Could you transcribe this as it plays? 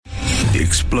The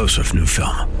explosive new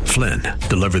film, Flynn,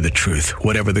 deliver the truth,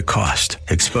 whatever the cost,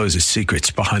 exposes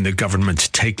secrets behind the government's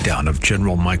takedown of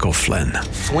General Michael Flynn.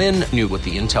 Flynn knew what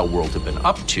the intel world had been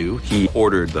up to. He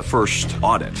ordered the first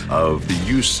audit of the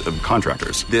use of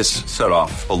contractors. This set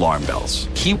off alarm bells.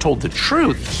 He told the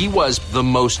truth. He was the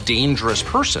most dangerous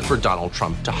person for Donald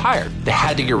Trump to hire. They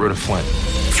had to get rid of Flynn.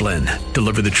 Flynn,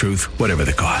 deliver the truth, whatever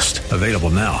the cost. Available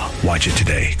now. Watch it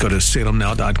today. Go to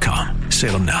salemnow.com.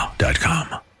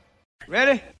 salemnow.com.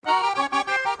 Ready?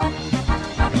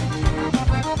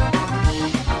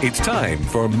 It's time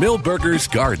for Milberger's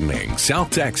Gardening, South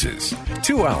Texas.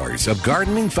 2 hours of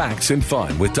gardening facts and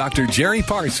fun with Dr. Jerry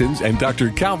Parsons and Dr.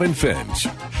 Calvin Finch.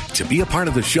 To be a part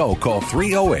of the show, call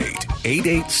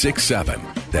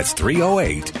 308-8867. That's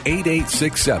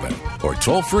 308-8867. Or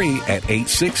toll free at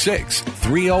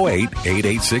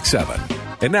 866-308-8867.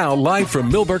 And now, live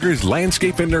from Milberger's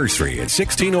Landscape and Nursery at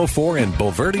 1604 and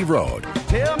Bulverde Road.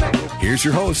 Here's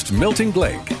your host, Milton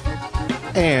Blake.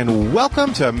 And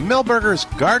welcome to Milberger's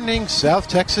Gardening, South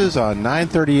Texas on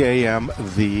 9:30 a.m.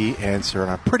 The Answer. On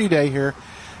a pretty day here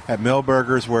at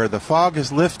Milberger's where the fog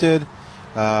has lifted.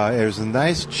 There's a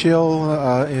nice chill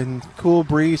and cool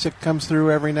breeze that comes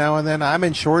through every now and then. I'm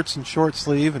in shorts and short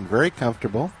sleeve and very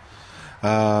comfortable.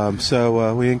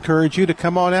 So we encourage you to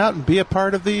come on out and be a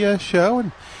part of the show.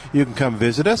 And you can come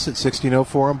visit us at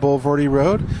 1604 on Bulverde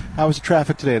Road. How was the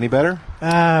traffic today? Any better?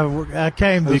 I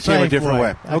came the safe a different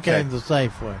way. Okay. I came the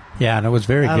safe way. Yeah, and it was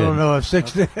very good. I don't know if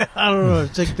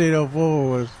 1604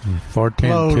 was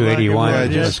 410-281.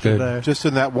 Like just good. Just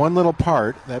in that one little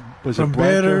part that was from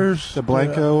Bidders to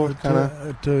Blanco kind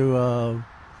of to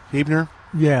Hebner.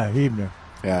 Yeah, Hebner.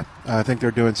 Yeah, I think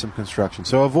they're doing some construction.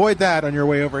 So avoid that on your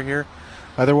way over here.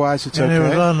 Otherwise, it's and okay. And it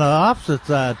was on the opposite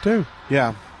side, too.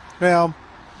 Yeah. Well,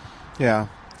 yeah.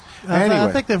 Anyway.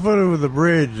 I think they put it over the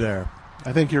bridge there.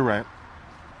 I think you're right.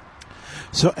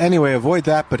 So anyway, avoid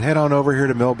that, but head on over here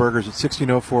to Milberger's at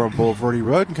 1604 on Bulverde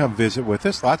Road and come visit with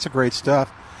us. Lots of great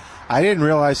stuff. I didn't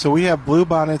realize, so we have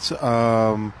bluebonnets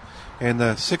in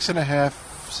the 6.5,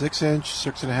 6 inch,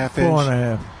 6.5 inch.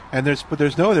 4.5. And there's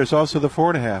also the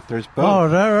 4.5. There's both. Oh,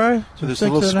 is that right? So there's the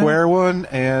little square one,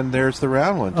 and there's the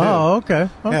round one too. Oh, okay.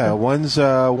 Yeah, one's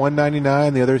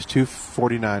 $199, the other's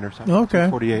 $249 or something. Okay,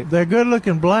 $248. They're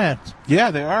good-looking plants.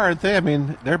 Yeah, they are, aren't they? I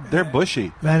mean, they're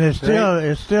bushy. And it's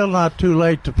still not too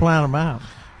late to plant them out.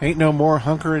 Ain't no more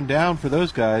hunkering down for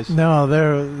those guys. No,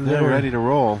 they're ready to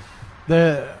roll.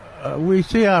 We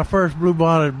see our first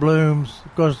bluebonnet blooms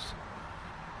because.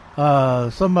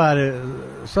 Some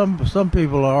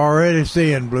people are already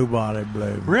seeing bluebonnet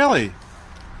bloom. Really?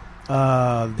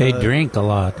 They drink a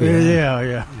lot.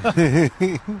 Yeah.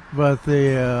 But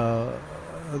the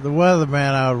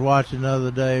weatherman I was watching the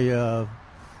other day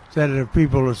said that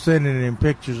people are sending him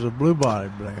pictures of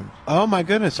bluebonnet blooms. Oh my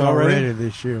goodness! Already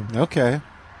this year. Okay.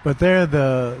 But they're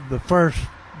the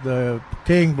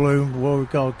king blooms, what we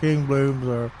call king blooms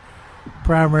or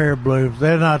primary blooms.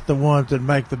 They're not the ones that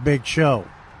make the big show.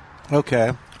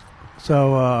 Okay.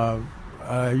 So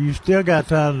you still got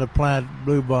time to plant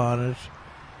bluebonnets.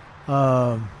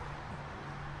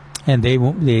 And they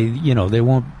won't be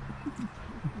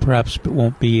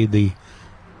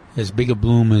as big a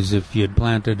bloom as if you had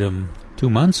planted them 2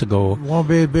 months ago. Won't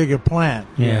be as big a plant.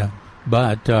 Yeah.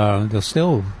 But they'll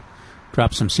still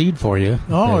drop some seed for you.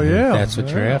 Oh, yeah. That's what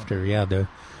you're after. Yeah, they're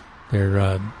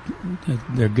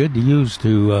good to use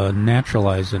to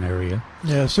naturalize an area.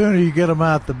 Yeah, the sooner you get them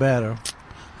out, the better.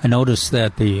 I noticed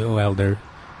that we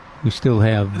still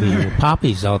have the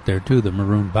poppies out there too, the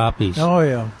maroon poppies. Oh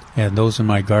yeah, and those in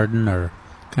my garden are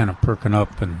kind of perking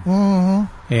up and.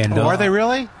 Mm-hmm. And are they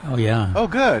really? Oh yeah. Oh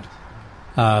good.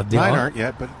 Mine aren't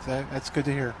yet, but that's good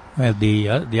to hear.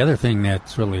 The other thing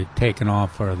that's really taken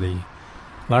off are the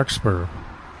larkspur.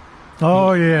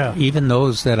 Oh yeah. Even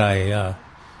those that I.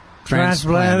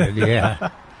 Transplanted,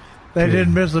 yeah. They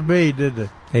didn't miss a beat, did they?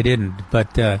 They didn't,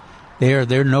 but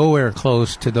they're nowhere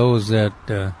close to those that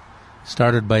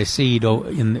started by seed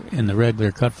in the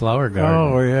regular cut flower garden.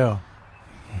 Oh yeah.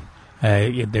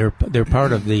 They're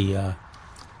part of the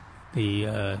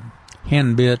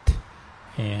henbit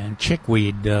and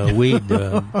chickweed weed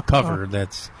cover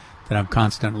that I'm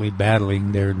constantly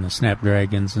battling. There in the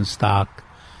snapdragons and stock.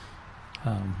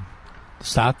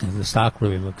 The stock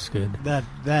really looks good. That'll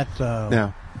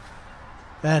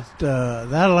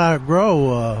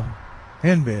outgrow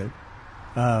henbit.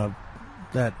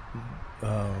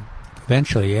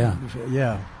 Eventually, yeah.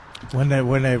 Yeah, when they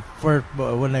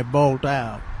bolt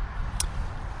out.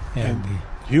 And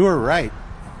you were right.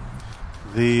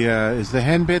 Is the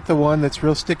henbit the one that's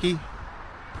real sticky?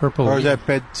 Purple. Or is that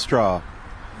bed straw?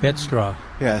 Bed straw.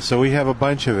 Yeah. So we have a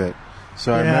bunch of it.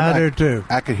 So I do too.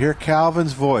 I could hear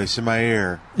Calvin's voice in my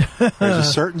ear. There's a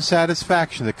certain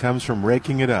satisfaction that comes from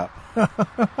raking it up.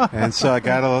 And so I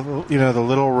got the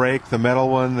little rake, the metal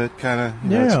one that kind of,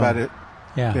 it's about it,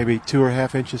 maybe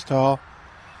 2.5 inches tall.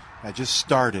 I just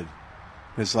started.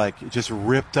 It's like it just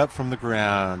ripped up from the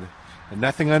ground, and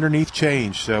nothing underneath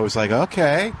changed. So it was like,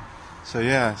 okay. So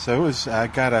it was. I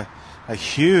got a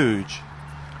huge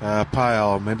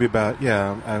pile, maybe about you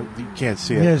can't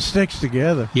see it. Yeah, it sticks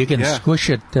together. You can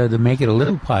squish it to make it a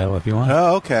little pile if you want.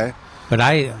 Oh, okay. But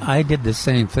I did the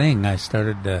same thing. I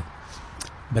started,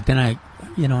 but then I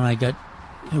got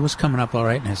it was coming up all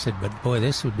right, and I said, but boy,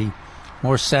 this would be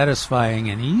more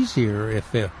satisfying and easier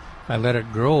if I let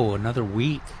it grow another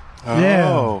week.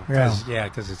 Oh,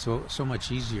 because it's so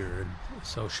much easier and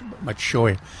so much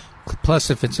showier. Plus,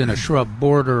 if it's in a shrub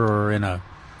border or in a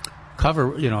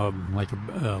cover, like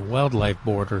a wildlife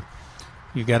border,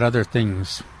 you got other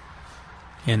things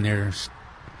in there.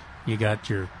 You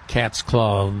got your cat's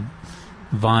claw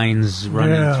vines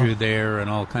running through there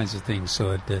and all kinds of things.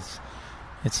 So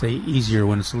it's easier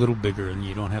when it's a little bigger and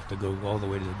you don't have to go all the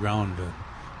way to the ground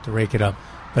to rake it up.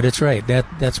 But it's right.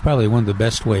 That's probably one of the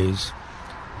best ways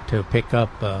to pick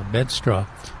up bed straw.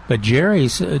 But Jerry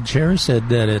said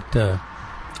that at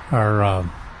our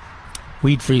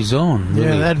weed-free zone.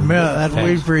 Yeah, that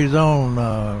weed-free zone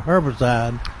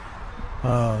herbicide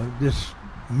just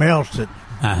melts it.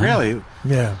 Uh-huh. Really?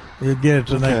 Yeah, you get it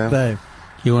the next day.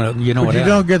 But you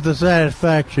don't get the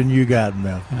satisfaction you got,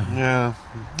 Mel. Yeah.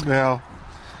 Well,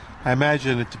 I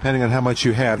imagine it, depending on how much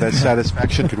you have, that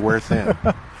satisfaction could wear thin.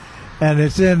 And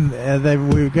it's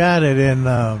we've got it in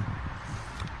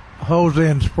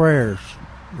hose-in sprayers.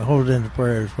 The hose-in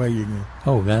sprayers where you can.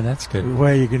 Oh, that's good.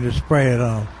 Where you can just spray it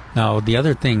on. Now, the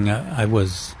other thing I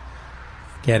was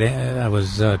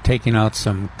taking out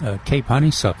some Cape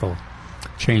honeysuckle,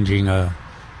 changing a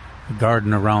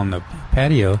garden around the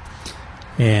patio,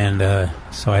 and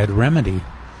so I had Remedy.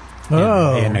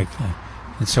 And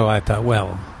so I thought,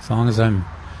 well, as long as I'm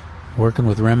working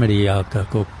with Remedy, I'll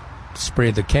go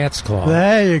spray the cat's claw.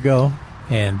 There you go.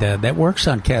 And that works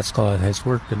on cat's claw. It has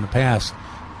worked in the past,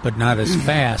 but not as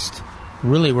fast.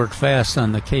 Really worked fast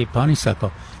on the Cape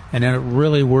honeysuckle. And then it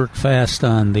really worked fast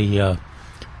on the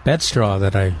bed straw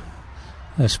that I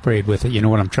sprayed with it. You know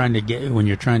what I'm trying to get when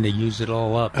you're trying to use it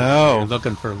all up. Oh. You're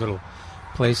looking for little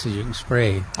places you can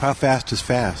spray. How fast is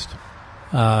fast?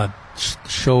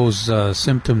 Shows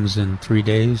symptoms in 3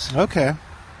 days. Okay.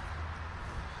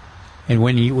 And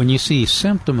when you see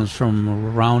symptoms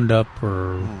from Roundup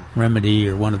or Remedy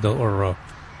or one of the or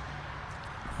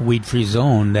weed-free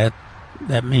zone, that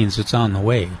means it's on the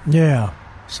way. Yeah.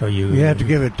 So you have to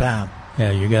give it time.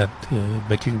 Yeah,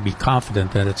 but you can be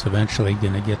confident that it's eventually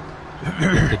going to get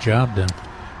the job done.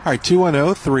 All right,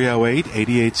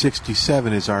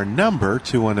 210-308-8867 is our number,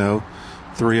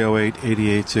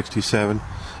 210-308-8867.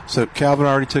 So Calvin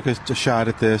already took a shot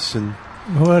at this, and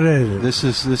what is it? This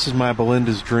is my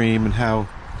Belinda's dream, and how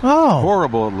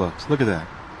horrible it looks. Look at that.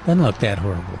 Doesn't look that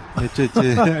horrible.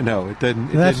 No, it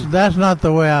doesn't. That's not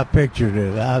the way I pictured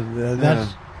it.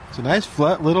 It's a nice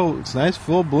it's nice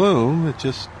full bloom. It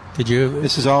just.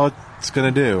 This is all it's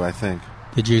going to do, I think.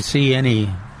 Did you see any?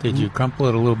 Did you crumple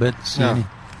it a little bit? See any?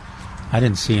 I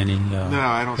didn't see any. No,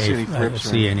 I don't see any thrips. I don't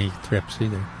see any thrips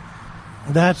either.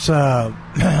 That's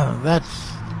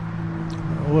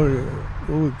what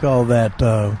we call that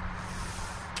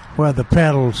where the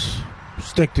petals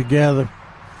stick together.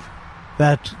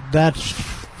 That's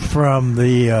from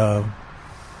the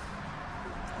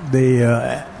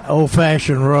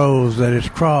old-fashioned rose that is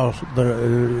crossed.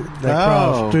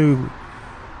 Crossed to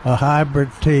a hybrid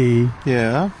tea.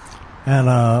 Yeah. And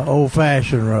a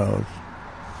old-fashioned rose,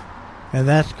 and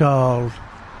that's called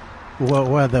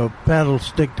where the petals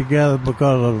stick together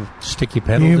because of sticky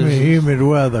petal humid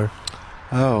weather.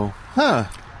 Oh,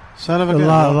 son of a gun. A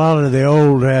lot of the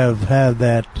old have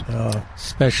that,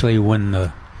 especially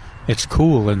when it's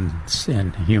cool and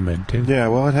humid too. Yeah,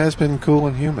 well, it has been cool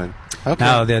and humid. Okay.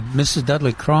 Now that Mrs.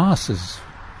 Dudley Cross is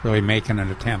really making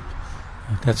an attempt.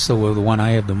 That's the one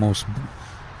I have the most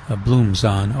blooms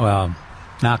on. Well,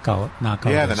 knockout.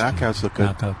 Yeah, the knockouts look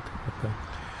good. Knockout.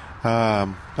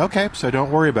 Okay, so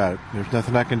don't worry about it. There's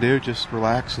nothing I can do. Just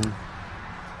relax and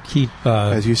keep.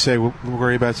 As you say, we'll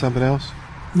worry about something else.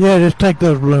 Yeah, just take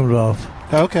those blooms off.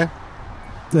 Okay.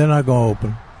 They're not going to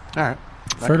open. All right.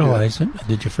 Fertilize it.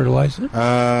 Did you fertilize it?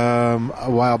 A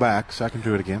while back, so I can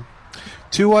do it again.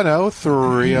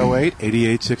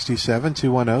 210-308-8867.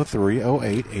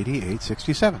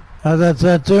 210-308-8867. How's that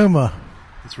Satsuma?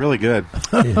 It's really good.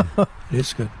 Yeah,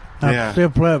 it's good. I'm still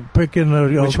picking the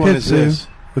Which one is this?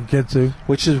 Ukitsu.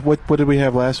 Which is what did we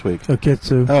have last week?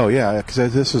 Ukitsu. Oh yeah,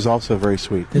 because this is also very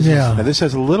sweet. Yeah. And this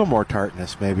has a little more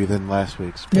tartness maybe than last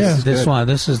week's. Yeah.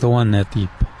 This is the one that the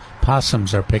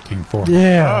possums are picking for.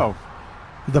 Yeah. Oh.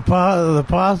 The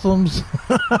possums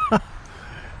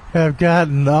have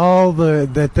gotten all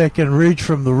that they can reach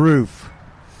from the roof.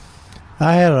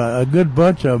 I had a good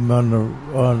bunch of them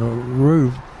on the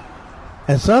roof,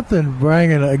 and something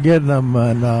getting them,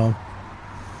 and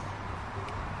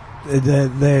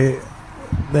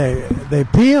they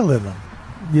peel in them.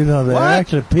 You know, they're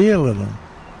actually peeling them.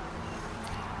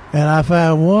 And I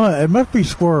found one. It must be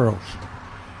squirrels.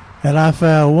 And I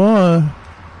found one.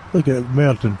 Look at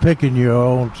Milton picking your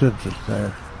own senses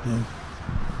there. Yeah.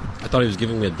 I thought he was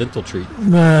giving me a dental treat.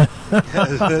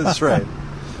 That's right.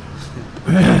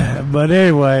 But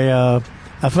anyway,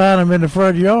 I found them in the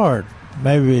front yard,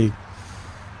 maybe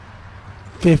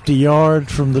 50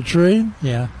 yards from the tree.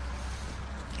 Yeah.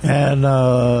 And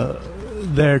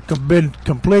they've been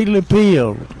completely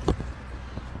peeled.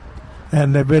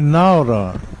 And they've been gnawed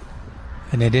on.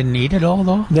 And they didn't eat it all,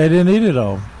 though? They didn't eat it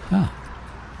all. Huh.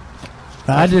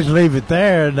 I just leave it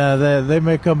there. Now they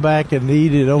may come back and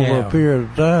eat it over a period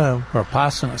of time. Or a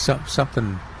possum,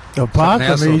 something. A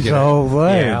possum eats the whole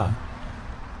thing. Yeah.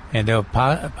 And the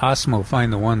possum will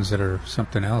find the ones that are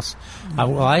something else.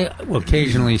 I will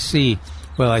occasionally see.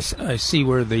 Well, I see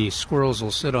where the squirrels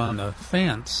will sit on the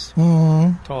fence,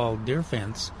 tall deer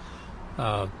fence,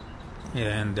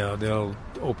 and they'll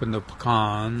open the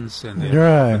pecans and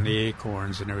the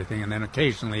acorns and everything, and then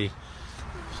occasionally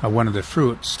one of the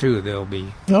fruits too. They'll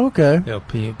peel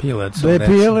it. So they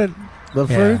peel it, the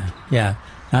fruit. Yeah,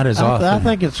 not as often. I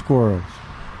think it's squirrels.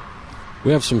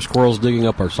 We have some squirrels digging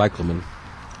up our cyclamen.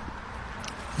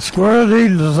 Squirrels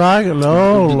eating the cyclamen.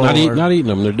 Oh, not Lord. eating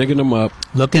them. They're digging them up.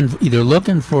 Either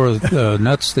looking for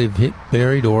nuts they've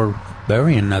buried or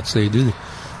burying nuts. They do.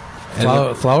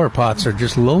 Flower pots are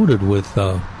just loaded with.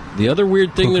 The other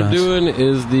weird thing they're doing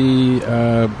is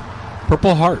the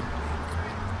Purple Heart.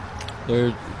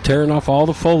 They're tearing off all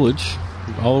the foliage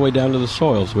all the way down to the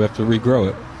soil, so we have to regrow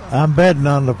it. I'm betting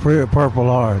on the Purple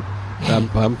Heart.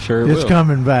 I'm sure it's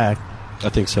coming back. I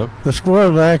think so. The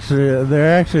squirrels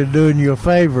they're actually doing you a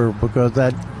favor because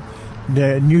that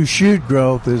new shoot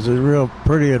growth is real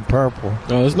pretty and purple.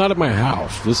 No, it's not at my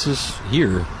house. This is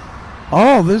here.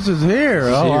 Oh, this is here.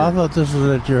 Here. I thought this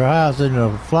was at your house in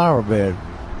a flower bed.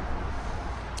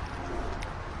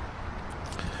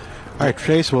 All right,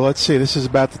 Trace, well, let's see. This is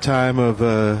about the time of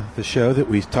the show that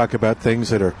we talk about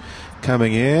things that are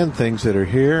coming in, things that are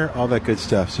here, all that good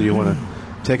stuff. So you want to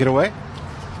take it away?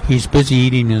 He's busy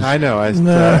eating his... I know.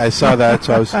 I saw that,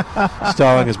 so I was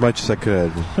stalling as much as I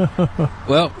could.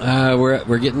 Well,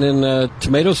 we're getting in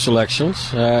tomato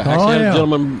selections. Actually, had a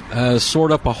gentleman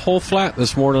sort up a whole flat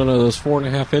this morning of those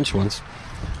 4.5-inch ones.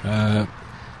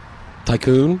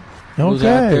 Tycoon was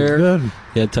out there. Good.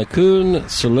 He had Tycoon,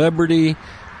 Celebrity...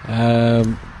 I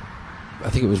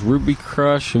think it was Ruby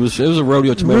Crush. It was a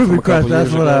rodeo tomato. Ruby from a couple Crush.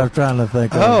 That's years what ago. I was trying to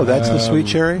think of. Oh, that's the sweet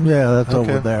cherry. Yeah, that's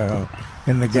over there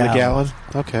in the gallon. The gallon.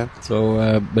 Okay.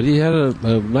 So, but he had a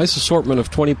nice assortment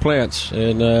of 20 plants,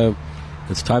 and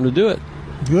it's time to do it.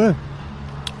 Good.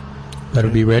 Better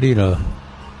be ready to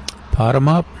pot them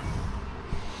up.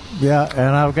 Yeah,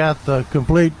 and I've got the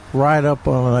complete write-up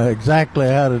on exactly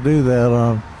how to do that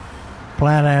on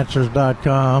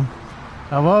plantanswers.com.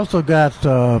 I've also got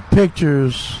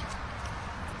pictures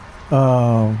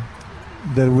that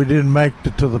we didn't make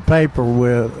to the paper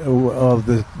with of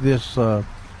this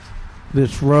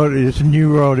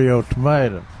new rodeo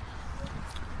tomato,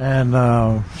 and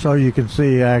so you can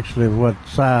see actually what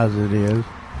size it is.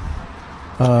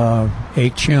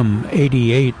 HM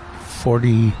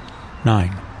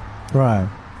 8849. Right.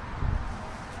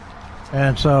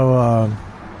 And so,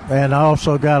 and I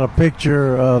also got a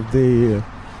picture of the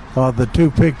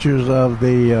two pictures of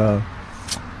the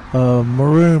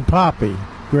maroon poppy,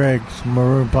 Greg's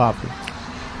maroon poppy.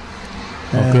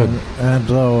 And, good. And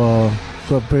so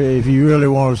if you really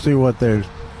want to see what they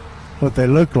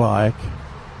look like.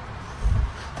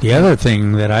 The other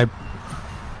thing that I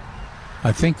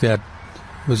think that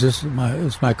was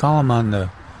my column on the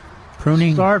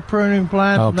pruning. Start pruning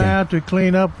plants now to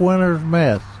clean up winter's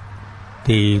mess.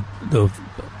 We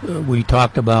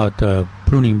talked about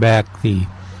pruning back the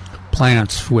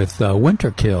plants with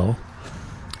winter kill.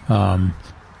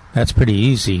 That's pretty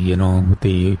easy, with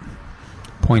the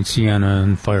poinciana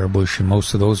and firebush, and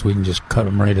most of those we can just cut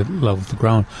them right at level with the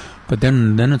ground. But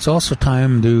then it's also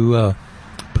time to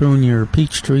prune your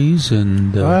peach trees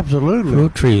and absolutely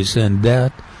fruit trees, and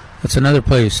that's another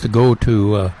place to go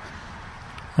to.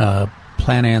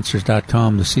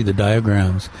 plantanswers.com to see the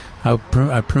diagrams. I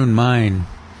pruned mine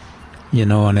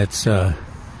and it's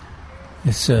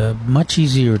much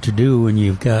easier to do when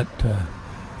you've got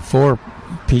 4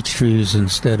 peach trees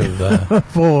instead of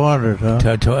 400, huh?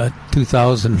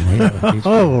 2,000.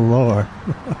 Oh, Lord.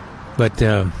 But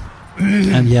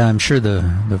and yeah, I'm sure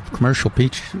the commercial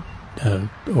peach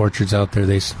orchards out there,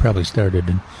 they probably started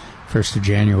in 1st of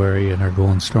January and are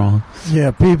going strong.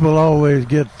 Yeah, people always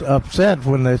get upset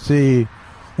when they see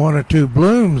 1 or 2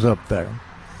 blooms up there.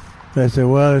 They say,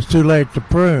 "Well, it's too late to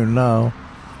prune." No,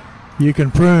 you can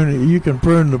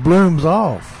prune the blooms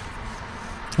off.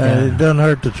 It doesn't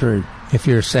hurt the tree. If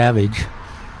you're a savage,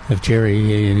 if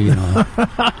Jerry, I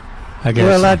guess.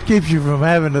 Well, that keeps you from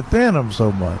having to thin them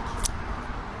so much.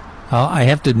 I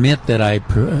have to admit that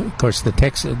of course,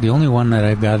 the only one that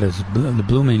I've got is the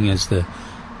blooming is the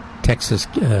Texas,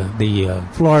 the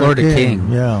Florida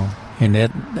King. Yeah, and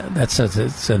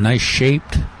it's a nice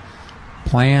shaped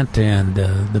plant, and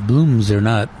the blooms are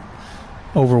not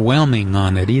overwhelming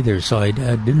on it either. So I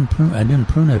didn't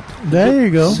prune it. There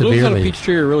you go. The blooms on a peach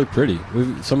tree are really pretty.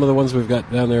 Some of the ones we've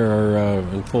got down there are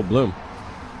in full bloom.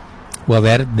 Well,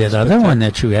 that other one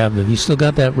that you have you still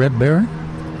got that red berry?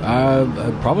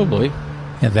 Probably.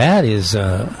 Yeah, that is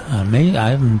amazing. I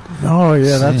haven't. Oh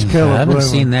yeah, that's killer. I haven't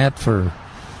seen that for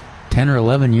 10 or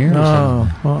 11 years. No,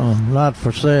 not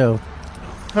for sale.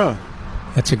 Huh.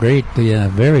 That's a great,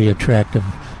 very attractive.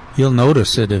 You'll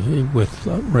notice it with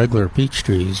regular peach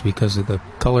trees because of the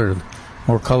color,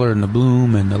 more color in the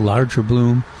bloom and the larger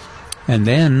bloom, and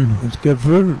then it's good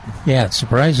fruit. Yeah, it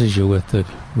surprises you with the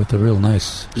real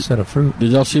nice set of fruit.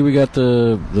 Did y'all see we got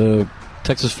the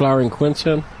Texas flowering quince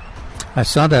in? I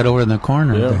saw that over in the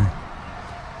corner there.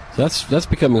 So that's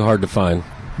becoming hard to find.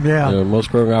 Yeah.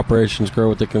 Most growing operations grow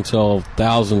what they can sell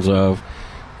thousands of,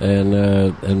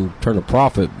 and turn a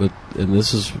profit. And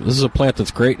this is a plant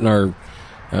that's great in our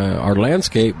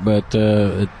landscape, but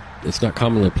it's not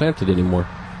commonly planted anymore.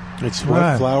 It's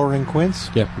what, flowering quince?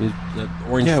 Yeah, that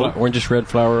orangish red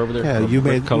flower over there. Yeah, you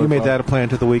made that a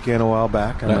plant of the weekend a while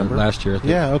back. I remember last year. I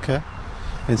think. Yeah, okay.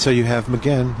 And so you have them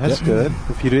again. That's good.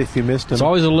 If you missed them, it's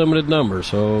always a limited number.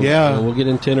 So we'll get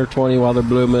in 10 or 20 while they're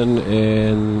blooming,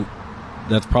 and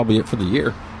that's probably it for the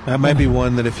year. That might be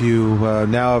one that if you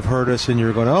now have heard us and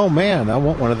you're going, oh man, I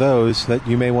want one of those, that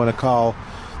you may want to call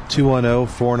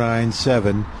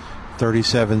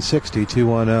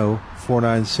 210-497-3760,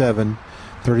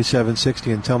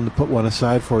 210-497-3760, and tell them to put one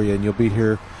aside for you, and you'll be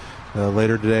here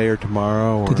later today or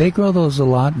tomorrow. Do they grow those a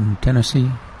lot in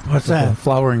Tennessee? What's that?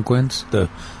 Flowering quince, the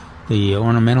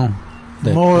ornamental.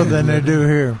 More than they do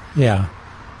here. Yeah.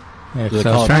 Do they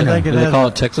call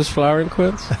it Texas flowering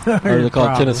quince? Or do they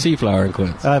call it Tennessee flowering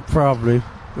quince? Probably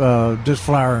just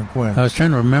flowering quince. I was trying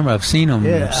to remember. I've seen them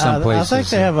some places. I think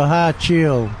they have a high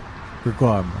chill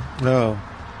requirement. No.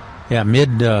 Yeah,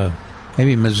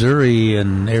 maybe Missouri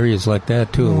and areas like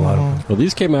that, too, a lot of them. Well,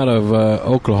 these came out of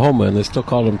Oklahoma, and they still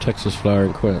call them Texas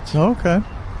flowering quince. Okay.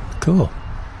 Cool.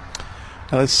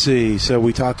 Let's see. So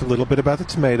we talked a little bit about the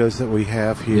tomatoes that we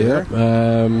have here.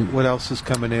 What else is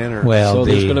coming in?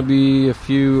 There's going to be a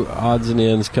few odds and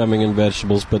ends coming in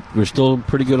vegetables, but we're still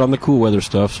pretty good on the cool weather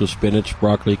stuff. So spinach,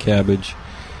 broccoli, cabbage,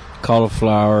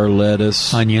 cauliflower,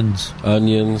 lettuce, onions.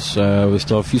 We still have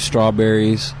a few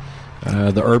strawberries.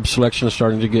 The herb selection is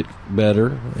starting to get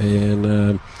better, and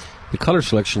the color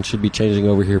selection should be changing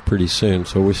over here pretty soon.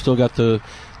 So we still got the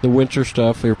winter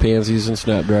stuff, your pansies and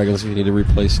snapdragons if you need to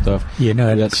replace stuff. We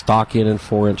got stock in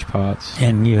 4-inch pots.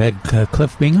 And you had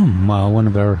Cliff Bingham, one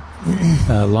of our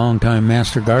longtime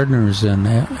master gardeners and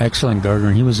excellent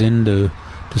gardener. He was in to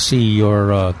see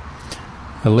your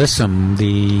alyssum,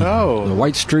 the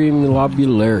white stream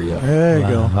lobularia. There you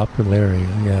go.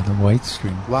 Lobularia, yeah, the white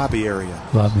stream. Lobiaria.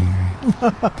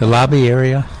 The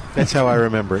lobiaria. That's how I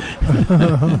remember it.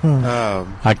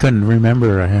 I couldn't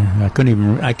remember. I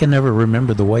can never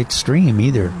remember the white stream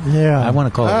either. Yeah. I want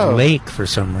to call it lake for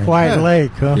some reason. White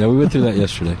lake, huh? Yeah, we went through that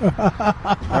yesterday.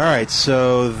 All right,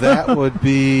 so that would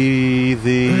be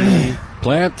the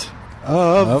plant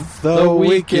of the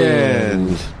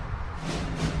weekend.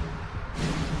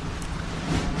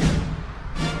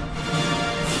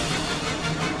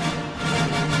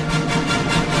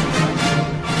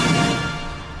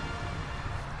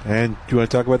 And do you want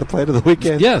to talk about the plant of the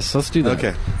weekend? Yes, let's do that.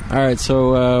 Okay. All right,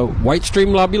 so white stream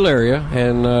lobularia,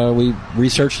 and we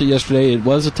researched it yesterday. It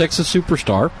was a Texas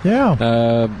superstar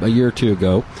a year or two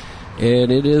ago.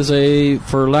 And it is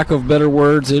for lack of better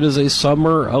words, it is a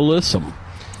summer alyssum.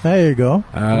 There you go.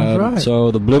 That's right.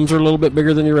 So the blooms are a little bit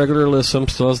bigger than your regular alyssum,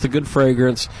 still has the good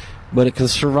fragrance, but it can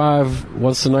survive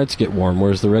once the nights get warm,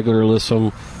 whereas the regular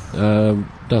alyssum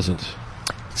doesn't.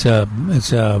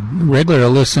 It's a regular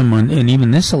alyssum, and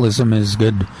even this alyssum is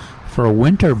good for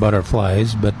winter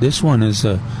butterflies, but this one is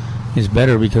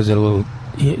better because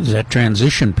it's that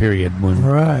transition period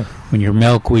when your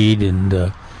milkweed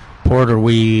and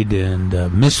porterweed and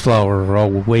mistflower are all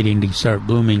waiting to start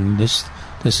blooming. This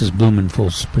is blooming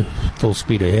full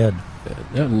speed ahead.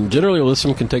 Yeah, and generally,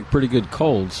 Alyssum can take pretty good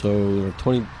cold, so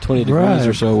 20 degrees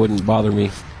or so wouldn't bother me.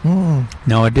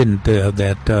 No, it didn't.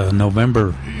 That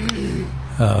November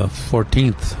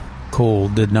 14th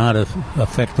cold did not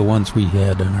affect the ones we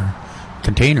had in our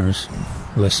containers.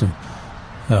 Alyssum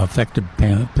affected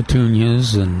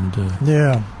petunias and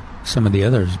some of the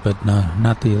others, but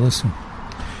not the Alyssum.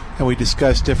 And we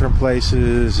discussed different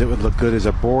places. It would look good as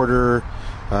a border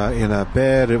in a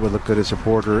bed. It would look good as a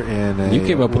border in a... You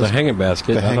came up with a hanging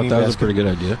basket. I thought that was a pretty good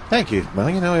idea. Thank you. Well,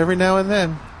 every now and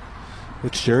then.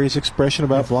 It's Jerry's expression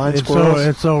about blind squirrels.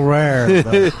 It's so rare. We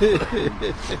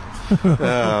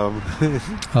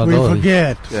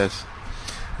forget. Yes.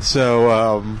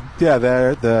 So,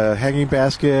 the hanging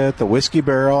basket, the whiskey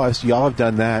barrel, y'all have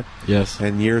done that. Yes.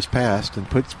 In years past. And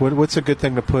what's a good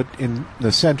thing to put in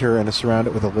the center and to surround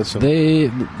it with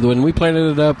Alyssum? When we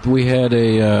planted it up, we had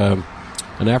an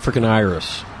African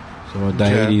iris. So a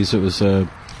Dietes, it was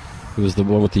the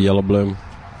one with the yellow bloom.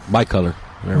 Bicolor.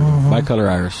 Bicolor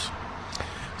iris.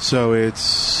 So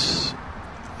it's...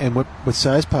 And what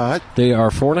size pot? They are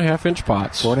 4.5-inch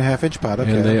pots. 4.5-inch pot,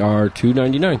 okay. And they are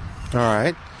 $2.99. All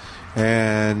right.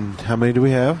 And how many do we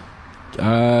have?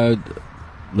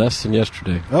 Less than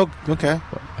yesterday. Oh, okay.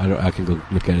 I can go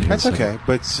look at it. That's okay.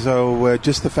 But so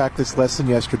just the fact that it's less than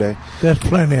yesterday. That's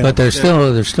plenty. But there's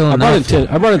still enough.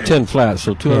 I brought in 10 flats,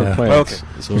 so 200 plants.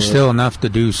 Okay. So there's still enough to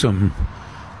do some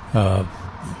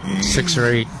 6 or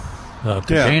 8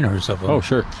 containers of them. Oh,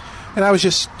 sure. And I was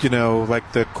just,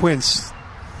 like the quince,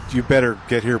 you better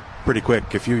get here pretty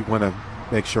quick if you want to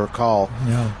make sure call.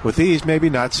 Yeah. With these, maybe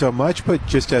not so much, but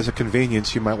just as a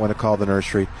convenience, you might want to call the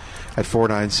nursery at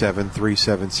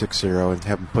 497-3760 and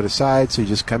have them put aside. So you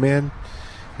just come in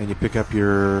and you pick up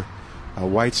your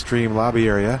White Stream lobby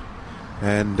area.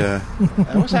 And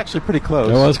that was actually pretty close.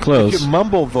 That was close. If you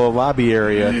mumble the lobby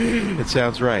area, it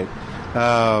sounds right.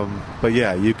 But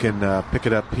yeah, you can pick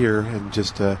it up here and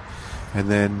just... and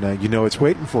then it's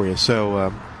waiting for you.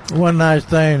 So one nice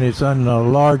thing is in a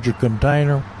larger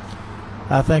container.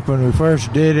 I think when we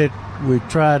first did it, we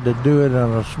tried to do it in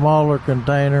a smaller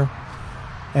container,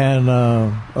 and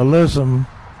Alyssum,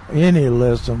 any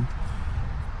Alyssum,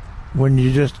 when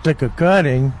you just stick a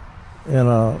cutting in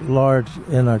a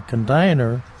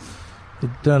container, it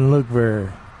doesn't look very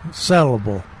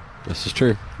sellable. This is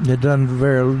true. It doesn't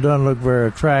look very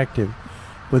attractive.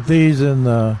 But these in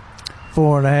the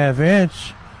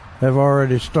 4.5-inch have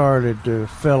already started to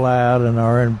fill out and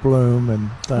are in bloom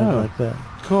and things like that.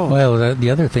 Cool. Well, the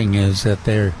other thing is that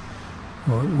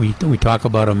we talk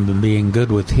about them being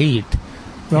good with heat.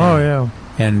 Oh yeah.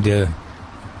 And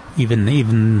even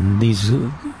these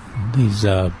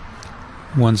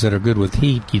ones that are good with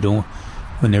heat, you don't.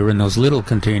 When they were in those little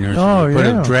containers, you put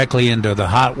it directly into the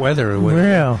hot weather.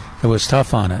 It was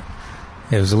tough on it.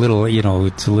 It was a little,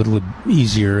 it's a little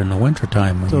easier in the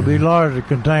wintertime. So the larger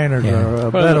containers are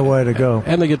a better way to go.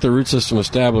 And they get the root system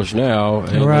established now,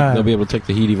 and they'll be able to take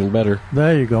the heat even better.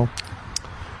 There you go. All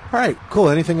right, cool.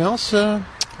 Anything else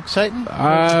exciting?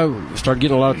 Started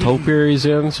getting a lot of topiaries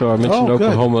in, so I mentioned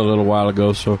Oklahoma a little while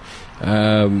ago. So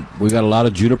we got a lot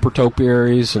of juniper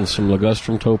topiaries and some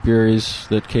ligustrum topiaries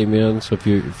that came in. So if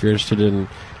you're interested in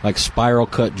like spiral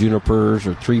cut junipers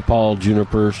or 3-pawl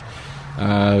junipers,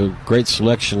 great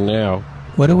selection now.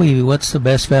 What's the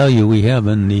best value we have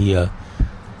in the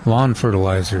lawn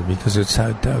fertilizer? Because it's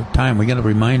time. We got to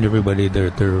remind everybody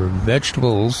that there are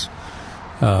vegetables,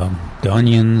 the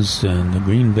onions and the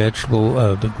green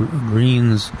the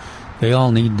greens. They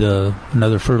all need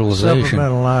another fertilization.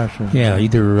 Supplemental nitrogen. Yeah,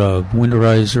 either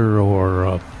winterizer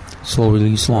or slow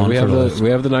release lawn fertilizer. We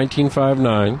have the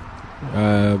 1959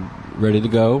 ready to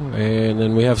go, and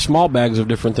then we have small bags of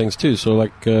different things too. So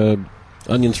like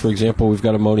onions, for example, we've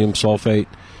got ammonium sulfate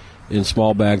in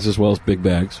small bags as well as big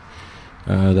bags.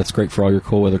 That's great for all your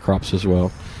cold weather crops as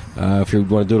well. If you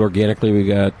want to do it organically, we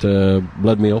got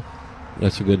blood meal.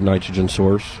 That's a good nitrogen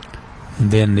source. And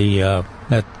then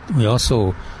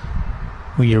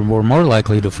we're more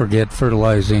likely to forget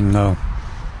fertilizing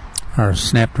our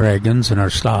snapdragons and our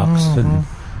stocks and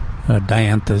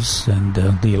dianthus and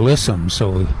the alyssum.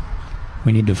 So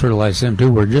we need to fertilize them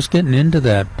too. We're just getting into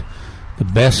the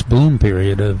best bloom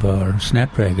period of our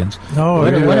snapdragons. Oh,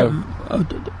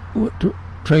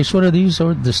 Trace, what are these?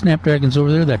 Or the snapdragons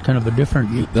over there? That kind of a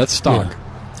different. That's stock.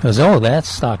 Yeah. Because, that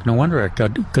stock. No wonder I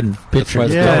couldn't picture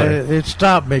it. Yeah, it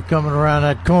stopped me coming around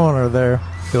that corner there.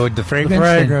 The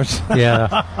fragrance?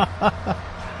 Yeah.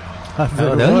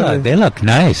 They look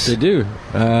nice. They do.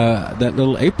 That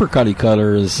little apricot-y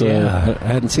color is, I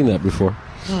hadn't seen that before.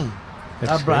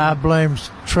 I blame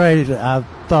Trey. I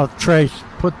thought Trey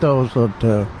put those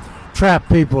to trap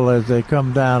people as they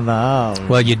come down the aisle.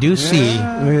 Well, you do see.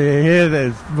 Yeah,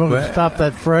 they stop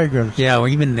that fragrance. Yeah, well,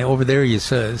 even over there you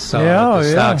saw the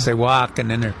stocks. They walk, and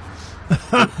then they're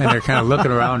kind of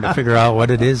looking around to figure out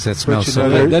what it is that smells so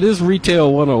good. That is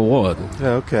Retail 101.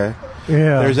 Okay.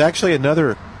 Yeah. There's actually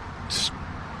another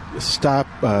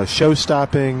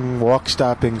show-stopping,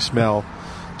 walk-stopping smell,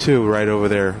 too, right over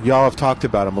there. Y'all have talked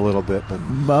about them a little bit, but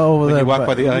when you walk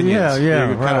by the onions, you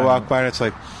kind of walk by and it's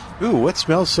like, ooh, what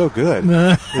smells so good?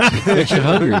 Makes you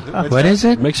hungry. What is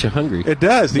it? Makes you hungry. It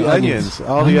does. The onions.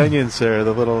 All the onions there,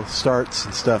 the little starts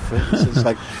and stuff. It's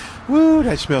like, woo,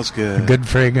 that smells good. Good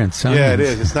fragrance. Onions. Yeah, it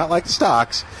is. It's not like the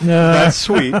stocks. That's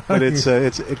sweet, but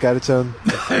it got its own.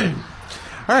 All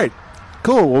right.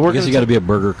 Cool. Well, I guess you got to be a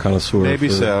burger connoisseur. Maybe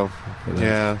so.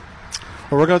 Yeah.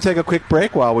 Well, we're going to take a quick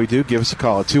break. While we do, give us a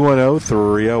call at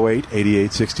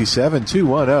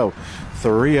 210-308-8867.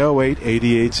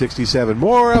 210-308-8867.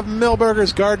 More of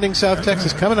Millburgers Gardening South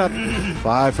Texas coming up.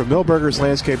 Live from Millburgers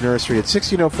Landscape Nursery at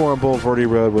 1604 on Boulevardy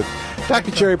Road with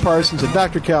Dr. Jerry Parsons and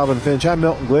Dr. Calvin Finch. I'm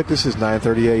Milton Glick. This is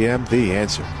 9:30 a.m. The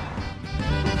Answer.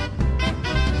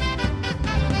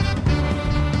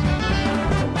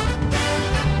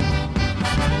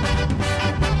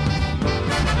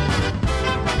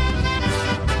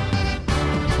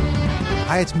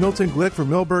 Hi, it's Milton Glick from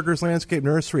Millburgers Landscape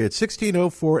Nursery at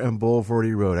 1604 on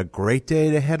Boulevardy Road. A great day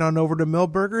to head on over to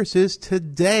Millburgers is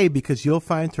today because you'll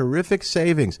find terrific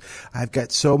savings. I've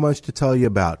got so much to tell you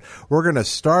about. We're going to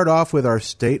start off with our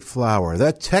state flower.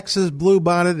 The Texas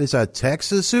Bluebonnet is a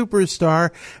Texas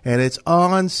superstar, and it's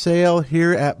on sale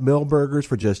here at Millburgers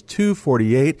for just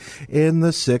 $2.48 in the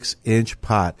 6-inch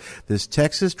pot. This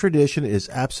Texas tradition is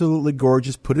absolutely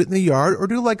gorgeous. Put it in the yard or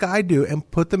do like I do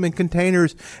and put them in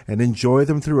containers and enjoy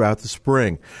them throughout the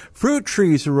spring. Fruit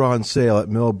trees are on sale at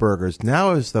Millburgers.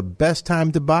 Now is the best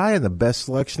time to buy, and the best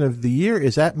selection of the year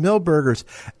is at Millburgers.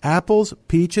 Apples,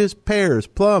 peaches, pears,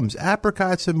 plums,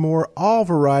 apricots, and more, all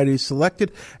varieties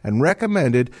selected and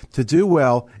recommended to do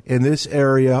well in this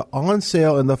area, on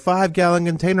sale in the 5-gallon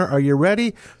container. Are you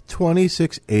ready?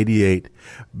 $26.88.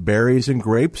 Berries and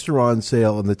grapes are on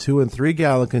sale in the 2 and 3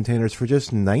 gallon containers for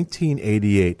just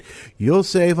 $19.88. You'll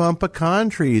save on pecan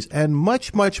trees and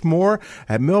much, much more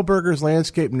at Millburgers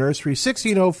Landscape Nursery,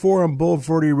 1604 on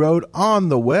Boulevardy Road, on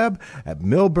the web at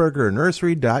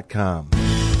millburgernursery.com.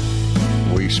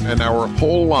 We spend our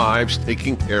whole lives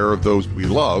taking care of those we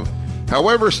love.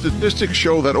 However, statistics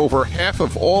show that over half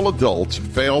of all adults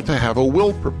fail to have a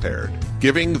will prepared.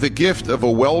 Giving the gift of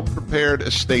a well-prepared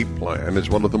estate plan is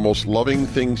one of the most loving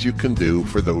things you can do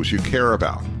for those you care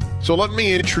about. So let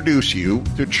me introduce you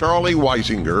to Charlie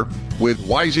Weisinger with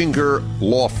Weisinger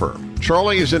Law Firm.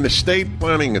 Charlie is an estate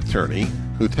planning attorney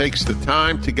who takes the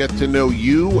time to get to know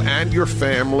you and your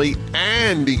family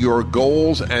and your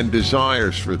goals and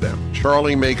desires for them.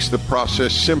 Charlie makes the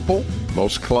process simple.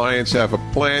 Most clients have a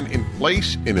plan in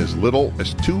place in as little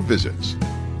as 2 visits.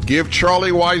 Give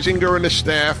Charlie Weisinger and his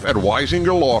staff at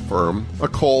Weisinger Law Firm a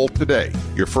call today.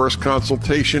 Your first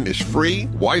consultation is free.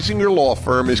 Weisinger Law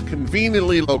Firm is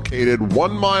conveniently located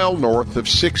 1 mile north of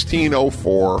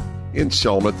 1604 in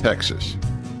Selma, Texas.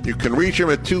 You can reach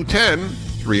them at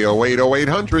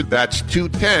 210-308-0800. That's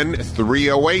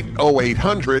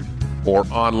 210-308-0800. Or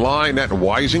online at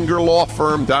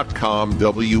weisingerlawfirm.com,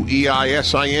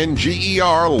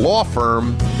 WEISINGER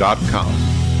lawfirm.com.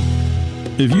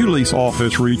 If you lease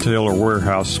office, retail, or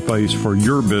warehouse space for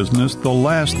your business, the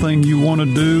last thing you want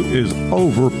to do is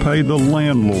overpay the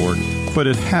landlord, but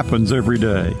it happens every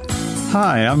day.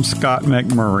 Hi, I'm Scott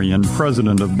McMurray,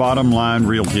 president of Bottom Line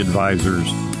Realty Advisors.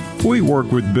 We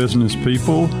work with business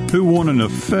people who want an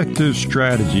effective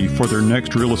strategy for their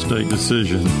next real estate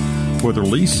decision. Whether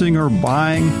leasing or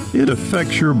buying, it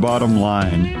affects your bottom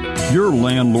line. Your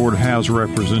landlord has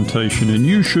representation, and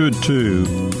you should too.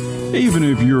 Even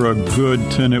if you're a good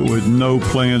tenant with no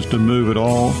plans to move at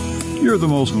all, you're the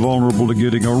most vulnerable to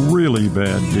getting a really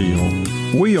bad deal.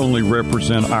 We only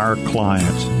represent our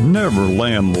clients, never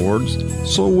landlords,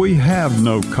 so we have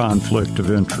no conflict of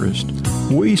interest.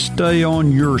 We stay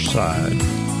on your side.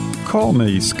 Call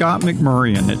me, Scott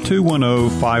McMurray, at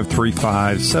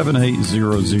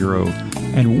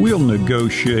 210-535-7800, and we'll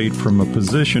negotiate from a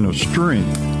position of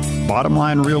strength.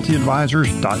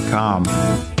 BottomLineRealtyAdvisors.com.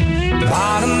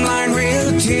 Bottom Line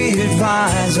Realty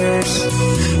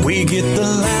Advisors. We get the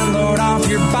landlord off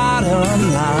your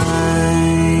bottom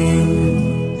line.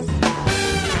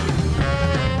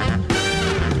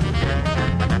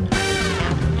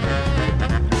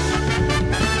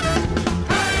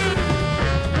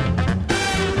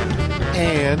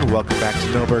 And welcome back to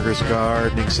Milberger's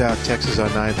Gardening, South Texas on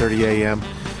 9:30 a.m.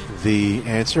 The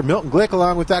Answer. Milton Glick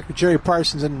along with Dr. Jerry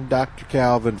Parsons and Dr.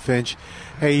 Calvin Finch.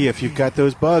 Hey, if you've got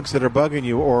those bugs that are bugging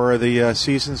you, or the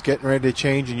season's getting ready to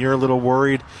change and you're a little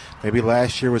worried, maybe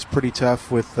last year was pretty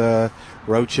tough with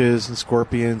roaches and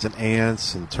scorpions and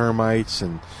ants and termites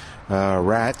and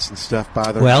rats and stuff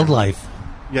bothering wildlife.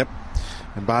 Yep.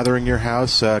 And bothering your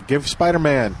house, give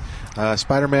Spider-Man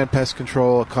Pest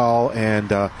Control a call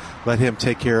and let him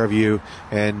take care of you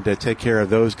and take care of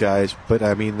those guys. But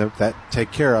I mean that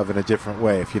take care of in a different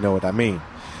way, if you know what I mean.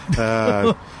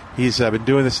 He's been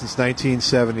doing this since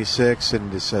 1976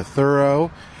 and is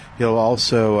thorough. He'll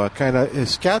also kind of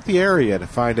scout the area to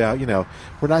find out,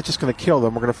 we're not just going to kill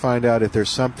them. We're going to find out if there's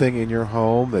something in your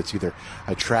home that's either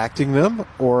attracting them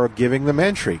or giving them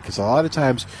entry. Because a lot of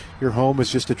times your home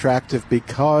is just attractive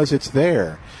because it's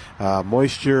there.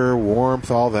 Moisture,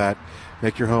 warmth, all that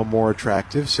make your home more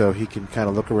attractive. So he can kind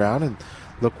of look around and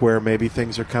look where maybe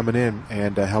things are coming in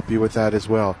and help you with that as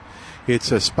well.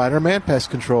 It's a Spider-Man Pest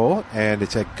Control, and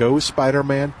it's at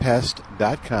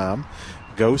GoSpidermanPest.com.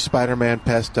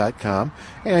 GoSpidermanPest.com.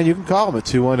 And you can call them at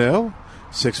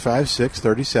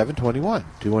 210-656-3721.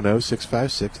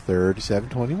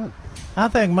 210-656-3721. I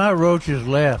think my roaches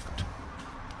left.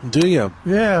 Do you?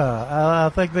 Yeah, I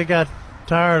think they got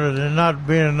tired of there not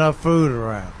being enough food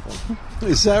around.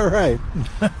 Is that right?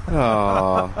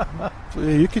 Oh,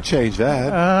 you could change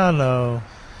that. I know.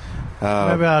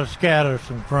 Maybe I'll scatter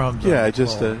some crumbs. Yeah,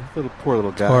 just a poor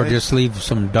little guy. Or just leave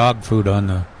some dog food in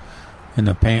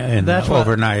the pan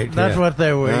overnight. That's what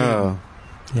they were eating.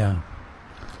 Yeah.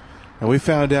 And we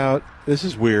found out, this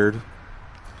is weird,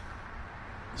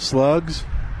 slugs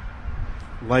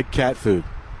like cat food.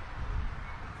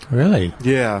 Really?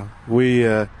 Yeah. We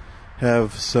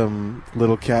have some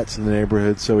little cats in the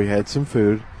neighborhood, so we had some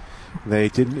food. They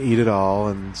didn't eat it all,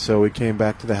 and so we came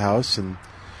back to the house, and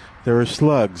there were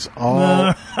slugs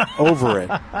all over it.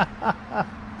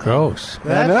 Gross.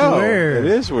 That's weird.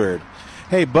 It is weird.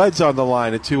 Hey, Bud's on the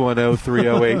line at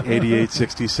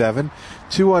 210-308-8867.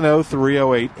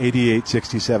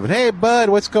 210-308-8867. Hey, Bud,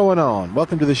 what's going on?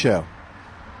 Welcome to the show.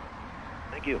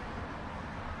 Thank you.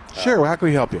 Sure, how can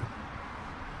we help you?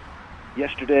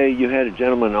 Yesterday you had a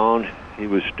gentleman on. He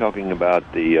was talking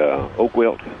about the oak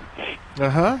wilt.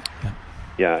 Uh-huh.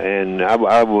 Yeah, and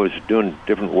I was doing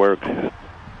different work,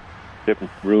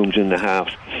 different rooms in the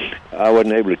house. I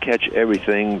wasn't able to catch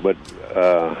everything, but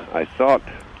I thought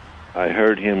I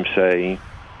heard him say,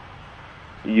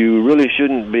 you really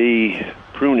shouldn't be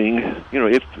pruning,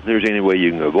 if there's any way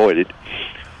you can avoid it,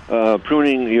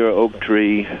 pruning your oak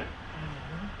tree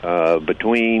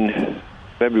between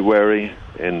February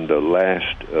and the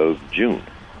last of June.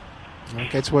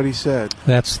 That's what he said.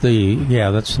 That's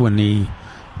when the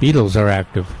beetles are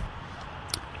active.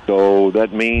 So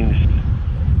that means,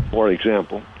 for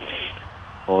example,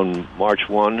 on March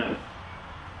 1,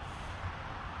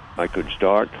 I could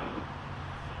start.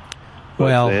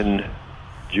 Well, then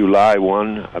July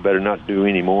 1, I better not do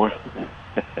any more.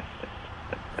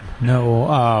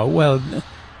 No.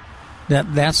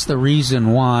 That's the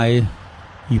reason why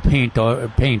you paint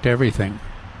everything.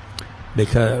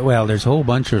 Because, there's a whole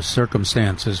bunch of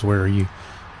circumstances where you,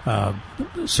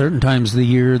 certain times of the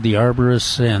year, the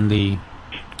arborists and the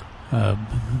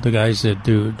guys that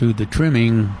do the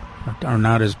trimming are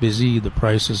not as busy. The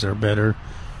prices are better,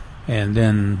 and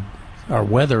then our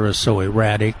weather is so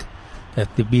erratic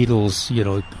that the beetles,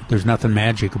 there's nothing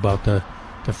magic about the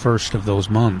first of those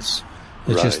months.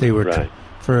 It's just they were at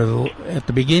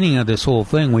the beginning of this whole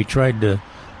thing. We tried to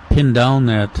pin down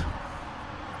the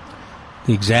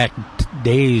exact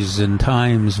days and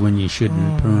times when you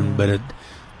shouldn't prune, but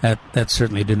that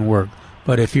certainly didn't work.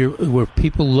 But if were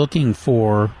people looking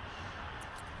for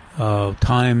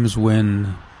times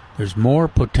when there's more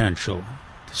potential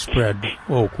to spread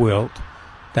oak wilt,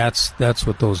 that's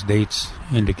what those dates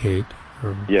indicate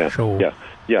or show.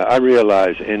 Yeah, I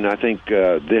realize, and I think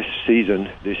this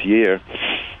year,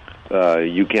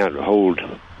 you can't hold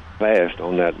fast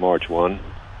on that March 1.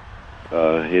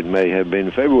 It may have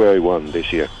been February 1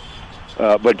 this year.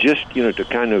 But just, to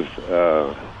kind of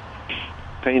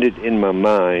paint it in my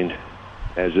mind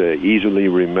as a easily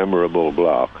rememberable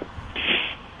block.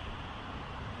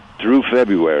 Through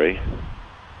the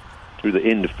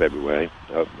end of February,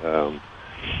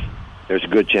 there's a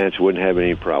good chance we wouldn't have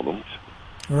any problems.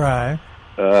 Right.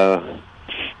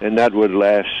 and that would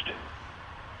last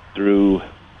through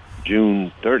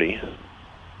June 30.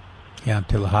 Yeah,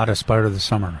 until the hottest part of the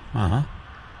summer.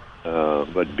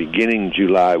 But beginning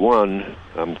July 1,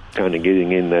 I'm kind of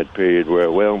getting in that period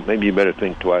where, well, maybe you better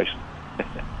think twice.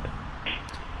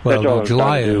 Well,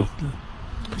 July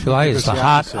is the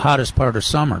hottest part of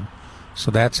summer,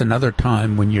 so that's another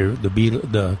time when either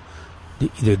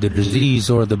the disease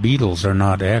or the beetles are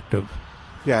not active.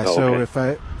 Yeah.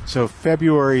 So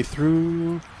February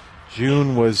through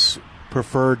June was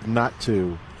preferred not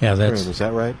to. Yeah, is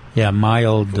that right? Yeah,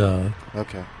 mild.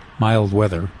 Okay. Mild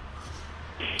weather,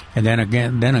 and then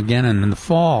again, in the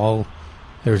fall,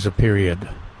 there's a period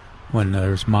when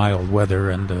there's mild weather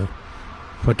and the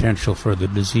potential for the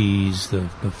disease, the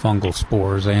fungal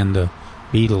spores, and the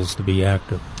beetles to be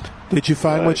active. Did you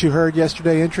find what you heard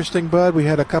yesterday interesting, Bud? We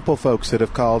had a couple folks that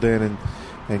have called in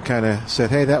and kind of said,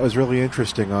 hey, that was really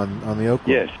interesting on the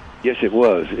Oakland. Yes, it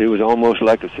was. It was almost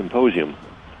like a symposium.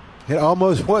 It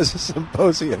almost was a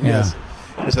symposium, yes.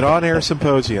 It was an on-air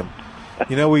symposium.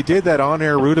 You know, we did that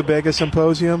on-air Rutabaga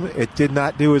symposium. It did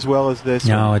not do as well as this.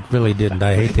 No, it really didn't.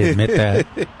 I hate to admit that.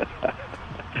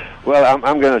 Well,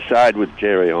 I'm going to side with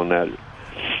Jerry on that.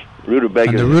 Rutabagas.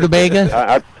 And the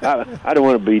rutabaga? I don't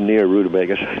want to be near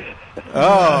rutabagas.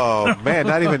 Oh, man,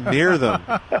 not even near them.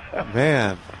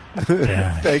 Man.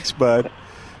 Thanks, Bud.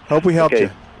 Hope we helped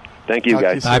you. Thank you,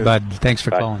 guys. Bye, Bud. Thanks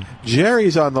for calling.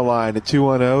 Jerry's on the line at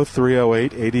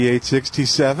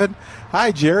 210-308-8867.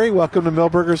 Hi, Jerry. Welcome to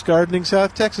Milberger's Gardening,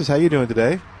 South Texas. How you doing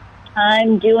today?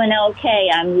 I'm doing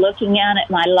okay. I'm looking out at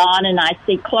my lawn, and I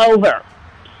see clover.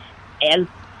 And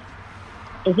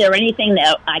is there anything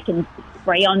that I can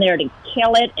spray on there to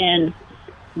kill it? And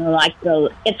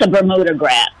it's a Bermuda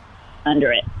grass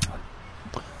under it.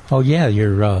 Oh yeah,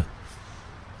 your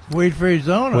weed-free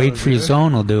zone. Weed-free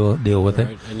zone will deal with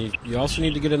right. it. And you also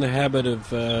need to get in the habit of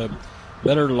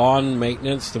better lawn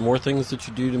maintenance. The more things that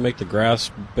you do to make the grass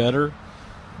better,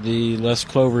 the less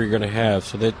clover you're going to have.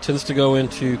 So that tends to go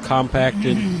into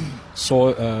compacted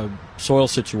soil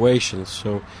situations.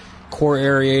 So core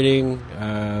aerating,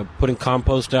 putting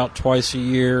compost out twice a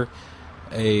year,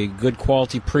 a good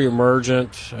quality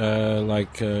pre-emergent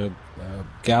like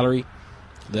Gallery,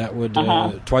 that would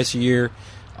twice a year,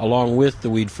 along with the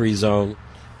weed-free zone,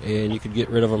 and you could get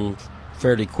rid of them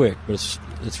fairly quick. But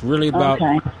it's really about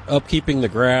upkeeping the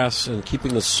grass and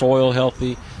keeping the soil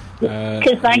healthy.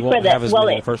 Because thanks for that. Well,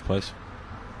 in the first place.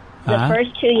 The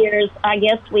first 2 years, I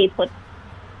guess we put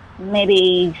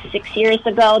maybe 6 years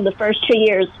ago. The first 2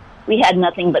 years, we had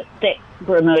nothing but thick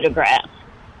Bermuda grass,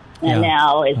 and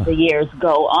now as the years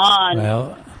go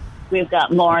on, we've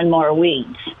got more and more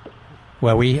weeds.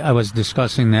 Well, I was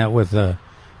discussing that with a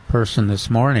person this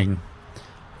morning,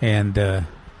 and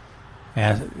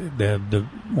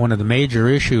one of the major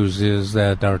issues is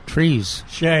that our trees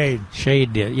shade,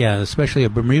 especially a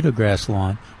Bermuda grass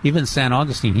lawn. Even San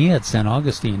Augustine, he had San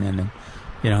Augustine in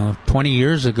it. 20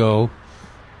 years ago,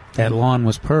 that lawn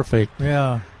was perfect.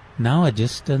 Yeah. Now it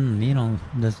just doesn't.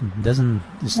 Doesn't.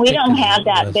 We don't have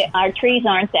that. Our trees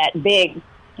aren't that big,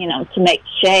 to make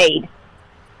shade.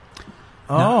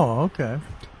 Oh, okay.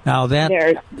 Now that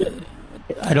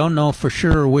I don't know for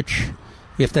sure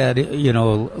if that, a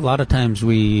lot of times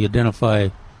we identify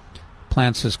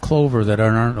plants as clover that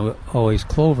aren't always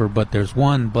clover, but there's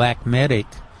one black medic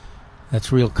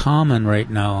that's real common right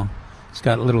now. It's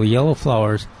got little yellow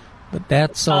flowers, but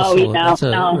that's also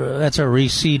that's a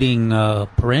reseeding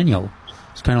perennial.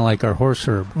 It's kind of like our horse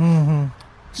herb. Mm-hmm.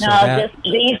 So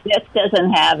this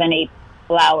doesn't have any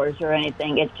flowers or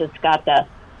anything. It's just got the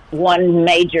one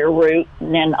major root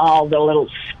and then all the little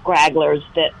scragglers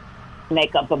that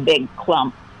make up a big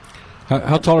clump.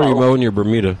 How tall are you mowing your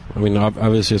Bermuda? I mean,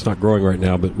 obviously it's not growing right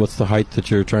now, but what's the height that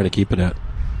you're trying to keep it at?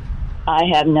 I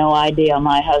have no idea.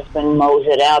 My husband mows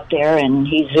it out there, and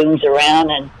he zooms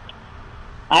around, and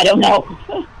I don't know.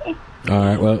 All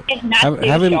right, well, it's not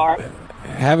have him.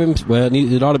 Well,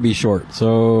 it ought to be short.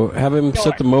 So have him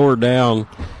set the mower down,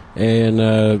 and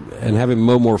have him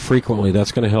mow more frequently.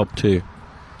 That's going to help too.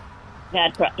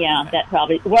 That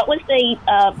probably. What was the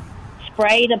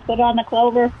spray to put on the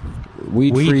clover?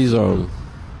 Weed-free zone.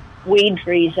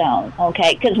 Weed-free zone.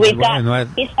 Okay, because he's got a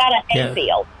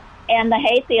hayfield, and the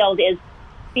hayfield is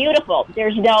beautiful.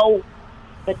 There's no,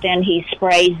 but then he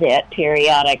sprays it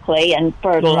periodically and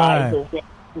fertilizes it.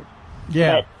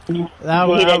 Yeah, I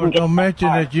was going to mention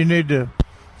that you need to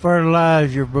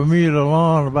fertilize your Bermuda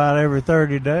lawn about every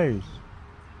 30 days.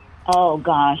 Oh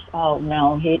gosh! Oh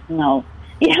no! No.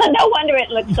 Yeah, no wonder it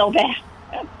looks so bad.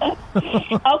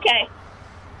 Okay.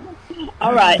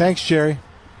 All right. Thanks, Jerry.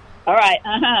 All right.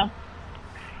 All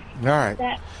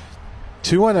right.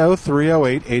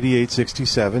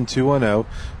 210-308-8867.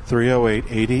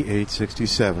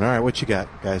 210-308-8867. All right, what you got,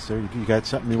 guys? There, you got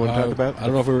something you want to talk about? I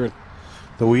don't know if we were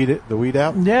the weed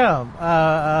out. Yeah,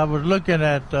 I was looking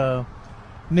at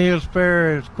Neil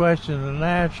Sperry's questions and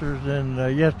answers in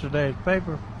yesterday's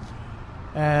paper,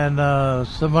 and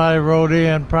somebody wrote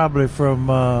in, probably from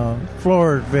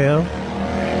Floresville,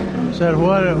 said,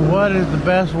 "What is the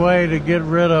best way to get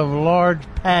rid of large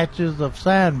patches of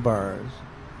sandbars?"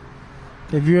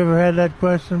 Have you ever had that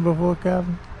question before,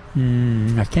 Calvin?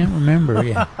 I can't remember.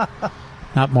 Yeah,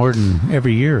 not more than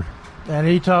every year. And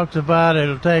he talks about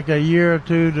it'll take a year or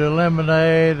two to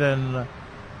eliminate, and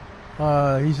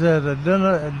he says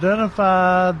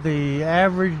identify the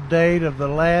average date of the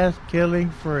last killing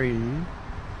free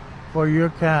for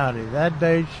your county. That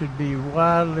date should be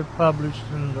widely published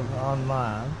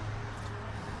online.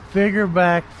 Figure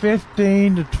back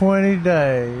 15 to 20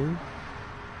 days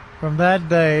from that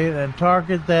date and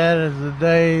target that as the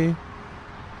day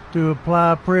to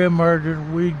apply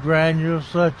pre-emergent weed granules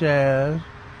such as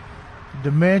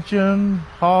Dimension,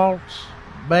 Halts,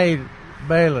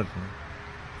 Baileyton.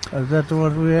 Is that the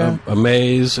one we have?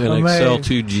 Amaze and Excel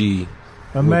 2G.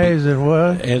 Amaze and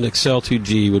what? And Excel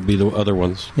 2G would be the other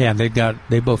ones. Yeah, they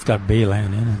both got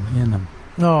Bayland in them.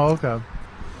 Oh, okay.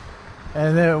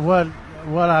 And then what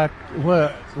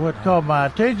caught my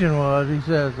attention was he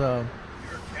says,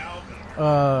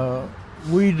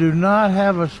 we do not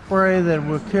have a spray that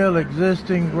will kill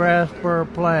existing grass burr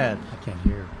plants. I can't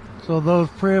hear. So those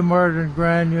pre-emergent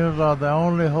granules are the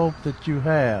only hope that you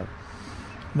have.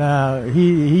 Now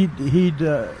he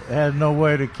has no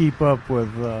way to keep up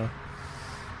with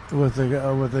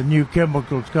the new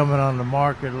chemicals coming on the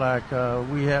market. Like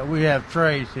we have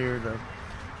Trace here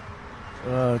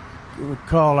to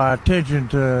call our attention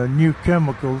to new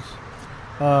chemicals.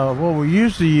 What we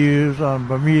used to use on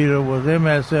Bermuda was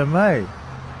MSMA,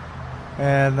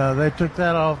 and they took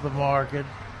that off the market.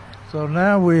 So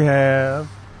now we have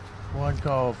one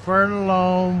called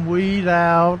Fertilome Weed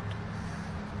Out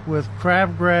with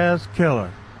Crabgrass Killer,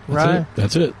 right?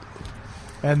 That's it.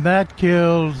 And that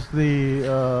kills the...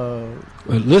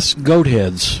 it lists goat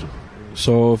heads.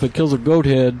 So if it kills a goat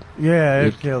head... Yeah,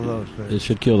 it kills those things. It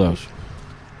should kill those.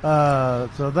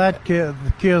 So that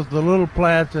kills the little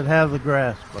plants that have the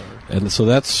grass burr. And so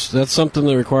that's something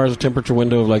that requires a temperature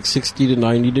window of like 60 to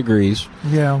 90 degrees.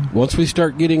 Yeah. Once we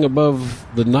start getting above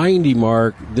the 90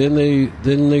 mark, then they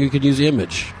could use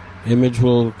Image. Image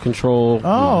will control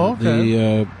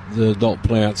the adult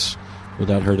plants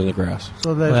without hurting the grass.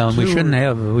 So we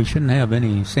shouldn't have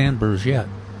any sandburrs yet.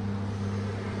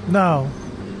 No,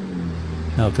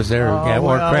 because they're or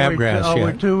crabgrass yet.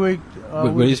 We're 2 weeks.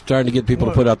 But he's trying to get people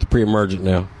to put out the pre-emergent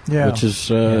now, which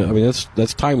is, I mean,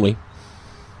 that's timely.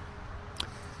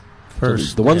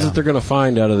 First, the ones that they're going to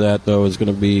find out of that, though, is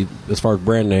going to be, as far as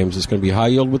brand names, it's going to be High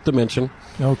Yield with Dimension.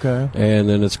 Okay. And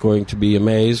then it's going to be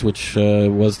Amaze, which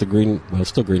was the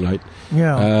still Green Light.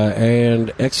 Yeah. And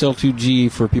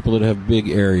XL2G for people that have big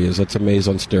areas. That's Amaze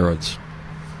on steroids.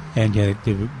 And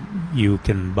you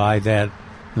can buy that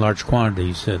in large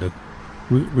quantities at a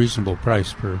reasonable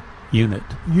price per unit.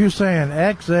 You saying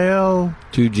XL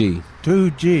 2G?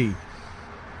 2G.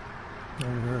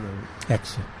 Never heard of it.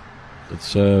 Excellent.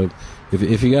 It's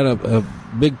if you got a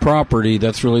big property,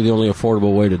 that's really the only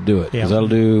affordable way to do it. Because that'll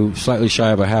do slightly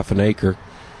shy of a half an acre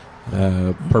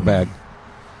per bag.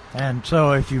 And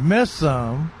so if you miss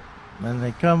some, and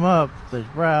they come up, they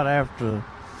sprout after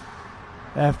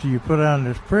you put on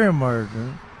this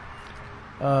pre-emergent,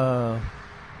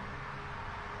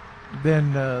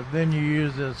 then you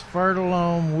use this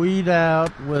Fertilome Weed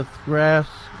Out with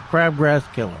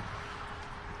Crabgrass Killer.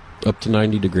 Up to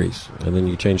 90 degrees, and then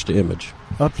you change to Image.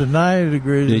 Up to 90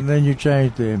 degrees, and then you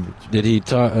change to Image. Did he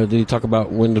talk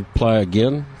about when to apply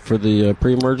again for the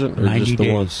pre-emergent, or 90 just the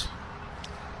days. once?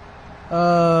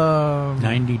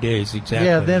 90 days, exactly.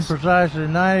 Yeah, then precisely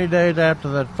 90 days after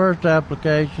that first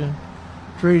application,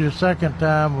 treat a second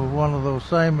time with one of those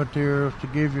same materials to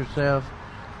give yourself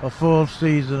a full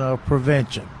season of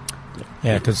prevention.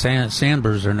 Yeah, because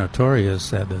sandburrs are notorious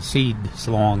that the seed is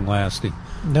long-lasting.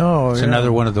 No, it's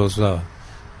another one of those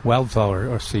wildflower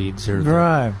or seeds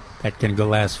right. that can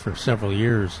last for several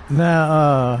years.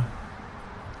 Now,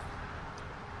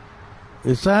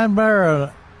 is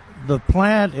sandbar the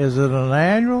plant? Is it an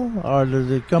annual, or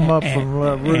does it come up from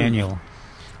root? Annual?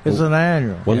 It's an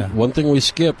annual. One thing we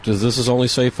skipped is this is only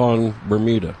safe on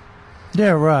Bermuda.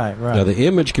 Yeah, right. Now the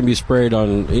Image can be sprayed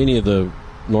on any of the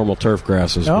normal turf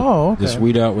grasses. Oh, okay. This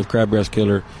Weed Out with Crabgrass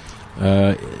Killer,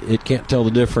 it can't tell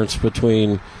the difference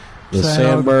between the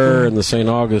sandbur and the St.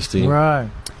 Augustine. Right.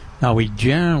 Now we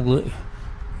generally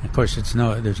Of course,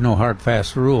 there's no hard,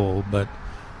 fast rule, but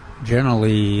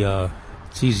generally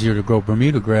it's easier to grow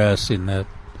Bermuda grass in that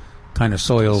kind of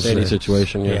soils. Sandy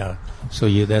situation, yeah. So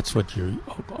that's what you're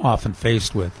often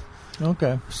faced with.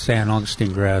 Okay. San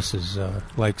Augustine grass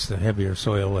likes the heavier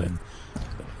soil,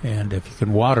 and if you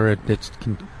can water it, it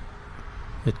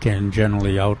can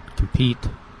generally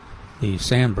outcompete the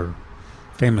sandbur.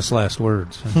 Famous last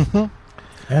words.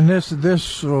 And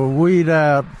this weed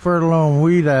out, fertilome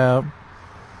weed out,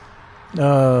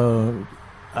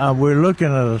 we're looking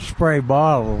at a spray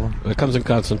bottle. It comes in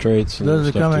concentrates. Does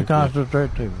it come in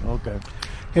concentrate too? Okay.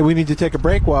 Hey, we need to take a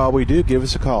break. While we do, give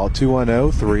us a call,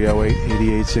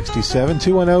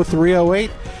 210-308-8867,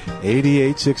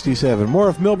 210-308-8867. More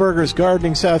of Milberger's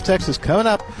Gardening South Texas coming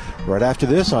up right after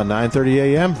this on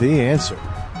 9:30 a.m. The Answer.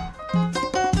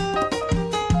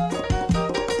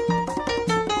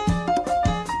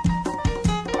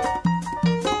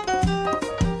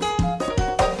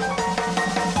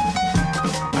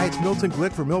 Milton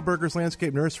Glick for Milberger's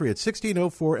Landscape Nursery at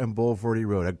 1604 and Boulevardy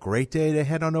Road. A great day to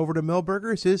head on over to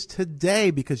Milberger's is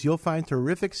today because you'll find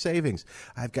terrific savings.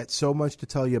 I've got so much to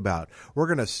tell you about. We're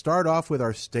going to start off with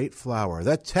our state flower.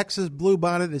 The Texas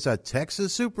Bluebonnet is a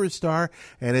Texas superstar,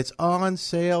 and it's on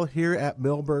sale here at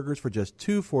Milberger's for just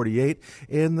 $248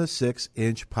 in the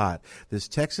 6-inch pot. This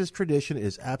Texas tradition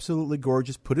is absolutely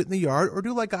gorgeous. Put it in the yard or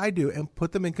do like I do and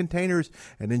put them in containers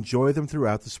and enjoy them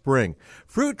throughout the spring.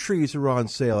 Fruit trees are on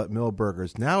sale at Milberger's.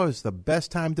 Now is the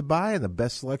best time to buy, and the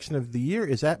best selection of the year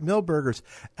is at Milberger's.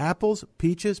 Apples,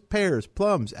 peaches, pears,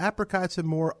 plums, apricots, and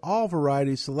more, all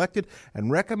varieties selected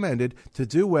and recommended to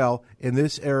do well in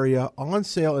this area. On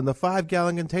sale in the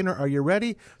 5-gallon container. Are you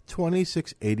ready?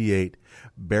 $26.88.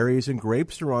 Berries and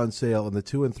grapes are on sale in the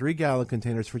 2- and 3-gallon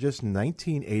containers for just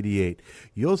 $19.88.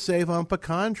 You'll save on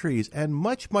pecan trees and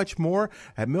much, much more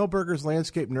at Milberger's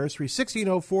Landscape Nursery,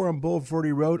 1604 on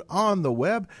Boulevardy Road, on the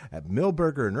web at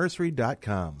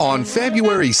milbergernursery.com. On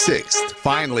February 6th,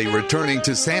 finally returning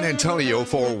to San Antonio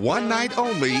for one night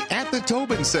only at the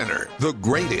Tobin Center, the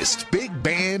greatest big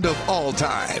band of all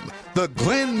time, the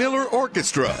Glenn Miller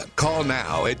Orchestra. Call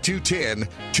now at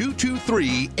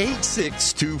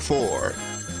 210-223-8624.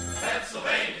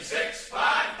 Pennsylvania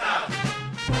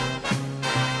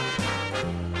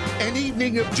 65000. An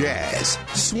evening of jazz,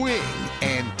 swing,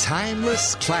 and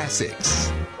timeless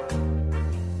classics.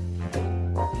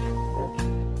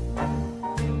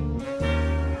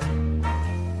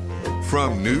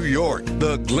 From New York,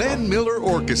 the Glenn Miller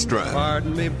Orchestra.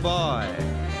 Pardon me, boy.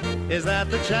 Is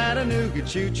that the Chattanooga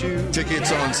Choo-Choo?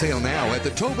 Tickets on sale now at the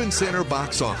Tobin Center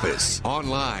box office.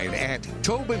 Online at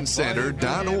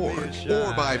tobincenter.org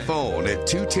or by phone at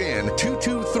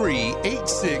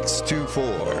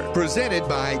 210-223-8624. Presented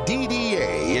by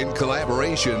DDA in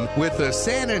collaboration with the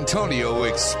San Antonio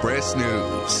Express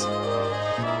News.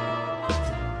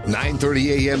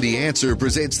 9:30 a.m. The Answer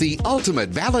presents the ultimate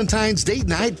Valentine's Date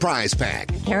Night prize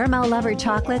pack. Caramel Lover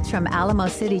chocolates from Alamo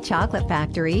City Chocolate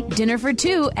Factory. Dinner for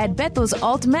two at Bethel's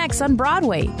Alt Mex on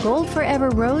Broadway. Gold Forever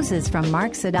roses from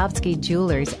Mark Sadovsky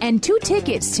Jewelers. And 2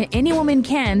 tickets to Any Woman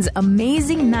Can's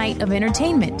amazing night of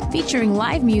entertainment, featuring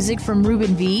live music from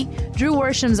Ruben V., Drew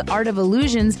Worsham's Art of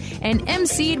Illusions, and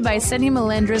emceed by Sunny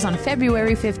Melendres on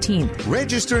February 15th.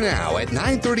 Register now at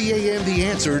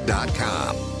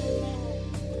 930amtheanswer.com.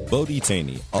 Bodie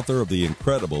Taney, author of the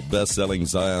incredible best-selling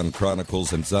Zion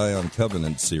Chronicles and Zion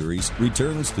Covenant series,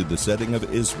 returns to the setting of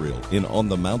Israel in On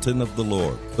the Mountain of the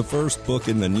Lord, the first book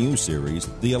in the new series,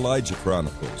 the Elijah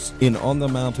Chronicles. In On the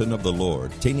Mountain of the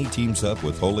Lord, Taney teams up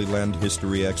with Holy Land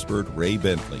history expert Ray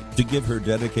Bentley to give her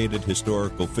dedicated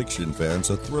historical fiction fans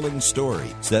a thrilling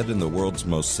story set in the world's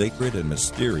most sacred and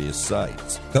mysterious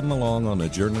sites. Come along on a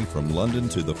journey from London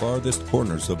to the farthest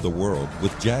corners of the world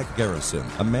with Jack Garrison,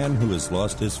 a man who has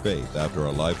lost his faith after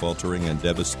a life-altering and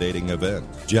devastating event.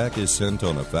 Jack is sent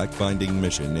on a fact-finding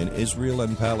mission in Israel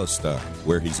and Palestine,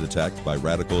 where he's attacked by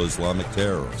radical Islamic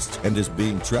terrorists and is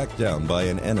being tracked down by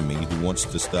an enemy who wants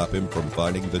to stop him from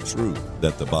finding the truth,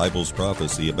 that the Bible's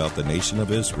prophecy about the nation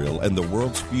of Israel and the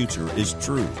world's future is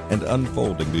true and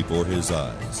unfolding before his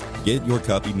eyes. Get your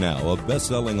copy now of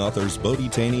best-selling authors Bodie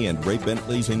Taney and Ray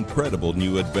Bentley's incredible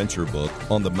new adventure book,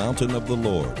 On the Mountain of the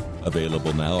Lord.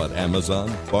 Available now at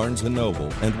Amazon, Barnes &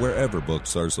 Noble, and wherever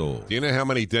books are sold. Do you know how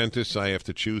many dentists I have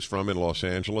to choose from in Los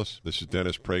Angeles? This is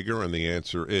Dennis Prager, and the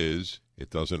answer is it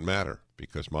doesn't matter,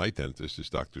 because my dentist is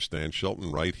Dr. Stan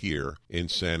Shelton right here in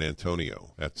San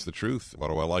Antonio. That's the truth. What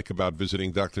do I like about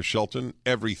visiting Dr. Shelton?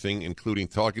 Everything, including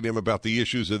talking to him about the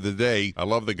issues of the day. I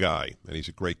love the guy, and he's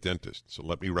a great dentist. So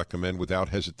let me recommend without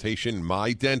hesitation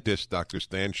my dentist, Dr.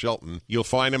 Stan Shelton. You'll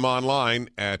find him online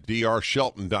at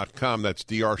drshelton.com. That's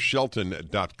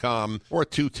drshelton.com or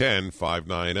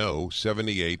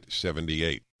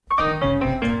 210-590-7878.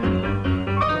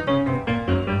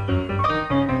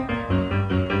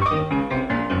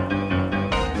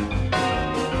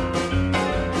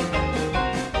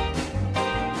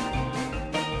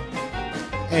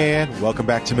 And welcome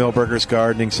back to Millburgers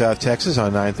Gardening, South Texas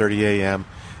on 9:30 a.m.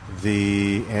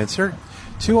 The Answer.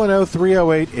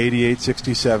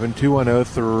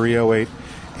 210-308-8867,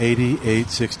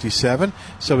 210-308-8867.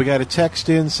 So we got a text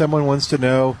in. Someone wants to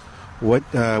know what,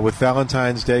 with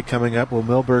Valentine's Day coming up, will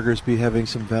Millburgers be having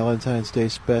some Valentine's Day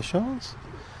specials?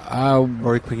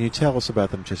 Or can you tell us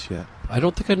about them just yet? I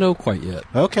don't think I know quite yet.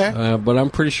 Okay. But I'm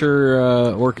pretty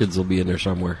sure orchids will be in there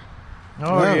somewhere.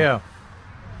 Oh, yeah.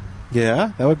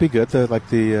 Yeah, that would be good.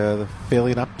 The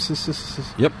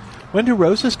Phalaenopsis. Yep. When do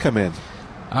roses come in?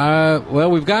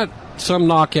 Well, we've got some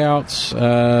knockouts.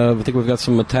 I think we've got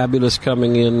some Metabulus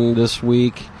coming in this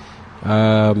week.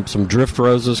 Some drift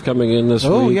roses coming in this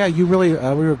week. Oh, yeah, you really...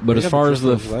 but as far as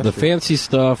the fancy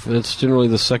stuff, it's generally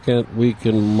the second week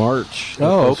in March.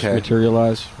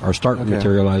 Materialize or start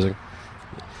materializing.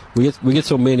 We get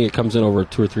so many, it comes in over a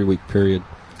 2 or 3 week period.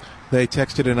 They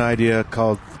texted an idea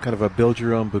called kind of a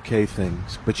build-your-own bouquet thing.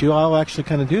 But you all actually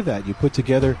kind of do that. You put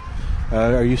together...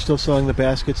 are you still selling the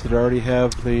baskets that already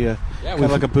have the kind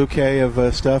of like a bouquet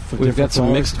of stuff? We've got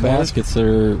some mixed baskets that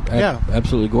are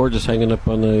absolutely gorgeous hanging up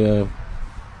on the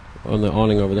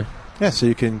awning over there. Yeah, so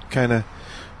you can kind of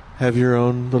have your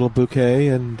own little bouquet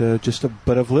and a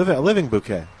living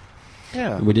bouquet.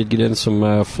 Yeah. We did get in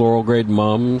some floral grade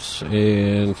mums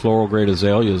and floral grade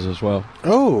azaleas as well.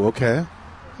 Oh, okay.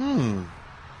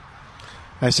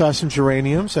 I saw some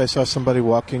geraniums. I saw somebody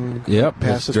walking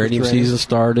past us. Geranium season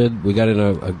started. We got in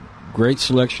a great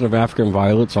selection of African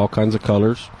violets, all kinds of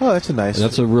colors. Oh, that's a nice. And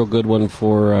that's a real good one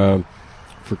for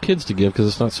kids to give because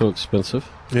it's not so expensive.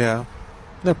 Yeah,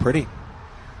 they're pretty.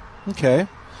 Okay,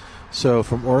 so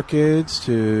from orchids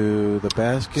to the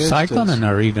baskets. Cyclamen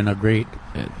are even a great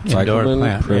indoor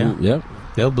plant. Yep.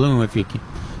 They'll bloom if you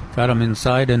got them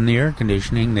inside in the air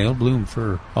conditioning. They'll bloom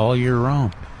for all year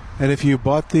round. And if you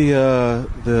bought the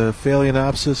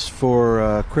Phalaenopsis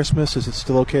for Christmas, is it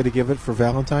still okay to give it for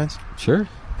Valentine's? Sure.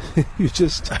 You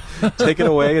just take it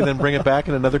away and then bring it back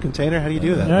in another container? How do you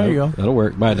do that? There you go. That'll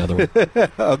work. Buy another one.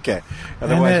 Okay.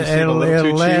 Otherwise, it'll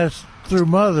last through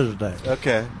Mother's Day.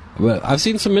 Okay. Well, I've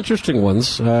seen some interesting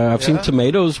ones. I've seen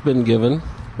tomatoes been given.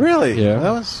 Really? Yeah.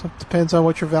 That depends on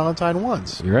what your Valentine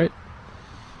wants. You're right.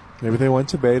 Maybe they want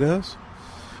tomatoes.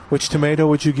 Which tomato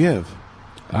would you give?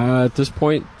 At this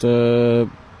point,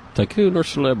 Tycoon or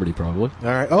Celebrity, probably. All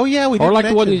right. Oh, yeah, we did Or like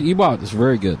mention. the one you bought. It's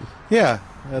very good. Yeah,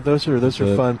 those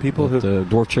are fun. People who the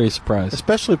Dwarf Cherry Surprise,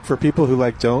 especially for people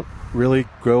who don't really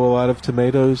grow a lot of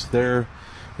tomatoes.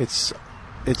 It's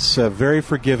very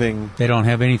forgiving. They don't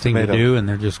have anything to do, and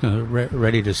they're just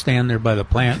ready to stand there by the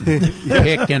plant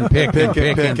and pick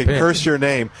and curse your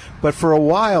name. But for a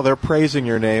while, they're praising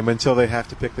your name until they have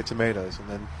to pick the tomatoes, and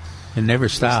then. It never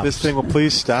stops. This thing will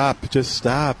please stop. Just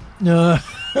stop. I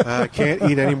can't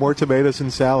eat any more tomatoes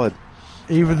in salad.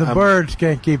 Even the birds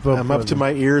can't keep up. I'm up to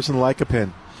my ears in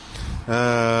lycopene.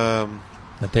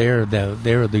 But they're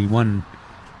the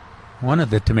one of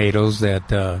the tomatoes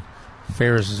that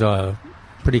fares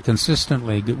pretty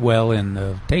consistently well in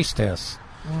the taste tests.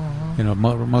 Mm-hmm. You know,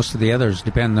 most of the others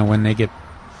depend on when they get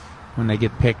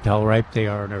picked, how ripe they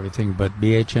are, and everything. But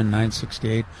BHN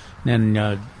 968,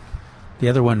 then. The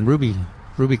other one, Ruby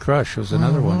Crush, was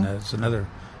another one. That's another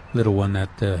little one that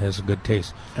has a good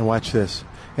taste. And watch this.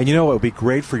 And you know what would be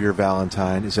great for your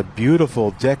Valentine is a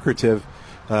beautiful decorative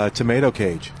tomato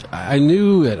cage. I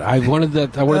knew it. I wanted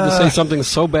to say something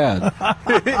so bad.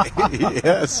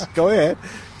 Yes, go ahead.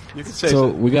 You can say so.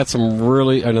 We got some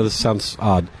really. I know this sounds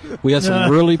odd. We got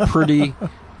some really pretty,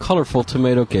 colorful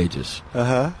tomato cages.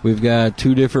 We've got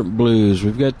 2 different blues.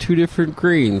 We've got 2 different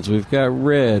greens. We've got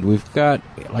red. We've got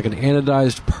like an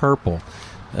anodized purple.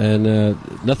 And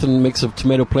nothing makes a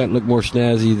tomato plant look more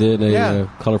snazzy than a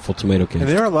colorful tomato cage. And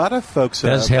there are a lot of folks... It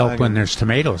does help when there's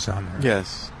tomatoes on there.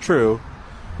 Yes, true.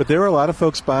 But there were a lot of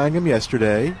folks buying them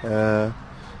yesterday.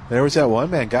 There was that one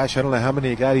man. Gosh, I don't know how many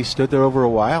he got. He stood there over a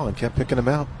while and kept picking them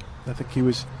out. I think he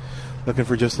was... looking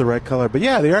for just the right color. But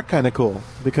yeah, they are kind of cool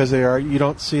because they are. You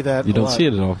don't see that. You don't see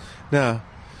it at all. No.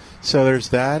 So there's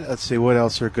that. Let's see what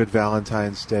else are good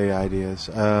Valentine's Day ideas.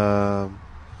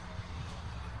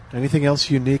 Anything else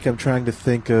unique? I'm trying to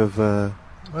think of. Well,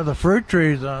 the fruit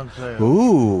trees on sale.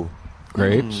 Ooh.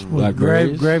 Grapes,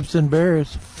 blackberries. Grapes and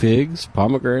berries. Figs,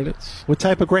 pomegranates. What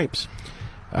type of grapes?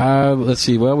 Let's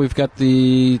see. Well, we've got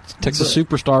the Texas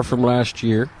Superstar from last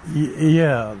year.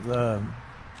 Yeah. The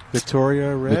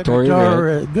Victoria Red. Victoria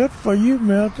Red. Good for you,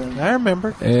 Milton. I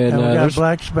remember. And we got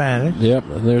Black Spanish. Yep.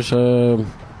 And there's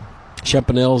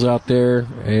Champanelles out there,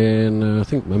 and I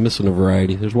think I'm missing a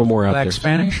variety. There's one more out there. Black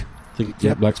Spanish?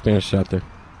 Yeah, Black Spanish is out there.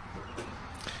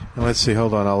 And let's see.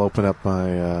 Hold on. I'll open up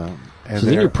my... so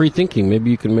then you're pre-thinking.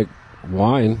 Maybe you can make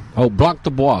wine. Oh, Blanc de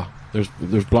Bois. There's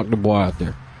Blanc de Bois out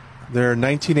there. They're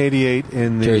 1988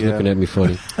 in the... Jerry's looking at me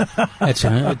funny. That's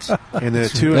in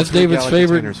the two. That's David's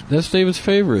favorite. Containers. That's David's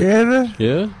favorite.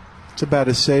 Yeah. It's about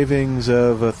a savings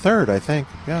of a third, I think.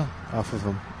 Yeah, off of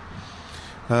them.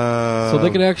 So they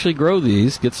could actually grow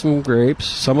these. Get some grapes.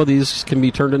 Some of these can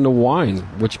be turned into wine,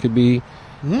 which could be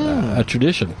a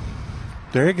tradition.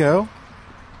 There you go.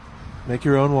 Make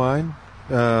your own wine.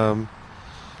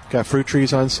 Got fruit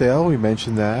trees on sale. We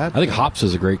mentioned that. I think hops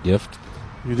is a great gift.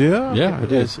 You do? Yeah,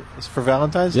 it is. It's for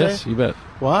Valentine's Day? Yes, you bet.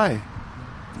 Why?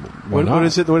 Why not? What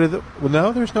is it? Well,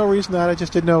 no, there's no reason that. I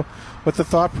just didn't know what the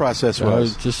thought process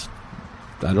was.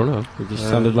 I don't know. It just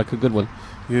sounded like a good one.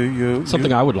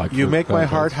 Something I would like. You make my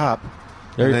heart hop,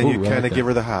 and then you kind of give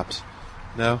her the hops.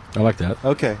 No? I like that.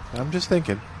 Okay, I'm just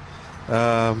thinking.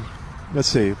 Let's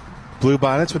see. Blue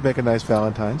bonnets would make a nice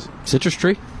Valentine's. Citrus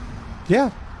tree? Yeah.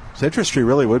 Citrus tree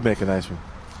really would make a nice one.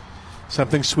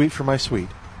 Something sweet for my sweet.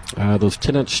 Those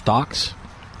 10-inch stalks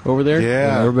over there.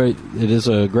 Yeah. Everybody, it is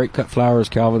a great cut flower, as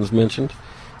Calvin's mentioned.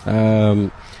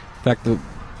 In fact,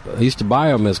 I used to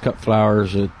buy them as cut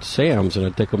flowers at Sam's, and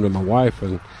I'd take them to my wife,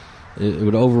 and it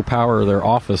would overpower their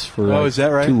office for is that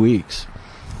right? 2 weeks.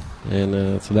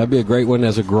 And so that'd be a great one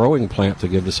as a growing plant to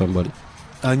give to somebody.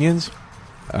 Onions?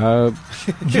 Sure.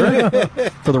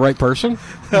 For the right person.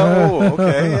 Oh,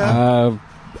 okay. Yeah.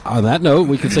 On that note,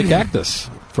 we could say cactus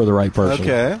for the right person.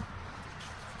 Okay.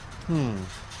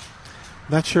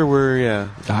 Not sure where.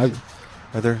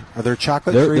 Are there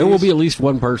chocolate trees? There will be at least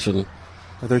one person.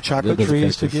 Are there chocolate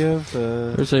trees to give?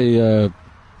 There's a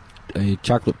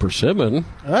chocolate persimmon.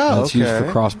 That's used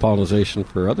for cross pollination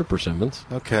for other persimmons.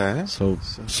 Okay. So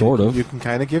sort of. You can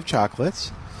kind of give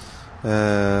chocolates.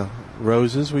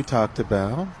 Roses we talked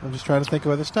about. I'm just trying to think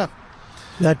of other stuff.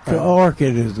 That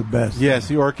orchid is the best. Yes,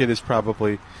 the orchid is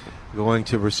probably going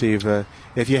to receive.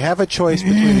 If you have a choice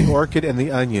between the orchid and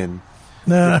the onion,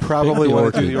 you probably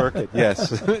want to do the orchid.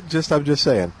 Yes, I'm just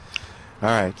saying. All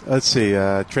right, let's see.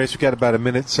 Trace, we've got about a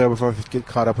minute so before we get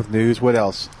caught up with news. What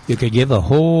else? You could give a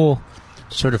whole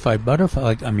certified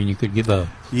butterfly. You could give all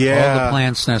the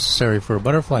plants necessary for a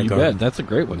butterfly garden. Bet. That's a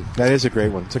great one. That is a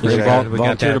great one. It's a great idea.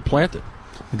 Volunteer to plant it.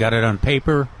 We got it on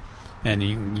paper, and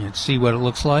you can see what it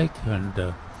looks like,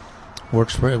 and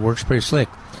works pretty slick.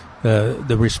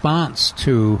 The response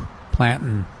to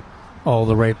planting all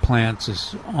the right plants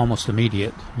is almost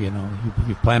immediate. You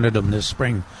planted them this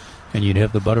spring, and you'd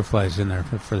have the butterflies in there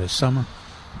for this summer.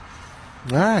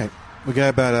 All right. We got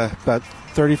about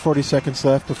 30, 40 seconds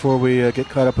left before we get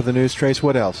caught up with the news. Trace,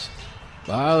 what else?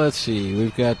 Let's see.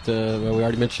 We've got, we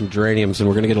already mentioned geraniums, and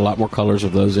we're going to get a lot more colors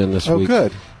of those in this week. Oh,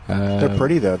 good. They're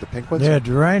pretty, though, the pink ones. Yeah,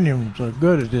 geraniums are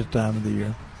good at this time of the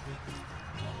year.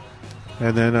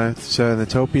 And then the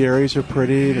topiaries are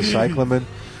pretty, the cyclamen.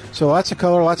 So lots of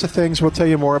color, lots of things. We'll tell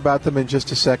you more about them in just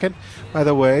a second. By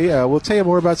the way, we'll tell you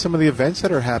more about some of the events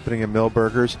that are happening in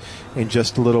Milberger's in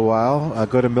just a little while.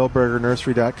 Go to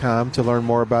milbergernursery.com to learn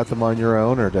more about them on your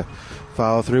own or to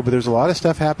follow through. But there's a lot of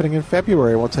stuff happening in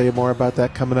February. We'll tell you more about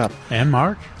that coming up. And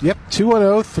March? Yep,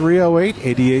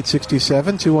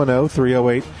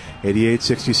 210-308-8867,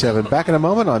 210-308-8867. Back in a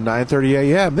moment on 9:30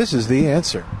 a.m. This is The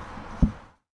Answer.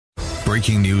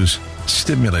 Breaking news,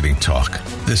 stimulating talk.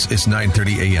 This is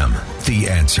 9:30 a.m. The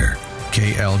Answer.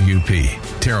 KLUP,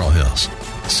 Terrell Hills,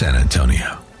 San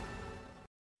Antonio.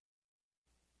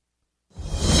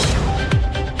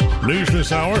 News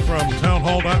this hour from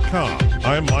townhall.com.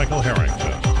 I'm Michael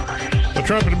Harrington. The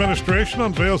Trump administration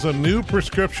unveils a new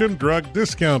prescription drug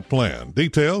discount plan.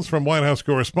 Details from White House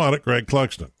correspondent Greg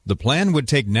Clugston. The plan would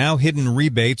take now hidden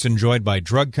rebates enjoyed by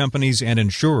drug companies and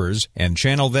insurers and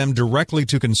channel them directly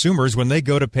to consumers when they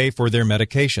go to pay for their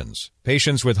medications.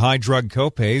 Patients with high drug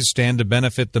copays stand to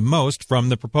benefit the most from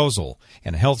the proposal,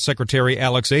 and Health Secretary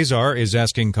Alex Azar is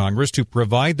asking Congress to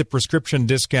provide the prescription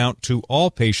discount to all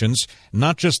patients,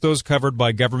 not just those covered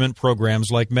by government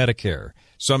programs like Medicare.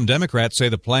 Some Democrats say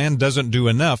the plan doesn't do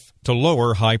enough to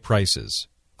lower high prices.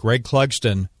 Greg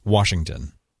Clugston,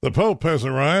 Washington. The Pope has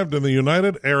arrived in the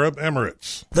United Arab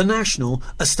Emirates. The National,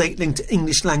 a state-linked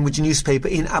English language newspaper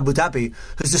in Abu Dhabi,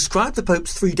 has described the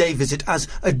Pope's 3-day visit as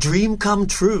a dream come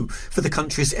true for the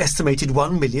country's estimated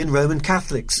 1 million Roman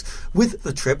Catholics. With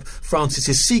the trip, Francis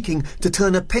is seeking to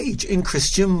turn a page in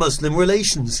Christian-Muslim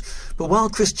relations. But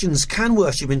while Christians can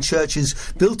worship in churches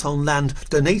built on land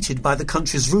donated by the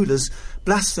country's rulers,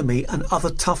 blasphemy and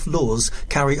other tough laws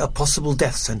carry a possible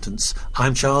death sentence.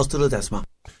 I'm Charles de Ledesma.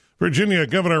 Virginia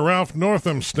Governor Ralph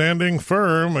Northam standing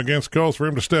firm against calls for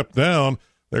him to step down.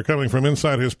 They're coming from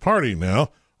inside his party now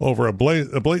over a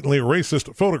blatantly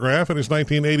racist photograph in his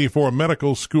 1984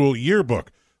 medical school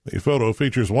yearbook. The photo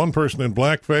features one person in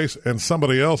blackface and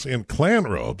somebody else in Klan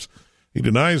robes. He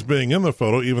denies being in the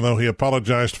photo, even though he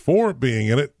apologized for being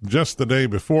in it just the day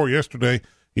before. Yesterday,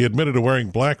 he admitted to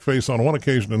wearing blackface on one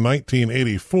occasion in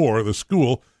 1984. The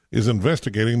school is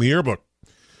investigating the yearbook.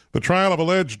 The trial of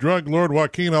alleged drug lord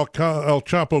Joaquin El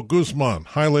Chapo Guzman,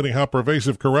 highlighting how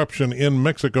pervasive corruption in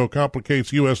Mexico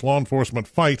complicates U.S. law enforcement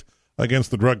fight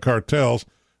against the drug cartels.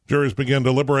 Juries begin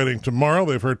deliberating tomorrow.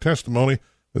 They've heard testimony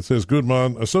that says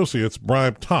Guzman associates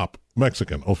bribe top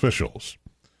Mexican officials.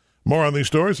 More on these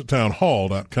stories at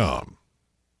townhall.com.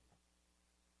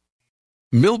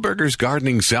 Milberger's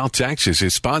Gardening South Texas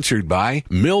is sponsored by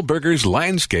Milberger's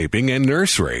Landscaping and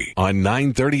Nursery on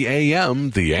 9:30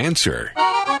 a.m. The Answer.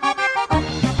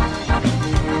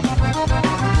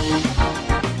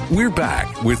 We're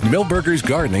back with Milberger's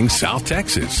Gardening South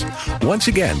Texas. Once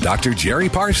again, Dr. Jerry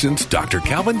Parsons, Dr.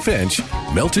 Calvin Finch,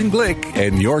 Milton Glick,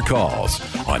 and your calls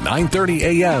on 9:30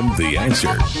 a.m. The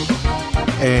Answer.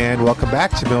 And welcome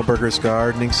back to Milberger's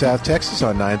Gardening South Texas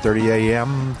on 9:30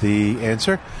 a.m. The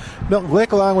Answer. Milton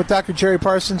Glick along with Dr. Jerry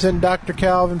Parsons and Dr.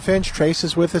 Calvin Finch. Trace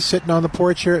is with us sitting on the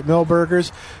porch here at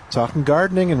Milberger's talking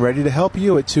gardening and ready to help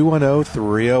you at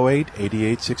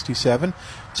 210-308-8867.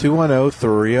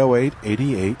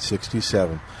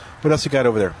 210-308-8867. What else you got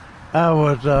over there? I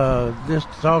was just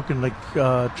talking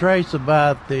to Trace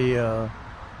about the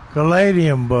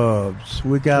caladium bulbs.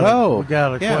 We got a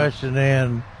question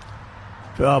in.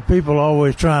 People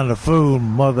always trying to fool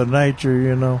Mother Nature,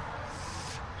 you know.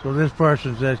 So this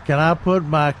person says, can I put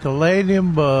my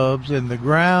caladium bulbs in the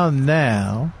ground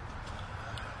now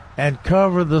and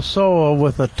cover the soil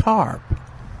with a tarp?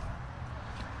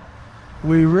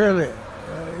 We really,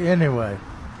 anyway,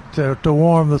 to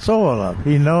warm the soil up.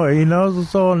 He knows the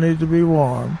soil needs to be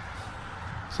warm.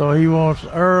 So he wants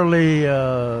early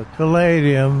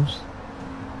caladiums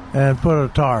and put a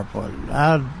tarp on it.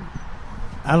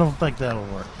 I don't think that'll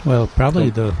work. Well,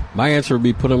 probably my answer would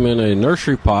be put them in a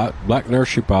nursery pot, black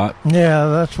nursery pot. Yeah,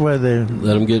 that's where they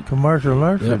let them get commercial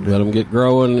nursery. Yep, let them get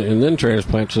growing and then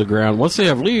transplant to the ground. Once they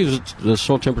have leaves, the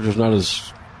soil temperature is not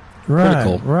as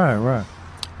critical. Right.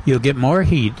 You'll get more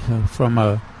heat from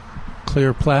a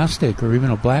clear plastic or even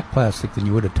a black plastic than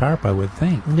you would a tarp, I would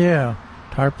think. Yeah,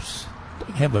 tarps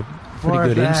have a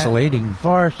pretty good insulating.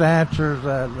 Forrest answers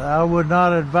that I would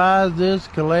not advise this.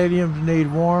 Caladiums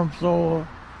need warm soil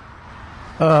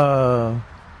to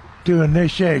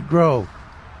initiate growth.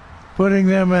 Putting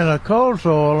them in a cold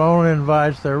soil only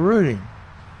invites their rooting.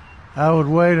 I would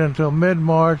wait until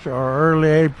mid-March or early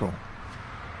April.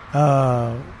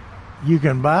 You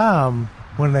can buy them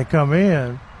when they come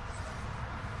in.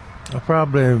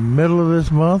 Probably middle of this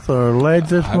month or late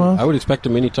this month. I would expect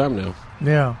them any time now.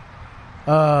 Yeah.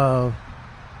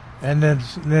 And then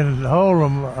hold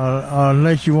them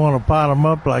unless you want to pot them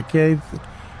up like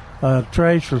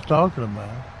Trace was talking about.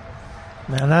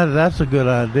 And that's a good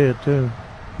idea too.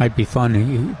 Might be fun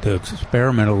to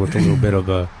experiment with a little bit of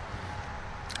a.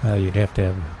 You'd have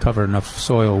to cover enough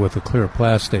soil with a clear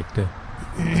plastic to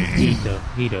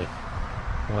heat a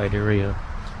wide area.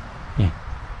 Yeah.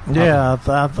 Yeah,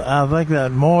 I think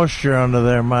that moisture under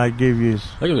there might give you.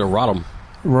 I think it'll rot them.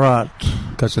 Rot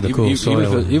because of the cool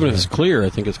soil. Even if it's clear, I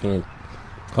think it's going to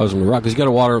cause them to rot because you got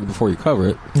to water them before you cover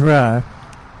it. Right.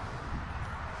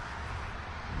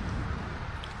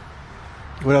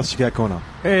 What else you got going on?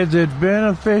 Is it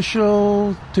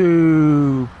beneficial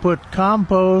to put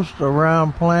compost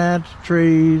around plants,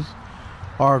 trees,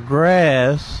 or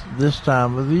grass this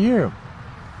time of the year?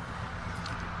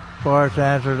 Forrest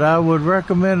answers, I would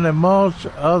recommend a mulch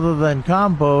other than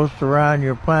compost around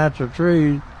your plants or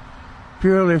trees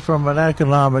purely from an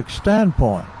economic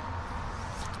standpoint.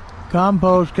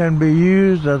 Compost can be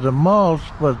used as a mulch,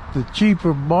 but the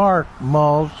cheaper bark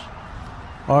mulch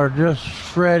or just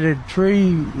shredded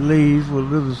tree leaves will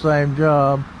do the same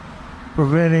job,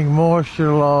 preventing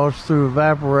moisture loss through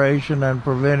evaporation and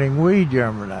preventing weed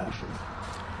germination.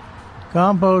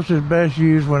 Compost is best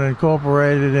used when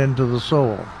incorporated into the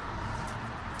soil.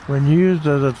 When used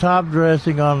as a top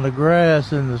dressing on the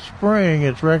grass in the spring,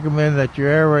 it's recommended that you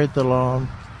aerate the lawn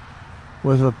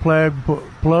with a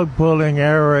plug-pulling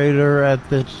aerator at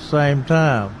the same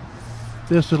time.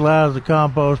 This allows the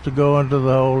compost to go into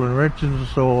the hole, enriching the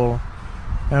soil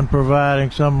and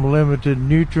providing some limited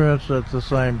nutrients at the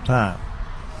same time.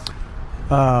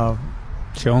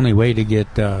 It's the only way to get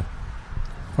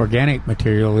organic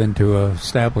material into an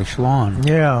established lawn.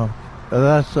 Yeah,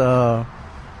 that's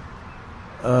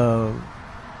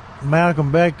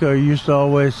Malcolm Becker used to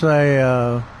always say,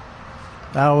 I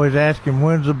always ask him,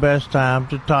 when's the best time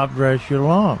to top dress your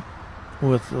lawn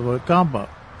with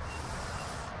compost?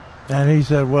 And he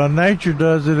said, well, nature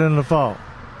does it in the fall.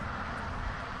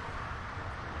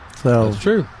 So that's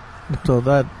true. So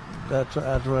that's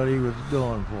what he was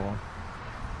going for.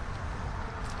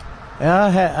 I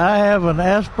have an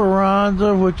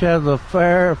Esperanza which has a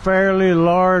fairly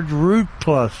large root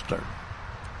cluster.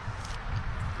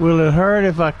 Will it hurt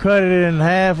if I cut it in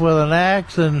half with an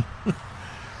axe and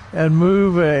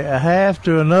move a half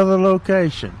to another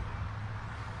location?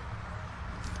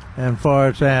 And for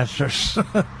its answers,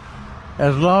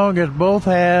 as long as both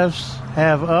halves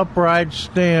have upright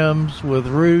stems with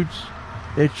roots,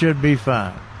 it should be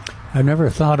fine. I've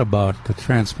never thought about the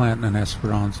transplanting an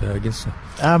Esperanza. I guess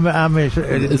I mean,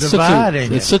 it's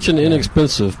dividing. It's such an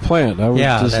inexpensive plant. I would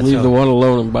just leave the one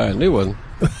alone and buy a new one.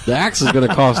 The axe is going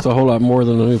to cost a whole lot more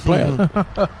than a new plant.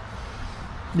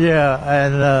 Yeah,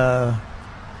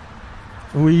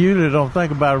 and we usually don't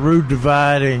think about root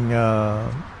dividing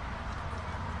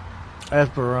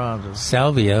Esperanza.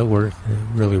 Salvia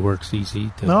really works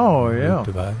easy to root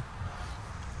divide.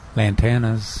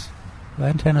 Lantanas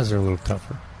are a little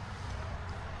tougher.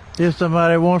 If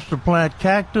somebody wants to plant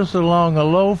cactus along a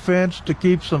low fence to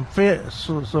keep some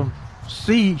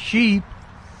sheep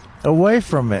away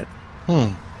from it,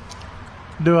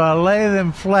 do I lay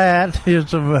them flat? We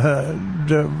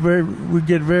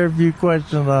get very few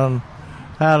questions on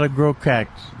how to grow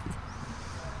cactus.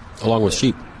 Along with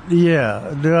sheep.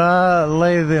 Yeah. Do I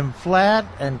lay them flat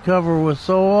and cover with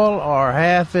soil or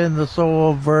half in the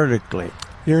soil vertically?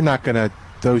 You're not going to,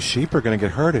 those sheep are going to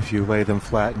get hurt if you lay them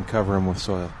flat and cover them with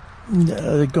soil.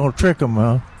 They're going to trick them,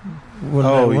 huh?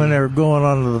 When they're going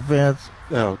under the fence?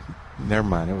 Oh, never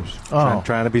mind. It was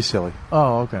trying to be silly.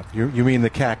 Oh, okay. You mean the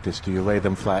cactus? Do you lay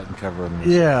them flat and cover them?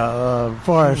 Yeah,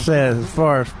 as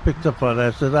far as picked up on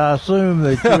that, said I assume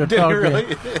that you were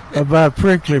talking about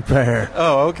prickly pear.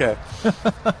 Oh, okay.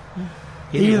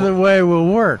 Either way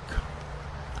will work.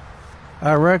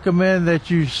 I recommend that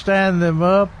you stand them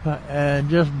up and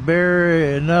just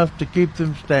bury enough to keep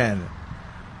them standing.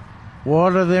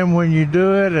 Water them when you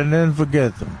do it and then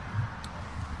forget them.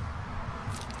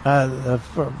 The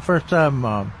first time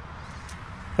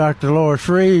Dr. Laura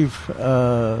Shreve,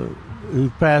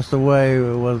 who passed away,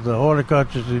 was the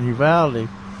horticulturist in Uvalde,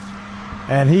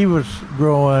 and he was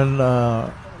growing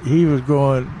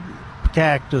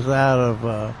cactus out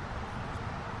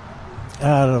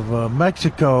of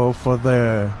Mexico for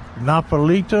their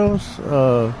nopalitos,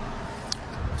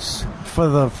 for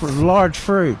the large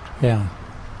fruit. Yeah.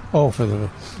 Oh, for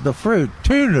the fruit,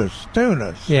 tunas.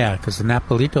 Yeah, because the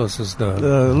Napolitos is the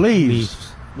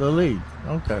leaves. The leaves.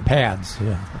 Okay. Pads.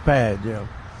 Yeah. The pad. Yeah.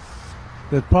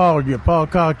 That Paul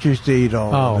Koch used to eat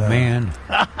all. Oh man.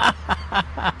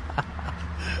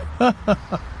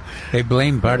 They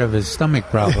blame part of his stomach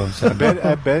problems. I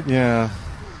bet. Yeah.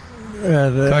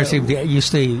 And, of course,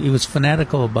 he was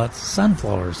fanatical about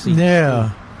sunflower seeds.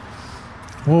 Yeah.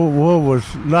 What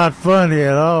was not funny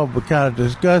at all, but kind of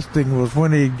disgusting, was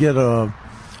when he'd get a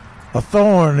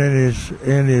thorn in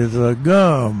his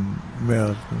gum.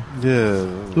 Yeah,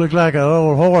 looked like an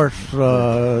old horse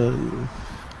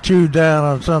chewed down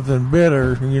on something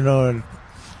bitter, and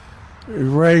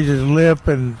raise his lip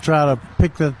and try to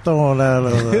pick the thorn out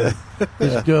of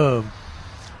his gum.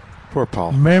 Poor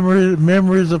Paul.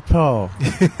 Memories of Paul.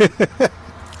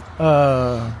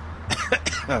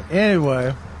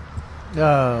 Anyway,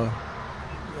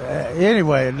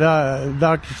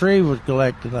 Dr. Shreve was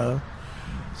collecting those.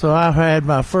 So I had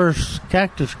my first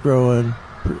cactus growing.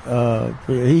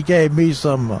 He gave me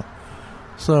some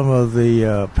of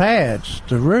the pads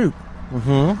to root.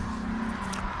 Mm-hmm.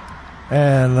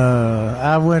 And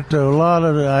I went to a lot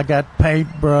of I got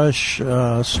paintbrush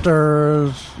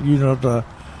stirrers,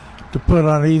 to put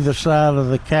on either side of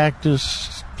the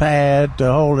cactus pad to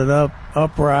hold it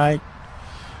upright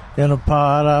in a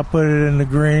pot. I put it in the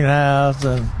greenhouse,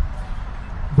 and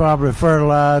Probably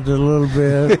fertilized a little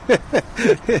bit.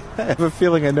 I have a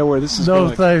feeling I know where this is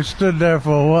Those going. things stood there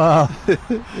for a while,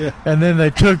 and then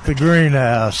they took the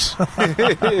greenhouse.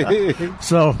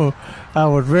 So I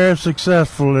was very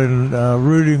successful in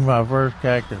rooting my first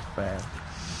cactus patch.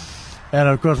 And,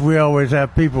 of course, we always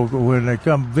have people when they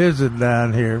come visit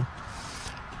down here,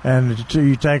 and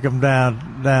you take them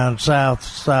down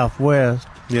southwest.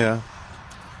 Yeah.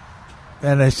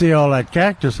 And they see all that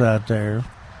cactus out there.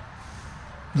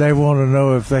 They want to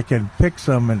know if they can pick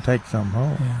some and take some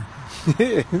home.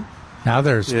 Yeah. Now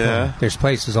there's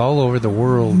places all over the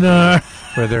world where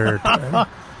they're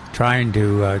trying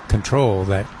to control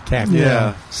that cactus.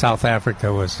 Yeah. South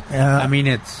Africa was. I mean,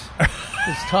 it's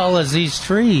as tall as these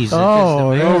trees. Oh,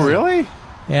 really?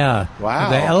 Yeah. Wow.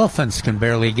 The elephants can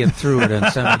barely get through it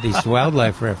in some of these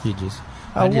wildlife refuges.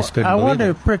 I just couldn't believe wonder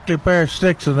it. if prickly pear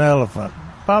sticks an elephant.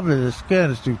 Probably the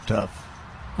skin is too tough.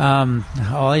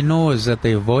 All I know is that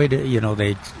they avoided.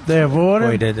 They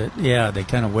avoided it. Yeah, they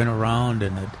kind of went around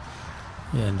and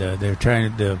they're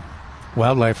trying to. The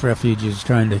wildlife refuge is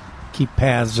trying to keep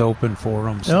paths open for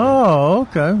them. So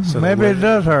okay. So maybe it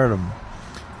does hurt them.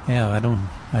 Yeah,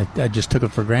 I just took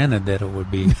it for granted that it would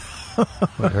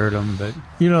hurt them, but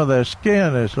their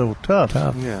skin is so tough.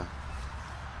 Yeah.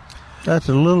 That's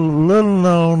a little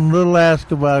known, little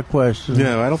asked about question.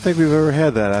 No, I don't think we've ever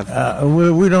had that.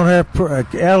 We don't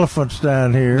have elephants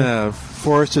down here. No,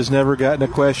 Forrest has never gotten a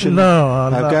question. No,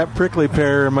 I've got prickly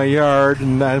pear in my yard,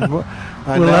 and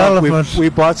elephants. We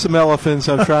bought some elephants.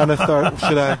 I'm trying to thought,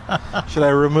 should I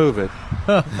remove it?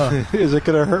 Is it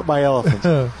going to hurt my elephants?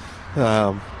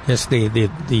 Yes,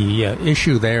 the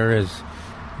issue there is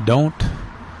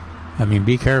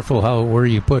be careful where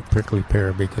you put prickly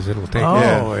pear because it'll take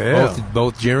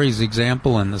both Jerry's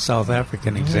example and the South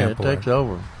African example. It takes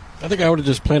over. I think I would have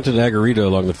just planted agarita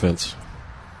along the fence.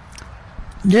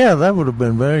 Yeah, that would have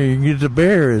been better. You can get the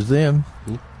berries then.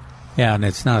 Yeah, and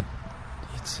it's not.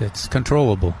 It's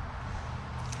controllable.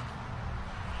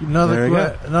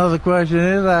 Another question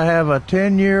is: I have a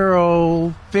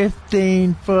 10-year-old,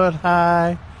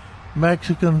 15-foot-high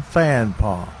Mexican fan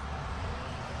palm.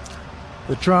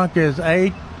 The trunk is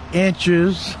 8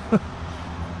 inches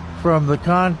from the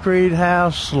concrete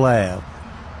house slab.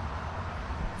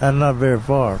 That's not very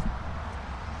far.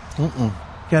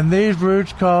 Can these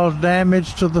roots cause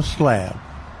damage to the slab?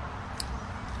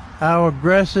 How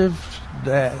aggressive /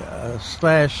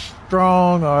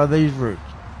 strong are these roots?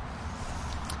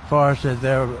 Forrest said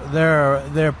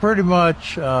they're pretty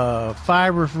much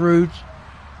fibrous roots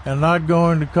and not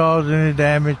going to cause any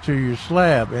damage to your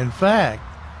slab. In fact,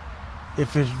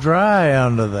 if it's dry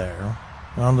under the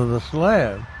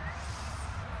slab,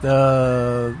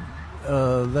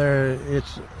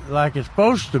 it's like it's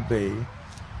supposed to be.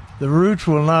 The roots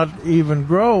will not even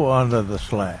grow under the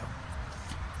slab.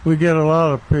 We get a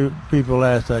lot of people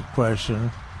ask that question,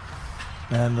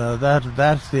 and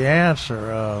that's the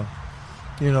answer.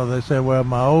 They say, well,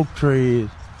 my oak tree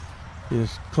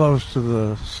is close to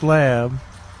the slab.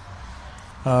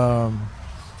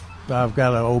 I've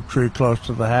got an oak tree close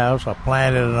to the house. I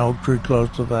planted an oak tree close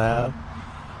to the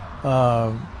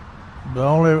house. The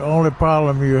only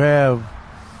problem you have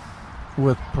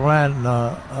with planting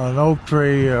an oak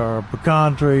tree or a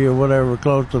pecan tree or whatever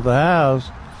close to the house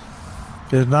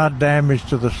is not damage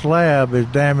to the slab, it's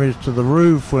damage to the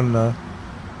roof when the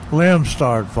limbs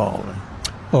start falling.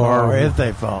 Or if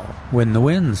they fall. When the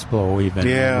winds blow even.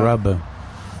 Yeah. Rub the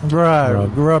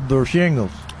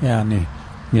shingles. Yeah, and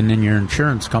then your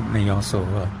insurance company also,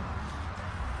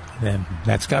 then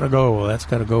that's got to go. That's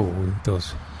got to go.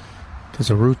 Because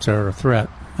the roots are a threat.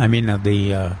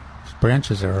 The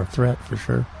branches are a threat for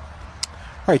sure.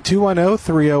 All right,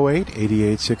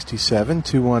 210-308-8867,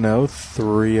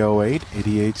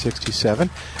 210-308-8867.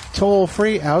 Toll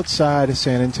free outside of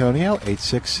San Antonio,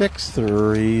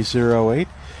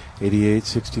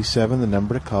 866-308-8867, the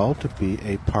number to call to be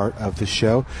a part of the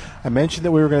show. I mentioned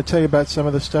that we were going to tell you about some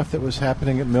of the stuff that was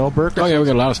happening at Millburgers. Oh, yeah, we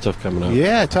got a lot of stuff coming up.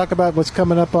 Yeah, talk about what's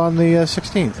coming up on the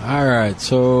 16th. All right,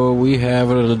 so we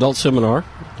have an adult seminar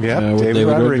with David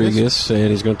Rodriguez, and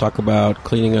he's going to talk about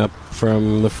cleaning up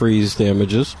from the freeze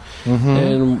damages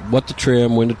and what to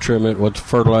trim, when to trim it, what to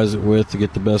fertilize it with to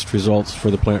get the best results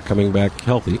for the plant coming back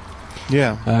healthy.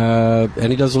 Yeah.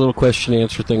 And he does a little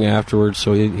question-answer thing afterwards,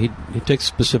 so he takes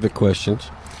specific questions.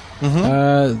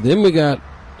 Then we got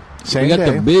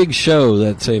the big show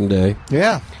that same day.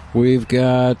 Yeah. We've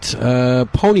got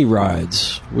pony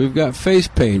rides. We've got face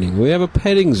painting. We have a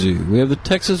petting zoo. We have the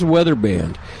Texas Weather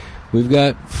Band. We've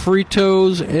got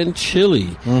Fritos and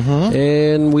chili.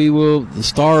 And the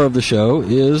star of the show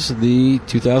is the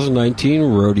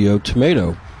 2019 Rodeo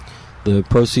Tomato. the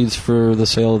proceeds for the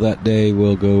sale of that day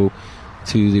will go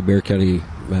to the Bexar County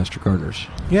Master Gardeners.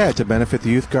 Yeah, to benefit the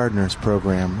Youth Gardeners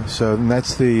program. So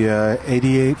that's the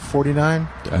 8849?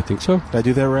 I think so. Did I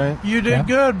do that right? You did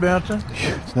good, Milton.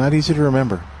 It's not easy to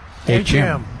remember.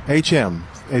 HM.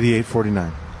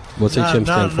 8849. What's HM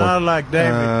stand for? Not like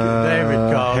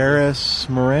David called. Harris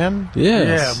Moran?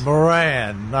 Yes. Yeah,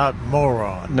 Moran, not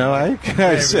moron. No, I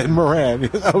said Moran.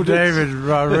 David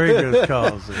Rodriguez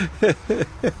calls it.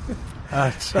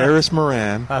 Harris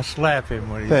Moran. I slap him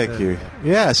when he Thank you. That.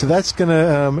 Yeah, so that's going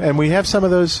to, and we have some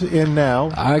of those in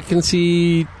now. I can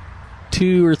see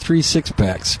 2 or 3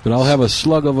 6-packs, but I'll have a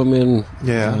slug of them in.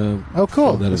 Yeah.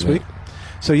 Cool. This week.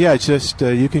 So, yeah, it's just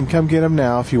you can come get them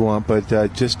now if you want, but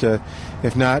just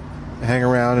if not, hang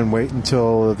around and wait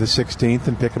until the 16th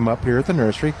and pick them up here at the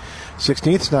nursery.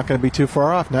 16th is not going to be too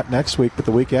far off, not next week, but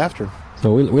the week after.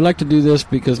 So we like to do this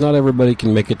because not everybody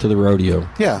can make it to the rodeo.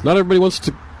 Yeah. Not everybody wants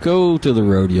to go to the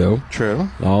rodeo. True.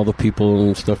 All the people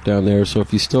and stuff down there. So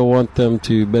if you still want them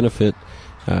to benefit,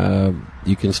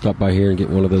 you can stop by here and get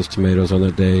one of those tomatoes on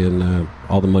that day, and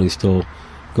all the money still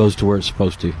goes to where it's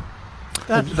supposed to.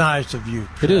 That's nice of you.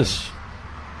 It is.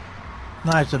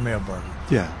 Nice of me, brother.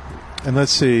 Yeah. And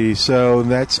let's see. So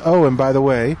that's, and by the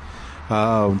way,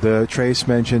 the Trace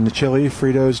mentioned the chili,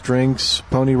 Fritos, drinks,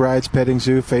 pony rides, petting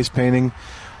zoo, face painting.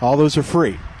 All those are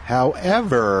free.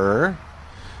 However,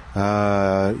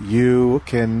 you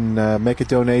can make a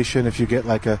donation if you get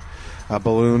like a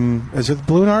balloon. Is it the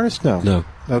balloon artist? No.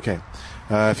 Okay.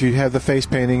 If you have the face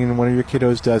painting and one of your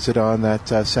kiddos does it on that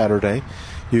Saturday,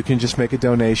 you can just make a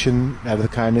donation out of the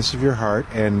kindness of your heart,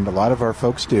 and a lot of our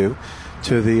folks do,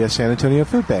 to the San Antonio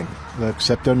Food Bank. They'll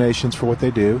accept donations for what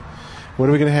they do. What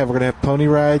are we going to have? We're going to have pony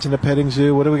rides and a petting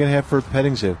zoo. What are we going to have for a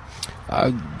petting zoo?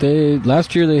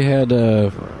 Last year they had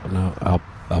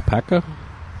alpaca.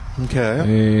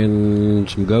 Okay. And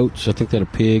some goats. I think they had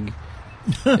a pig.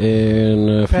 And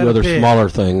a few other smaller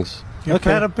things. You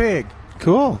pet a pig.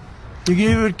 Cool. You can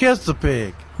even kiss the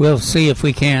pig. We'll see if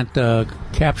we can't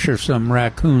capture some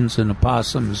raccoons and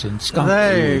opossums and skunks.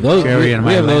 We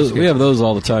have those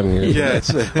all the time here. Yeah,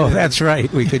 that's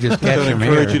right. We could just catch them here.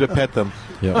 Encourage you to pet them.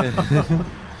 Yeah.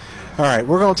 All right,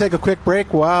 we're going to take a quick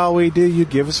break. While we do, you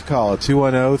give us a call at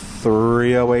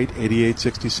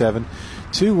 210-308-8867.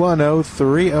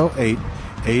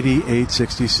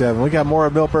 210-308-8867. We got more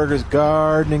of Milberger's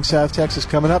Gardening South Texas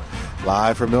coming up.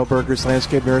 Live from Milberger's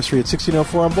Landscape Nursery at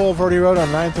 1604 on Boulevardy Road on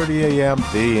 9:30 a.m.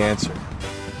 The Answer.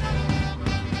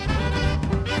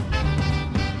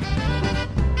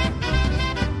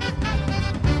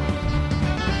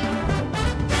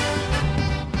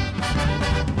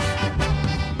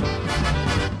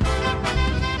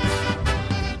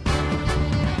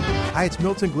 Hi, it's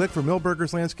Milton Glick from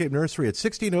Milberger's Landscape Nursery at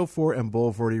 1604 and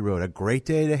Boulevardy Road. A great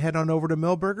day to head on over to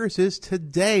Milberger's is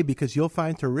today because you'll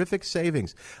find terrific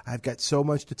savings. I've got so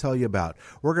much to tell you about.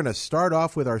 We're going to start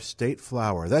off with our state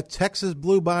flower. That Texas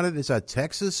Bluebonnet is a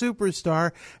Texas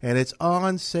superstar, and it's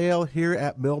on sale here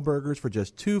at Milberger's for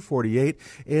just $2.48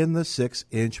 in the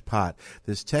 6-inch pot.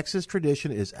 This Texas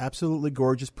tradition is absolutely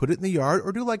gorgeous. Put it in the yard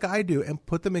or do like I do and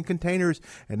put them in containers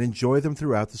and enjoy them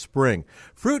throughout the spring.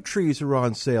 Fruit trees are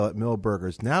on sale at Milberger's.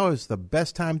 Now is the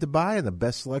best time to buy, and the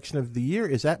best selection of the year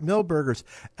is at Milberger's.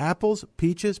 Apples,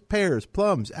 peaches, pears,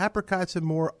 plums, apricots, and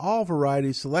more, all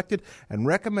varieties selected and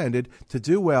recommended to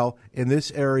do well in this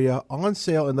area. On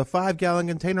sale in the 5-gallon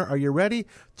container. Are you ready?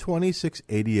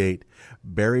 $26.88.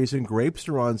 Berries and grapes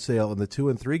are on sale in the 2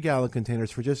 and 3-gallon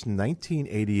containers for just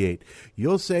 $19.88.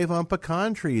 You'll save on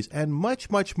pecan trees and much,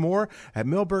 much more at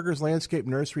Milberger's Landscape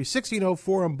Nursery,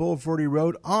 1604 on Boulevardy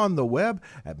Road, on the web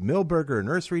at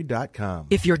milbergernursery.com.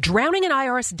 If you're drowning in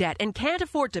IRS debt and can't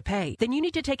afford to pay, then you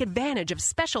need to take advantage of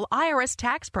special IRS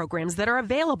tax programs that are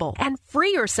available and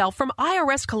free yourself from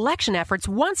IRS collection efforts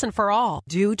once and for all.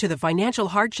 Due to the financial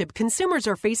hardship consumers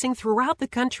are facing throughout the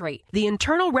country, the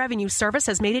Internal Revenue Service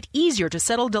has made it easier to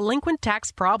settle delinquent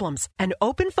tax problems. An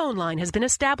open phone line has been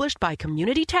established by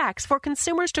Community Tax for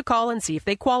consumers to call and see if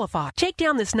they qualify. Take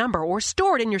down this number or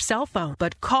store it in your cell phone,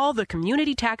 but call the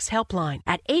Community Tax Helpline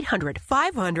at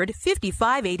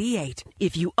 800-500-5588.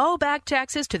 If you owe back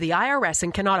taxes to the IRS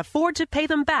and cannot afford to pay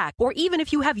them back, or even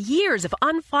if you have years of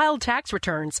unfiled tax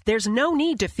returns, there's no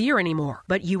need to fear anymore.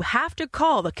 But you have to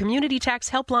call the Community Tax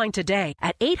Helpline today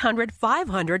at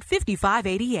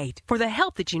 800-500-5588 for the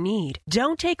help that that you need.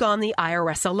 Don't take on the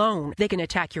IRS alone. They can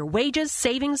attack your wages,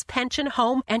 savings, pension,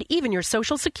 home, and even your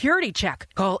Social Security check.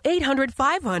 Call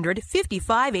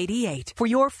 800-500-5588 for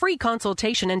your free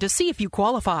consultation and to see if you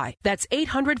qualify. That's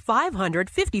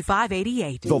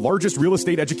 800-500-5588. The largest real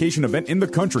estate education event in the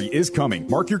country is coming.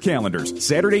 Mark your calendars.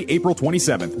 Saturday, April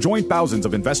 27th. Join thousands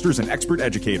of investors and expert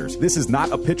educators. This is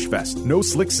not a pitch fest. No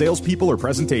slick salespeople or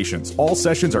presentations. All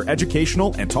sessions are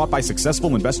educational and taught by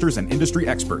successful investors and industry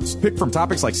experts. Pick from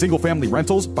topics like single-family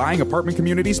rentals, buying apartment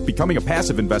communities, becoming a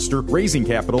passive investor, raising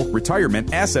capital,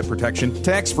 retirement, asset protection,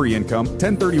 tax-free income,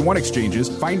 1031 exchanges,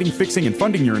 finding, fixing, and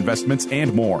funding your investments,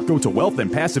 and more. Go to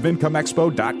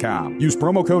wealthandpassiveincomeexpo.com. Use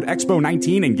promo code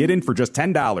EXPO19 and get in for just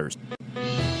 $10.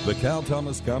 The Cal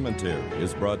Thomas Commentary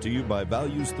is brought to you by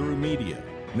Values Through Media.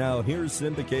 Now here's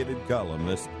syndicated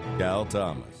columnist Cal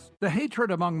Thomas. The hatred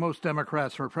among most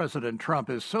Democrats for President Trump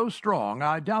is so strong,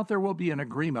 I doubt there will be an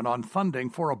agreement on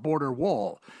funding for a border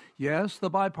wall. Yes, the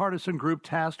bipartisan group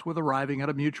tasked with arriving at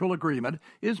a mutual agreement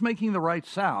is making the right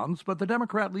sounds, but the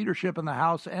Democrat leadership in the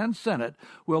House and Senate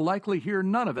will likely hear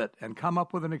none of it and come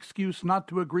up with an excuse not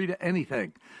to agree to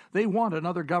anything. They want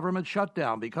another government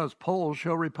shutdown because polls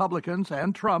show Republicans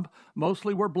and Trump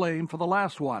mostly were blamed for the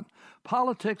last one.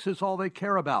 Politics is all they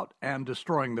care about, and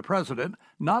destroying the president,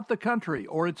 not the country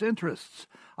or its interests.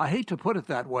 I hate to put it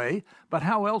that way, but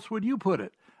how else would you put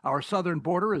it? Our southern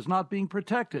border is not being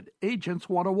protected. Agents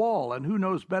want a wall, and who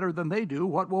knows better than they do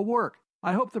what will work?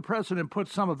 I hope the president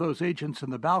puts some of those agents in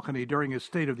the balcony during his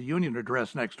State of the Union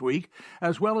address next week,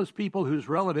 as well as people whose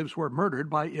relatives were murdered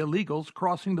by illegals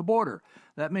crossing the border.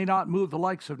 That may not move the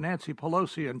likes of Nancy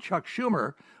Pelosi and Chuck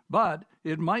Schumer, but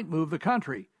it might move the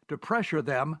country to pressure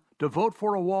them to vote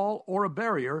for a wall or a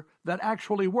barrier that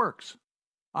actually works.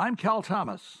 I'm Cal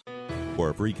Thomas.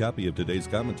 For a free copy of today's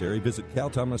commentary, visit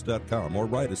calthomas.com or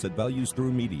write us at Values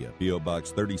Through Media, P.O.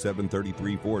 Box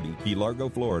 373340, Key Largo,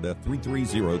 Florida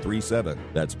 33037.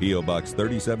 That's P.O. Box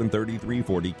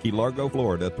 373340, Key Largo,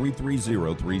 Florida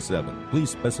 33037. Please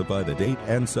specify the date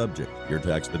and subject. Your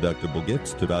tax-deductible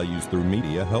gifts to Values Through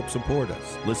Media help support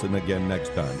us. Listen again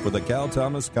next time for the Cal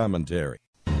Thomas Commentary.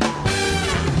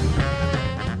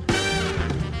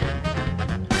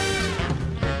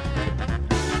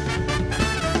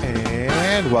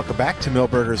 And welcome back to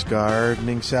Milberger's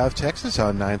Gardening, South Texas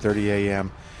on 9:30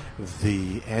 a.m.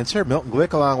 The Answer. Milton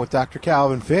Glick along with Dr.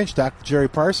 Calvin Finch, Dr. Jerry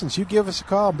Parsons. You give us a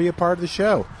call and be a part of the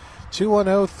show.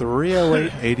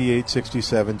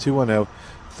 210-308-8867.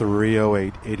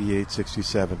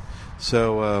 210-308-8867.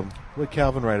 So, what did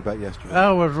Calvin write about yesterday?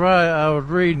 I was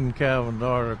reading Calvin's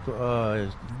article.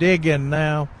 It's digging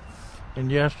now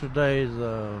in yesterday's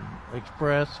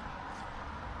Express.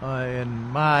 In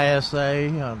my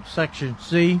essay on Section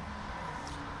C,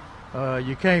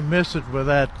 you can't miss it with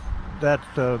that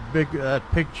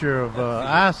picture of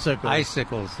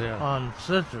icicles yeah. on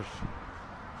citrus.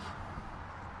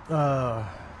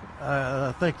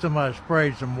 I think somebody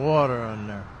sprayed some water on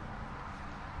there.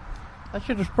 I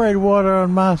should have sprayed water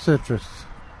on my citrus.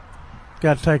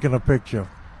 Got taken a picture.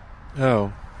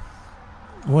 Oh,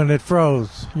 when it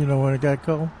froze, when it got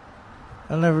cold.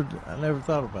 I never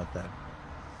thought about that.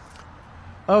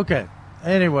 Okay.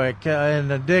 Anyway, in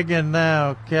the digging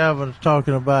now, Calvin's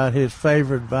talking about his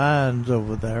favorite vines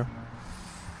over there.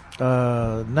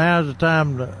 Now's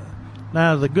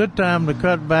a good time to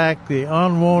cut back the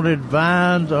unwanted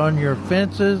vines on your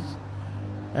fences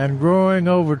and growing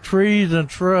over trees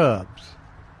and shrubs.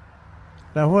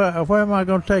 Now, where am I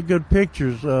going to take good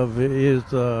pictures of is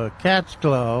cat's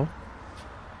claw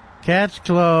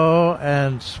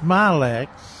and smilax.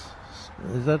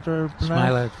 Is that the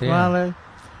Smilax? Yeah. Smilax.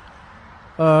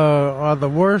 Are the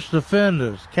worst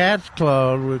offenders. Cat's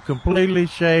claw will completely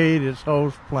shade its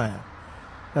host plant.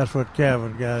 That's what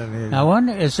Calvin got in his. I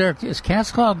wonder, is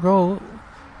cat's claw grow? I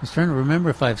was trying to remember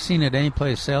if I've seen it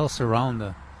anyplace else around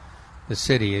the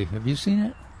city. Have you seen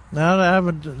it? No, I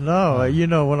haven't. No,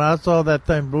 when I saw that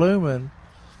thing blooming.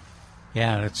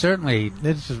 Yeah, it's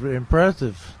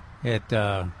impressive. It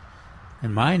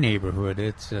in my neighborhood,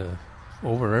 it's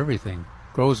over everything.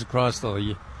 Grows across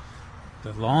the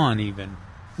lawn even.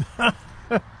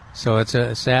 So it's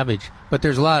a savage. But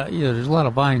there's a lot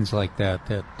of vines like that.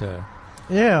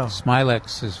 Yeah.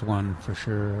 Smilax is one for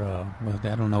sure.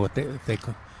 I don't know if they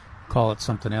call it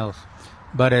something else.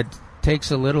 But it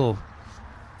takes a little.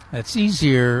 It's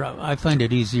easier. I find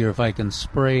it easier if I can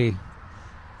spray.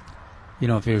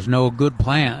 If there's no good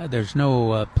plant, there's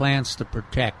no plants to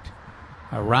protect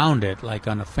around it, like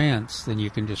on a fence, then you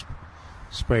can just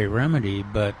spray remedy.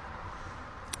 But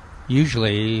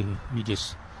usually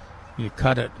you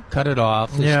cut it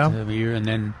off this time of year, and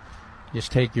then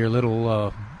just take your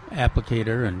little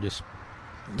applicator and just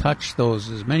touch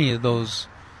as many of those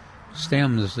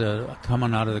stems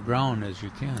coming out of the ground as you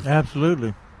can.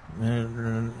 Absolutely.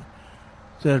 And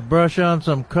said brush on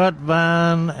some cut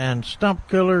vine and stump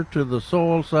killer to the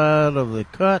soil side of the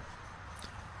cut.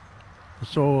 The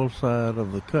soil side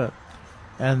of the cut.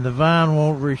 And the vine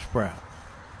won't resprout.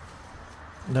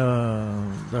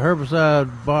 The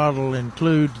herbicide bottle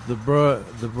includes the brush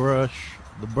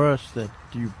that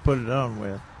you put it on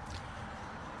with.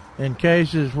 In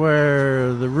cases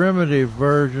where the remedy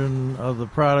version of the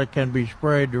product can be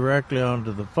sprayed directly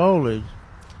onto the foliage,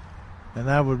 and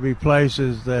that would be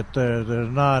places that there's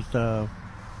not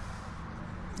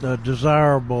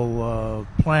desirable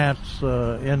plants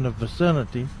in the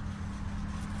vicinity.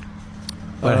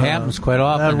 What happens quite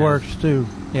often that works too.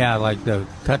 Yeah, like the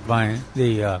cut vine,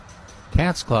 the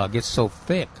cat's claw gets so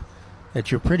thick that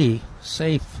you're pretty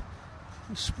safe.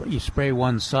 You spray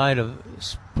one side of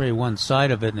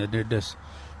it, and it just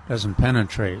doesn't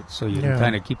penetrate. So you can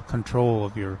kind of keep control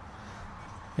of your.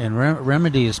 And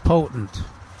remedy is potent,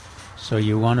 so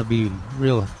you want to be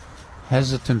real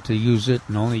hesitant to use it,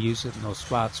 and only use it in those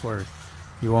spots where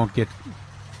you won't get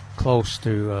close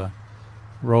to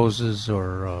roses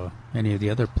or any of the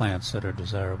other plants that are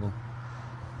desirable.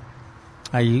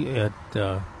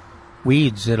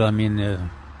 Weeds.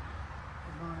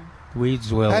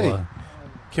 Weeds will. Patty,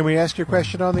 can we ask your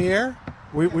question on the air?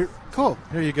 We cool.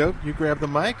 Here you go. You grab the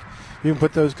mic. You can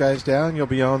put those guys down. You'll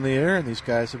be on the air, and these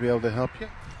guys will be able to help you.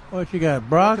 What you got?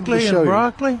 Broccoli and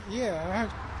broccoli? Yeah, I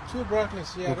have 2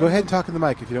 broccolis. Yeah. Well, go ahead and talk in the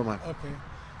mic if you don't mind. Okay.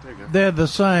 There you go. They're the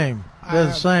same. They're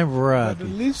the same variety. But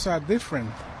the leaves are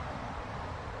different.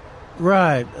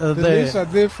 Right. The leaves are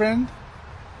different.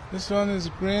 This one is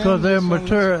green. Because they're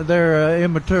mature. They're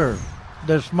immature.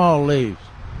 They're small leaves.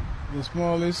 The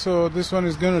small leaves. So this one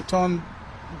is going to turn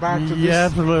back to this. Yeah,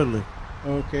 absolutely.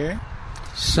 Okay.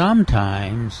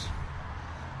 Sometimes,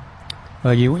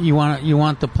 well, you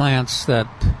want the plants that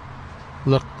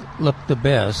look the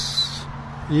best,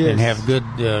 and have good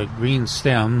green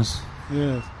stems.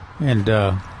 Yes. And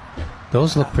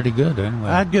those look pretty good anyway.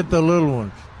 I'd get the little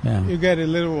ones. Yeah. You get a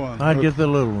little one. I'd get the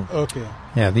little one. Okay.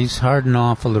 Yeah, these harden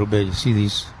off a little bit. You see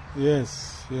these?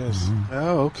 Yes. Mm-hmm.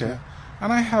 Oh, okay.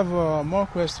 And I have more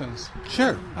questions.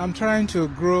 Sure. I'm trying to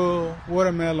grow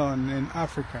watermelon in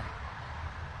Africa.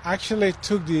 I actually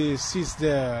took the seeds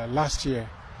there last year,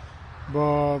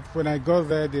 but when I got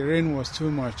there, the rain was too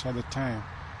much at the time.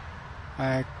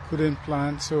 I couldn't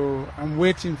plant, so I'm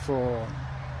waiting for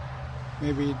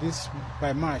maybe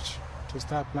by March to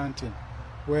start planting,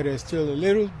 where there's still a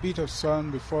little bit of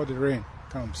sun before the rain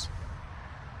comes.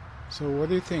 So what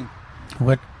do you think?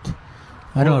 What?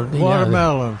 I don't.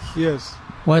 Watermelons. Yes.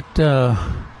 What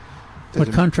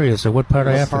country is it? What part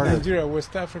of Africa? Nigeria,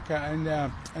 West Africa,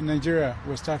 and Nigeria,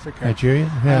 West Africa. Nigeria,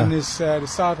 yeah. And it's the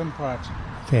southern part.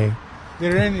 Okay.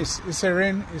 The rain is a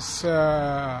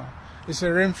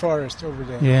rainforest over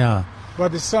there. Yeah.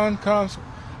 But the sun comes.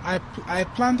 I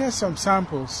planted some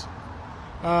samples.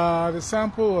 The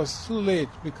sample was too late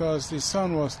because the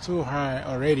sun was too high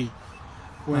already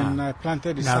when I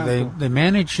planted the sample. Now they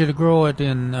managed to grow it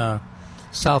in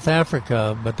South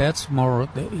Africa, but that's more.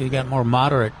 You got more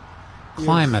moderate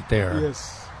climate there.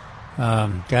 Yes.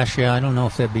 Gosh, yeah, I don't know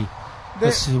if that'd be.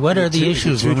 Let's see, what are the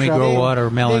issues when we grow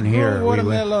watermelon here? They grow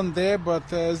watermelon there,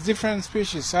 but it's different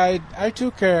species. I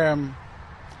took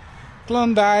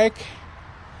Klondike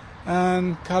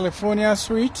and California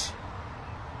sweet.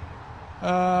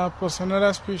 Plus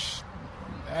another species.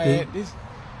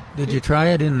 Did you try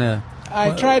it in the?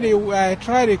 I tried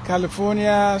the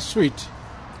California sweet.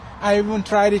 I even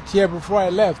tried it here before I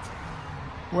left.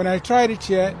 When I tried it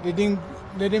here, they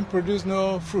didn't produce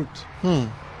no fruit.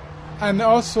 And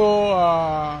also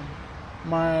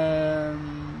my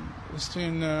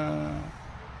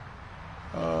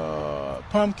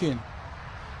pumpkin.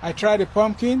 I tried the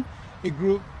pumpkin. It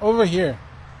grew over here.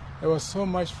 There was so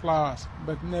much flowers,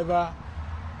 but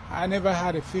I never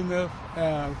had a female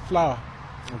flower.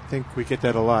 I think we get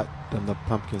that a lot on the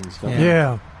pumpkins.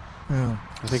 Yeah. I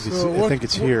think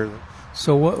it's here.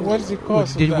 So what's the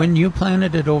cause of that? When you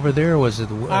planted it over there, was it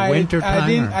winter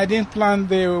time? I didn't plant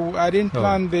the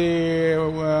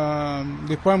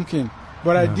pumpkin,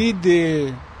 but I did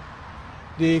the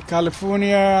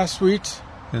California sweet.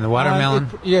 And the watermelon?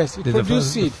 Yes, it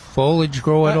produced seed. The foliage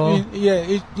grow at all?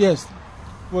 Yes,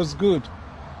 was good.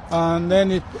 And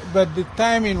then but the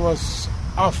timing was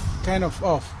kind of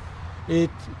off. It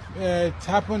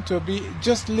happened to be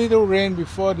just little rain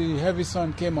before the heavy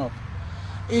sun came up.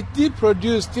 It did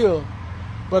produce still,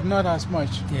 but not as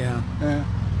much. Yeah.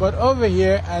 But over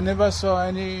here, I never saw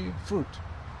any fruit.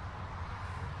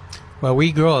 Well,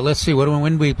 we grow it. Let's see,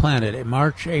 when we planted it?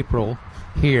 March, April.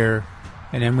 here,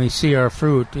 and then we see our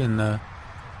fruit in the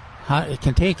hot. It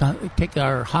can take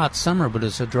our hot summer, but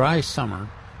it's a dry summer.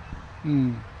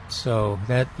 So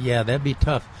that'd be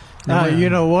tough.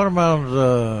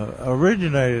 Watermelons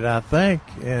originated, I think,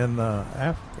 in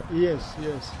Africa. Yes.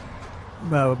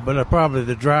 But probably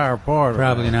the drier part.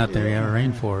 Probably of not the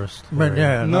rainforest. But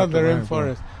not the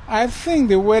rainforest. I think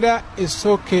the weather is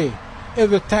okay if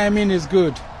the timing is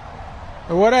good.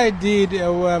 What I did,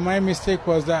 my mistake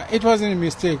was that it wasn't a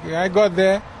mistake. I got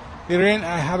there, the rain.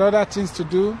 I had other things to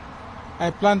do.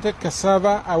 I planted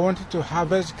cassava. I wanted to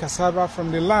harvest cassava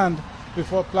from the land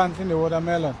before planting the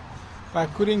watermelon. I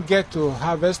couldn't get to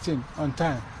harvesting on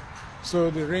time, so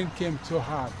the rain came too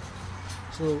hard,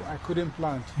 so I couldn't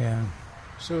plant. Yeah.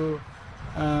 So,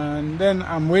 and then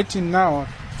I'm waiting now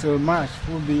till March.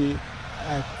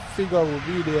 I figure will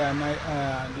be the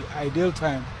ideal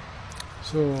time.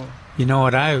 So. You know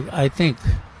what I think?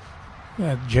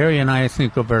 Jerry and I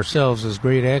think of ourselves as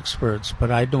great experts, but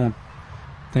I don't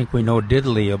think we know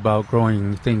diddly about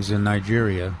growing things in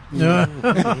Nigeria.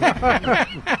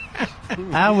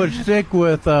 I would stick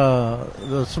with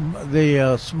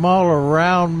the smaller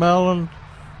round melon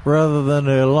rather than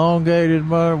the elongated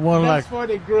one. That's what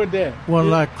they grow there.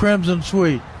 Like Crimson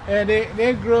Sweet. And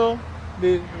they grow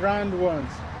the round ones.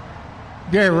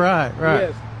 Yeah, right.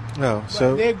 Yes. Oh,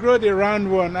 so they grow the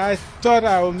round one. I thought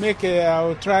I would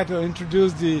try to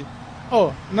introduce the.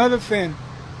 Oh, another thing.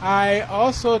 I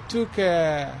also took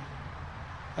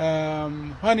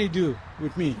honeydew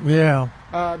with me. Yeah.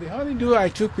 The honeydew I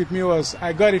took with me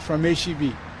I got it from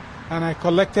HEB, and I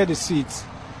collected the seeds.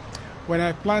 When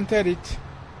I planted it,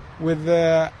 with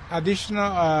the addition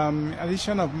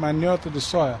of manure to the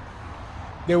soil,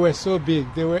 they were so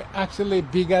big. They were actually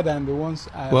bigger than the ones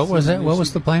I. What was that? What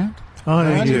was the plant?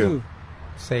 Honeydew.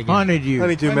 Say again.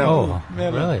 Honeydew melon. Oh,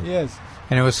 really? Yes.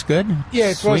 And it was good? Yeah,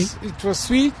 it was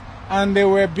sweet, and they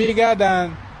were bigger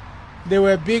than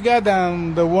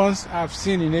the ones I've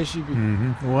seen in HEB.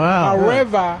 Mm-hmm. Wow.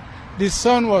 However, the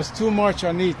sun was too much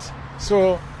on it,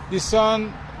 so the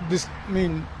sun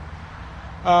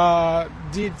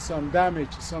did some damage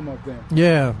to some of them.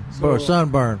 Yeah, or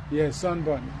sunburn. Yeah,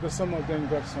 sunburn. But some of them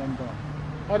got sunburn.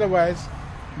 Otherwise,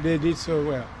 they did so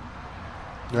well.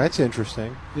 That's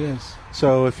interesting. Yes.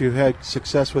 So if you had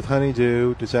success with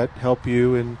honeydew, does that help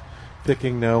you in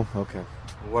picking? No? Okay.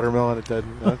 Watermelon, it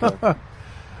doesn't? Okay.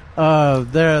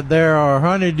 There are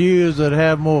honeydews that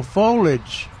have more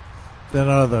foliage than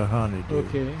other honeydew.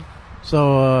 Okay.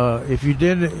 So if you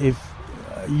don't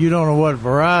know what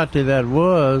variety that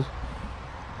was,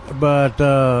 but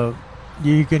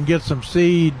you can get some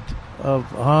seed of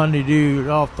honeydew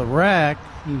off the rack.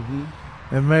 Mm-hmm.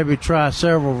 And maybe try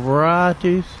several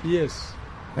varieties. Yes.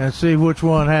 And see which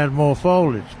one had more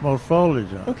foliage on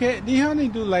it. Okay, the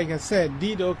honeydew, like I said,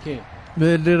 did okay.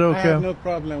 It did okay. I have no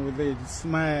problem with it.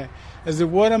 It's the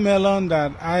watermelon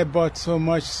that I bought so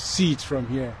much seeds from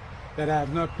here that I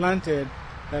have not planted,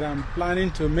 that I'm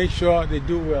planning to make sure they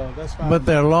do well. That's why. But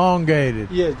they're elongated.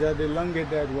 Yes, they're the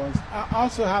elongated ones. I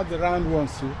also have the round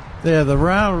ones too. Yeah, the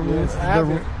round. Yes, I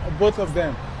have both of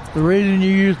them. The reason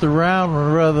you use the round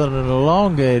one rather than the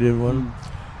elongated one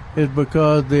is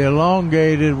because the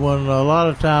elongated one a lot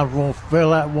of times won't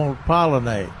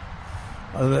pollinate.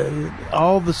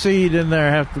 All the seed in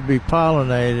there have to be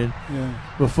pollinated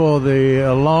before the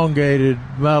elongated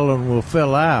melon will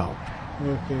fill out.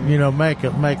 Okay. Make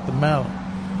the melon.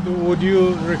 Would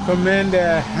you recommend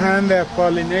hand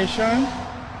pollination?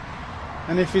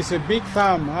 And if it's a big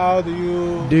farm, how do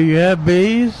you? Do you have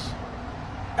bees?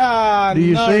 Not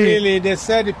really. They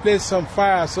said it plays some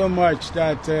fire so much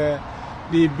that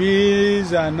the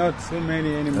bees are not so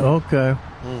many anymore. Okay.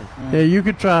 Yeah, you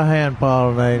could try hand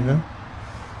pollinating them.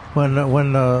 When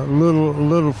the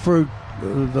little fruit,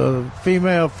 the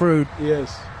female fruit.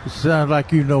 Yes. It sounds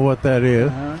like you know what that is.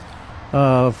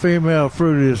 Female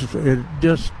fruit it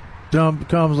just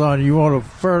comes on. You want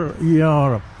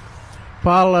to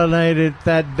pollinate it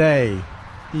that day.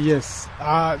 Yes,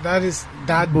 that is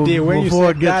that day when before you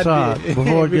it gets hot.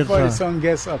 Before the sun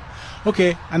gets up.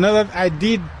 Okay, I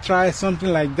did try something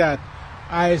like that.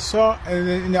 I saw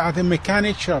at a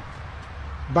mechanic shop.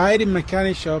 By the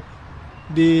mechanic shop,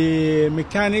 the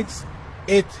mechanics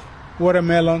ate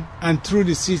watermelon and threw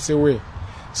the seeds away.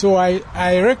 So I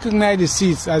recognized the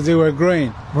seeds as they were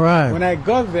growing. Right. When I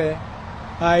got there,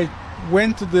 I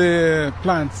went to the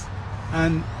plants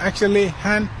and actually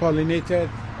hand pollinated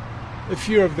a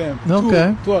few of them,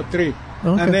 two or three.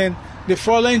 Okay. And then the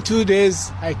following 2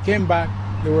 days, I came back,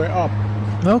 they were up.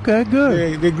 Okay,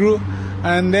 good. They grew.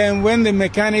 And then when the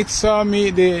mechanics saw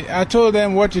me, I told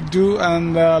them what to do.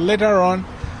 And later on,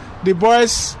 the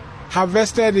boys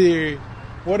harvested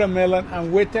watermelon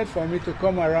and waited for me to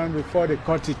come around before they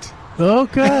cut it.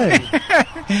 Okay.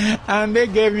 And they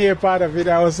gave me a part of it.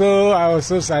 I was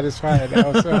so satisfied. I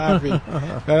was so happy.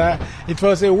 It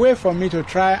was a way for me to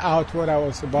try out what I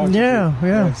was about to do.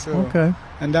 Yeah. Okay.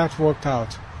 And that worked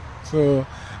out. So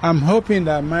I'm hoping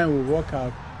that mine will work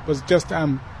out. But just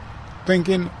I'm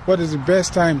thinking, what is the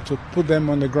best time to put them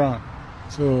on the ground?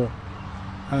 So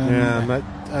I'm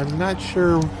not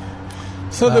sure.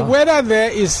 So the weather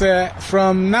there is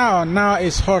from now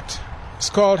it's hot. It's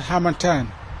called Harmattan.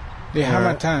 The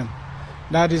Harmattan.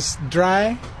 That is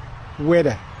dry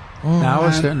weather.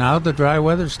 Now the dry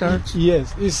weather starts?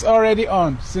 Yes, it's already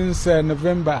on since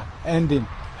November ending.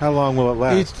 How long will it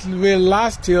last? It will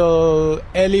last till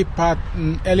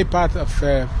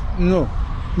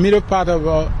middle part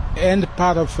of end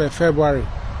part of February.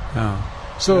 Oh.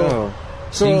 So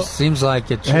seems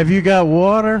like it. Have you got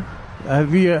water?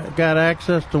 Have you got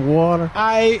access to water?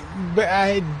 I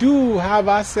do have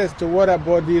access to water,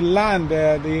 but the land,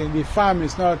 the farm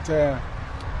is not.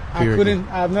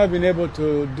 I've not been able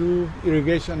to do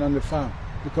irrigation on the farm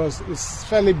because it's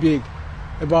fairly big,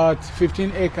 about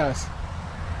 15 acres.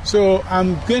 So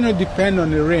I'm going to depend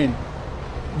on the rain.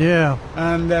 Yeah.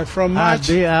 And from March,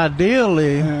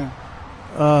 ideally,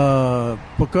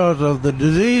 because of the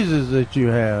diseases that you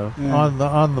have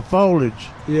on the foliage.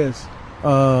 Yes.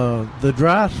 The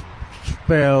dry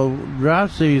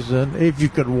season, if you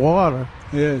could water,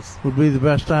 would be the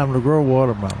best time to grow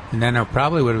watermelon. And then it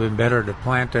probably would have been better to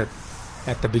plant it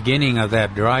at the beginning of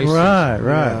that dry season.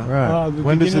 Right.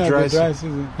 When does the dry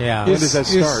season? Yeah. When does that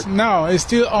start? No, it's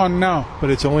still on now.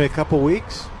 But it's only a couple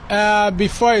weeks?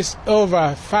 Before it's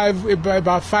over,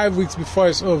 about 5 weeks before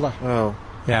it's over. Oh.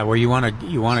 Yeah, where you want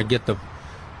to get the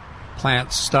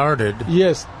plant started.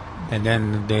 Yes. And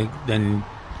then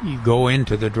you go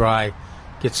into the dry,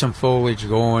 get some foliage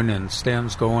going and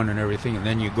stems going and everything, and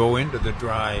then you go into the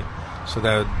dry so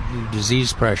that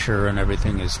disease pressure and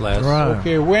everything is less. Right.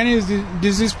 Okay, when is the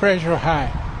disease pressure high?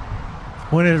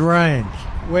 When it rains.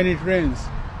 When it rains.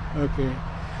 Okay.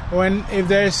 If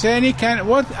there's any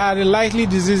what are the likely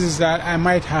diseases that I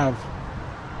might have?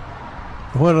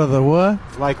 What are the what?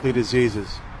 Likely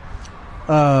diseases.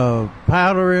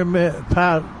 Powdery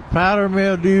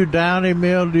mildew, downy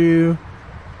mildew,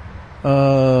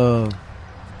 some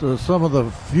of the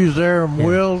fusarium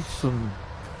wilts, and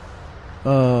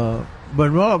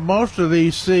but most of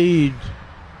these seeds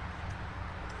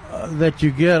that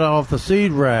you get off the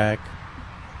seed rack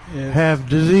have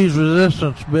disease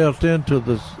resistance built into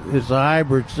this. It's a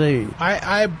hybrid seed.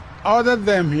 I ordered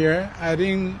them here. I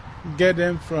didn't get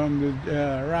them from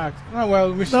the rack. Oh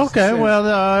well,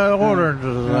 I ordered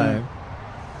the same.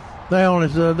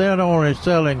 They're only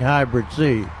selling hybrid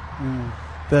seed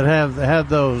that have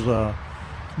those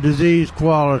disease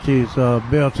qualities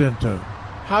built into them.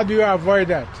 How do you avoid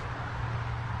that?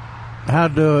 How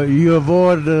do you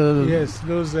avoid those? In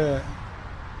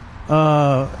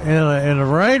a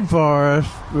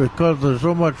rainforest, because there's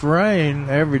so much rain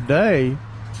every day,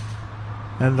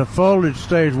 and the foliage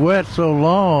stays wet so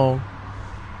long,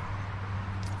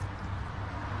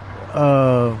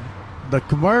 the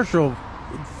commercial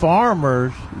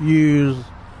farmers use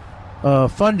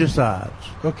fungicides.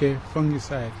 Okay,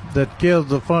 fungicide. That kills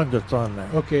the fungus on there.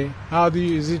 Okay, how do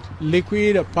you? Is it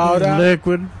liquid or powder?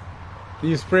 Liquid.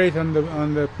 You spray it on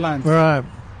the plants. Right.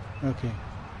 Okay.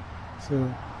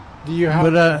 So, do you have?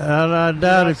 But I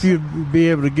doubt if you'd be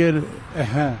able to get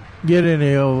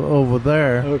any over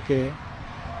there. Okay.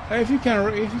 If you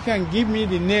can give me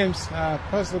the names,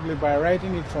 possibly by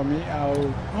writing it for me, I'll.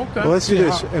 Okay. Well, let's do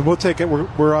this, and we'll take it.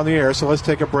 We're on the air, so let's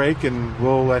take a break, and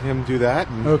we'll let him do that.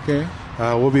 And, okay.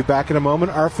 We'll be back in a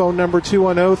moment. Our phone number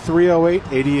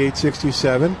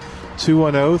 210-308-8867.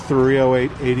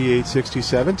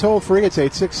 210-308-8867. Toll free, it's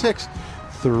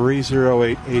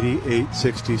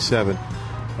 866-308-8867.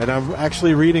 And I'm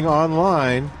actually reading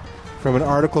online from an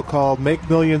article called "Make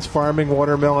Millions Farming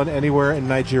Watermelon Anywhere in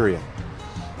Nigeria."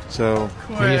 So,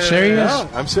 are you serious? No,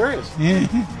 I'm serious.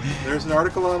 There's an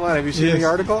article online. Have you seen the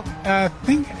article? I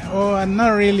think,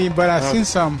 not really, but I've seen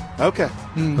some. Okay.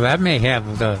 Well, that may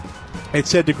have the. It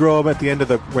said to grow them at the end of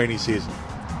the rainy season.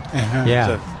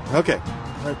 Yeah. So, okay.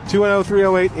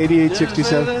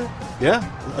 210-308-8867. Yeah.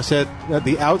 I said at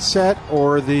the outset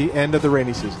or the end of the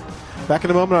rainy season. Back in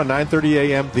a moment on 9:30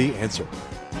 a.m. The Answer.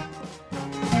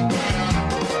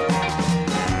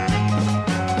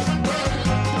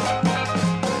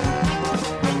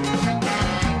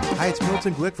 Hi, it's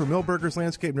Milton Glick from Milberger's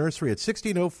Landscape Nursery at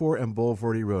 1604 and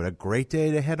Boulevardy Road. A great day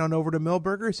to head on over to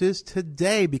Milberger's is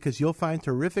today because you'll find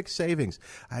terrific savings.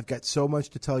 I've got so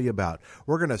much to tell you about.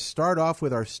 We're going to start off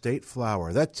with our state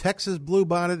flower. The Texas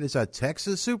Bluebonnet is a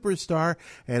Texas superstar,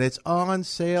 and it's on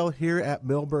sale here at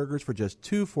Milberger's for just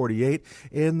 $2.48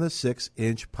 in the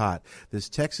 6-inch pot. This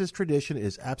Texas tradition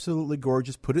is absolutely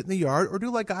gorgeous. Put it in the yard or do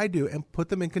like I do and put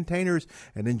them in containers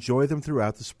and enjoy them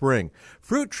throughout the spring.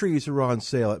 Fruit trees are on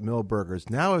sale at Milberger's.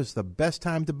 Now is the best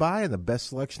time to buy, and the best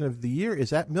selection of the year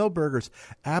is at Milberger's.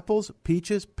 Apples,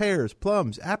 peaches, pears,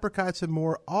 plums, apricots, and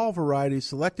more, all varieties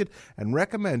selected and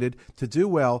recommended to do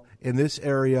well in this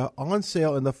area. On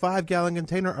sale in the 5-gallon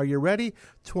container. Are you ready?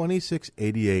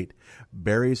 $26.88.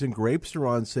 Berries and grapes are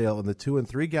on sale in the 2- and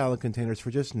 3-gallon containers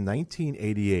for just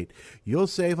 $19.88. You'll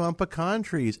save on pecan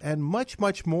trees and much,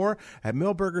 much more at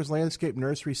Milberger's Landscape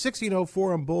Nursery,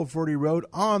 1604 on Boulevardy Road,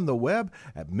 on the web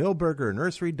at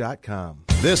milbergernursery.com.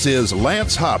 This is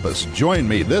Lance Hoppus. Join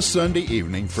me this Sunday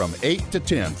evening from 8 to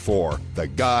 10 for the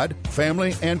God,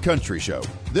 Family, and Country Show.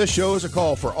 This show is a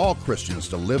call for all Christians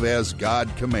to live as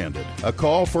God commanded, a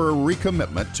call for a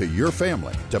recommitment to your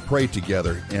family, to pray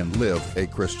together and live a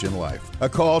Christian life, a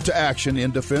call to action in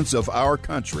defense of our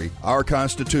country, our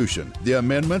Constitution, the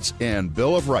amendments and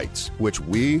Bill of Rights, which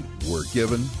we were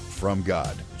given from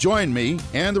God. Join me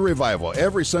and the revival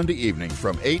every Sunday evening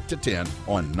from 8 to 10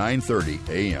 on 9:30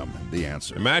 a.m. The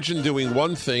Answer. Imagine doing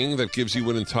one thing that gives you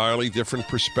an entirely different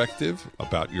perspective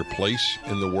about your place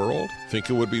in the world. Think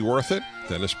it would be worth it?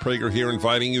 Dennis Prager here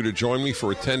inviting you to join me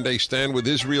for a 10-day Stand with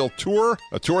Israel tour,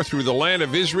 a tour through the land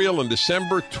of Israel in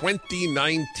December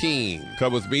 2019.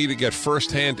 Come with me to get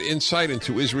firsthand insight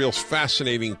into Israel's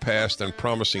fascinating past and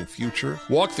promising future.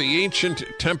 Walk the ancient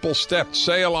temple steps,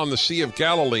 sail on the Sea of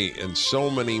Galilee, and so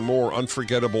many more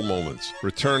unforgettable moments.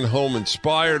 Return home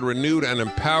inspired, renewed, and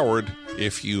empowered.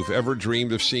 If you've ever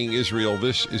dreamed of seeing Israel,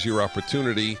 this is your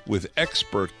opportunity. With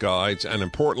expert guides and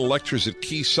important lectures at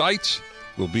key sites,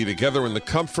 we'll be together in the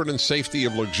comfort and safety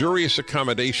of luxurious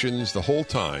accommodations the whole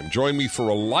time. Join me for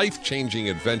a life-changing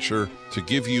adventure to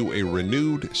give you a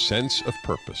renewed sense of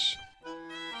purpose.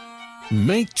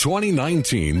 Make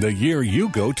 2019 the year you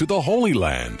go to the Holy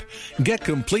Land. Get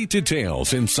complete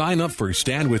details and sign up for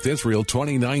Stand with Israel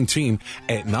 2019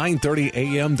 at 9:30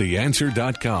 a.m.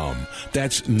 TheAnswer.com.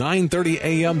 That's 9:30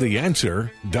 a.m.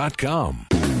 TheAnswer.com.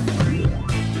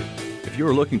 If you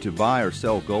are looking to buy or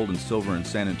sell gold and silver in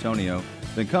San Antonio,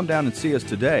 then come down and see us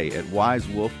today at Wise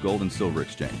Wolf Gold and Silver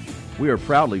Exchange. We are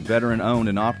proudly veteran-owned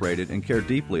and operated and care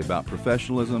deeply about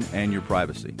professionalism and your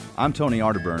privacy. I'm Tony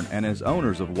Arterburn, and as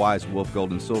owners of Wise Wolf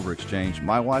Gold and Silver Exchange,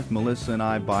 my wife Melissa and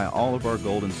I buy all of our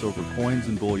gold and silver coins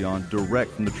and bullion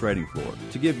direct from the trading floor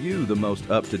to give you the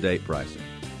most up-to-date pricing.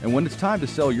 And when it's time to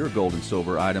sell your gold and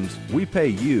silver items, we pay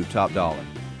you top dollar.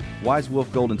 Wise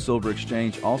Wolf Gold and Silver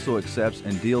Exchange also accepts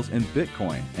and deals in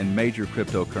Bitcoin and major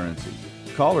cryptocurrencies.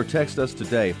 Call or text us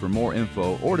today for more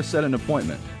info or to set an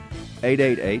appointment.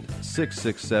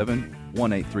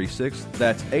 888-667-1836.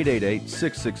 That's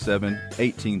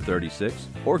 888-667-1836.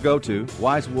 Or go to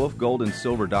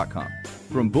wisewolfgoldandsilver.com.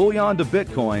 From bullion to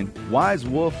Bitcoin, Wise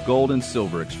Wolf Gold and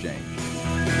Silver Exchange.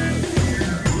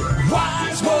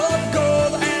 Wise Wolf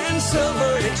Gold and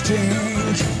Silver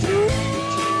Exchange.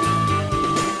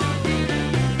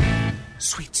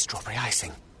 Sweet strawberry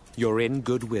icing. You're in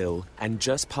Goodwill, and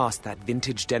just past that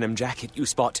vintage denim jacket you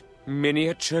spot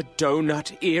miniature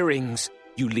donut earrings.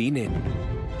 You lean in.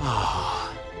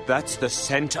 Ah, that's the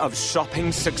scent of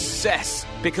shopping success.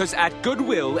 Because at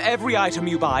Goodwill, every item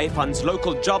you buy funds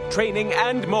local job training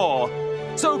and more.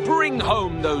 So bring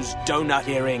home those donut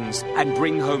earrings and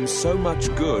bring home so much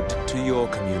good to your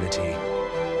community.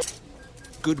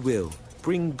 Goodwill.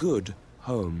 Bring good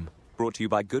home. Brought to you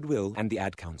by Goodwill and the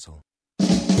Ad Council.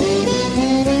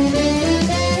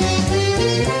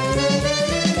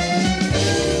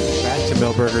 Back to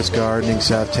Milberger's Gardening,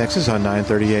 South Texas on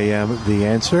 9:30 a.m. The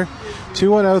Answer.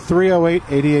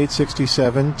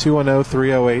 210-308-8867.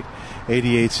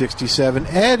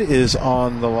 210-308-8867. Ed is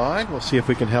on the line. We'll see if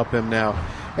we can help him now.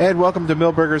 Ed, welcome to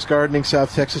Milberger's Gardening,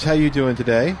 South Texas. How you doing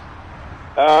today?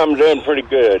 I'm doing pretty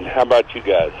good. How about you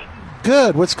guys?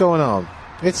 Good. What's going on?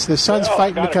 It's the sun's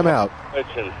fighting to come out.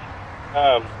 Listen,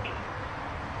 a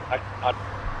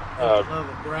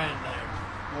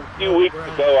few weeks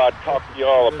ago, I talked to you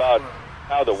all about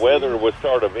how the weather was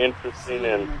sort of interesting,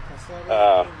 and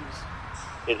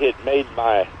it had made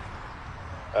my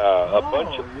a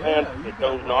bunch of plants that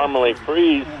don't normally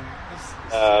freeze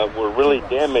were really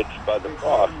damaged by the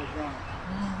frost.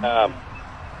 I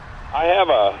have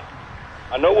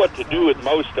I know what to do with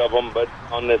most of them, but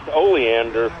on this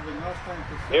oleander,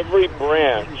 every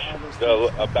branch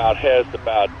has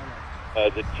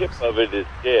the tip of it is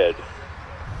dead.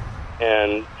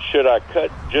 And should I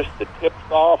cut just the tips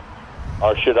off,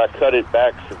 or should I cut it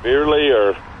back severely,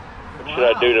 or what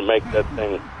should I do to make that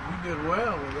thing? You did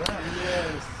well with that.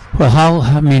 Yes. Well, how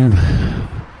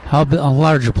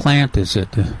large a plant is it?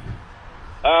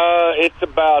 It's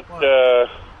about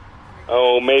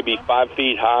maybe 5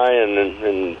 feet high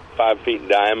and 5 feet in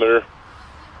diameter.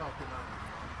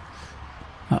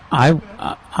 I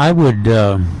would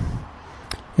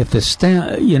if if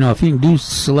you can do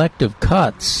selective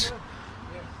cuts,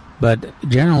 but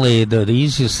generally the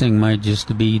easiest thing might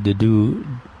just be to do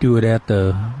it at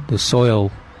the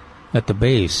soil at the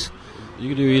base. You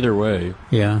can do either way.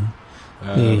 Yeah.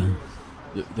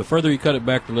 The further you cut it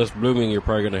back, the less blooming you're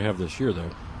probably going to have this year,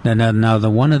 though. Now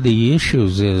one of the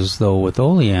issues is, though, with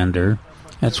oleander,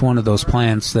 that's one of those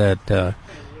plants that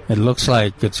it looks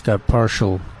like it's got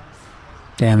partial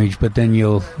damage, but then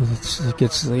it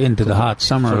gets into the hot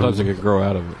summer. Sometimes it can grow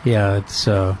out of it. Yeah, it's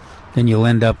then you'll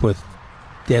end up with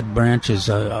dead branches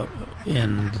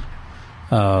and.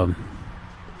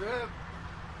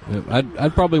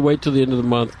 I'd probably wait till the end of the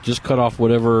month, just cut off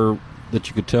whatever that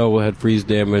you could tell had freeze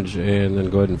damage, and then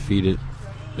go ahead and feed it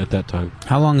at that time.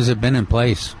 How long has it been in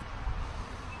place?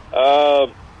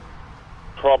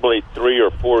 Probably 3 or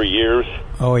 4 years.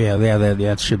 Oh yeah,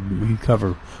 that should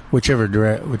recover.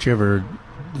 Whichever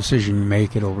decision you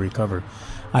make, it'll recover.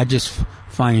 I just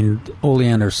find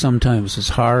oleander sometimes it's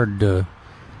hard to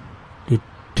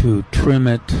trim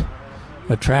it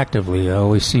attractively. It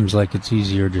always seems like it's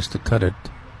easier just to cut it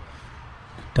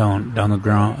down the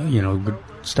ground,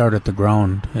 start at the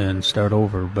ground and start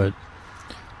over. But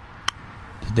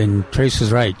then Trace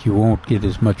is right, you won't get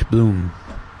as much bloom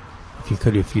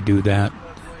if you do that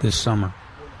this summer.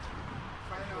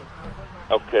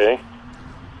 Okay.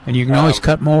 And you can always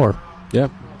cut more.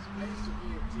 Yep.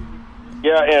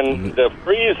 Yeah, and the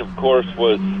freeze, of course,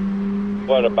 was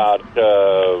about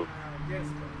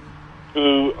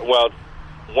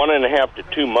 1.5 to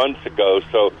 2 months ago,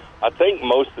 so I think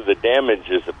most of the damage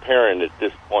is apparent at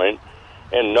this point.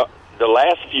 And the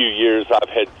last few years I've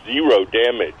had zero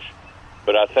damage,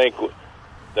 but I think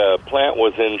the plant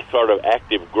was in sort of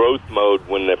active growth mode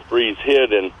when the freeze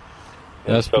hit. And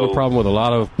that's the problem with a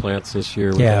lot of plants this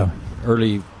year. Yeah.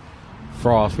 Early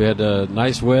frost. We had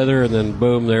nice weather, and then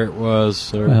boom, there it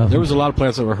was. There was a lot of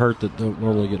plants that were hurt that don't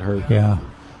normally get hurt. Yeah.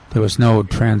 There was no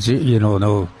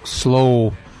no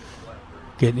slow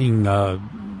getting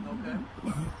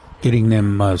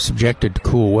them subjected to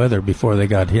cool weather before they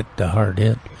got the hard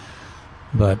hit.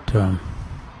 But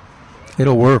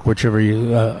it'll work whichever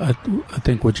I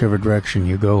think whichever direction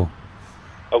you go.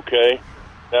 Okay.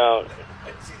 Now,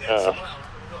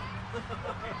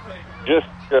 just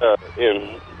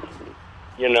in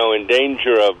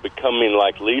danger of becoming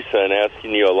like Lisa and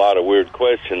asking you a lot of weird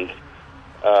questions.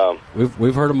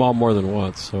 We've heard them all more than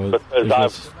once. So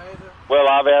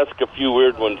I've asked a few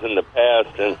weird ones in the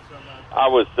past, and I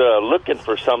was looking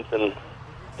for something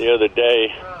the other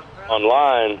day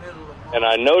online, and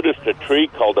I noticed a tree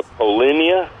called a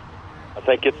Polinia. I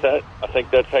think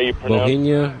that's how you pronounce it.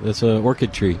 Bauhinia, that's an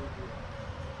orchid tree.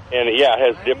 And it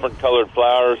has different colored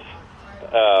flowers.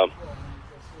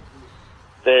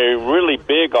 They're really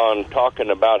big on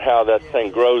talking about how that thing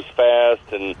grows fast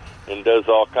and does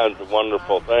all kinds of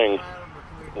wonderful things.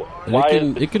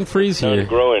 It can freeze here.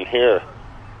 Grow in here.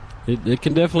 It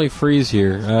can definitely freeze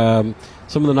here.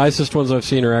 Some of the nicest ones I've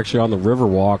seen are actually on the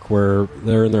Riverwalk, where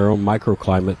they're in their own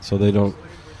microclimate, so they don't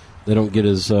get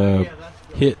as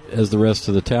hit as the rest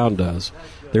of the town does.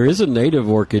 There is a native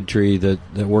orchid tree that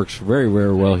works very,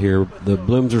 very well here. The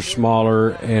blooms are smaller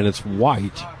and it's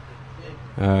white.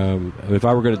 If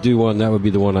I were going to do one, that would be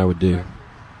the one I would do.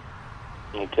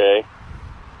 Okay.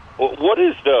 Well, what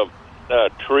is the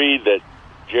tree that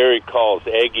Jerry calls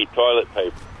eggy toilet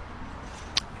paper?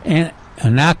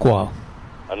 Anaqua.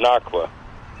 Anaqua.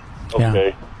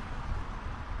 Okay.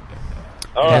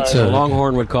 Yeah. That's a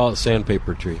Longhorn would call it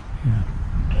sandpaper tree.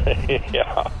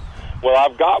 Yeah. Well,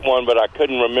 I've got one, but I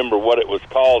couldn't remember what it was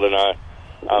called, and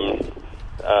I'm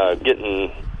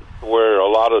getting where a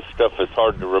lot of stuff is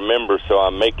hard to remember, so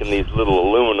I'm making these little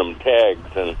aluminum tags,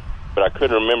 but I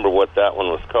couldn't remember what that one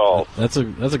was called. That's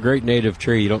a great native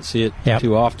tree. You don't see it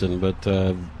too often, but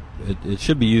it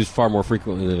should be used far more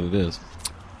frequently than it is.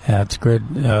 Yeah, it's good.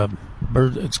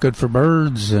 It's good for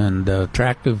birds and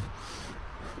attractive.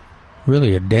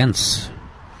 Really a dense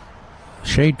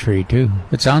shade tree too.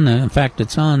 In fact,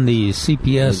 it's on the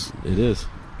CPS. It is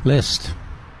list,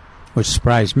 which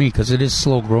surprised me because it is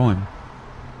slow growing.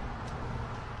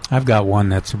 I've got one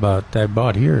that's about, I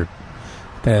bought here,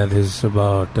 that is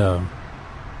about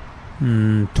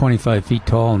 25 feet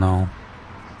tall now,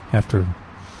 after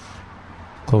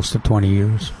close to 20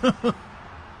 years.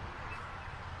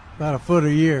 About a foot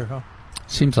a year, huh?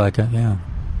 Seems like it, yeah.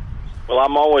 Well,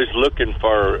 I'm always looking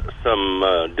for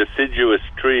some deciduous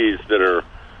trees that are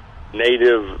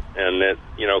native and that,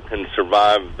 can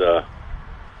survive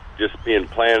just being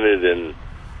planted and...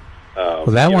 well,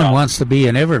 that one wants to be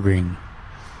an evergreen,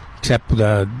 except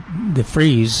the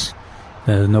freeze,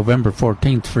 the November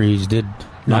 14th freeze did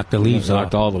knock the leaves off.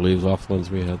 Knocked all the leaves off the ones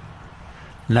we had.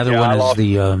 Another one is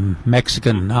the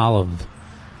Mexican olive.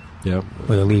 Yep.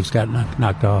 Where the leaves got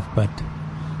knocked off, but...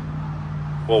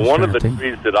 Well, one of the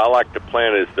trees that I like to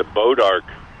plant is the bodark.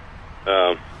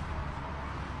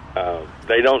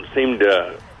 They don't seem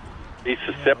to be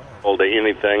susceptible to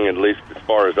anything, at least as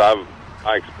far as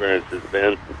my experience has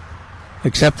been.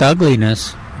 Except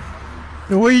ugliness.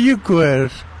 Will you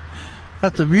quit?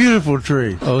 That's a beautiful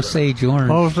tree. Osage orange.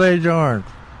 Osage orange.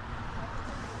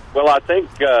 Well, I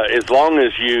think as long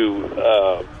as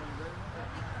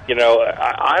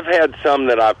I've had some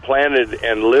that I planted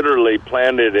and literally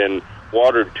planted and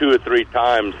watered 2 or 3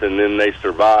 times, and then they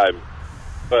survive.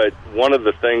 But one of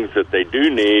the things that they do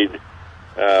need,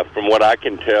 from what I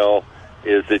can tell,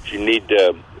 is that you need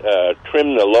to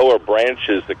trim the lower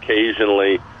branches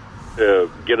occasionally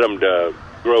to get them to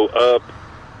grow up.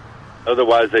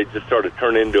 Otherwise, they just sort of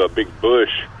turn into a big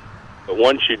bush. But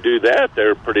once you do that,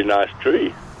 they're a pretty nice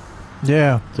tree.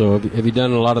 Yeah. So have you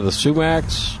done a lot of the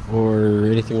sumacs or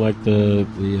anything like the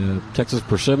Texas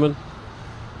persimmon?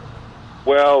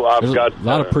 Well, I've got a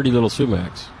lot of pretty little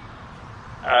sumacs.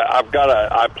 I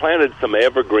planted some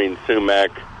evergreen sumac,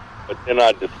 but then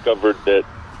I discovered that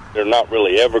they're not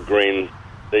really evergreen.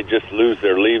 They just lose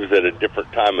their leaves at a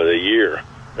different time of the year.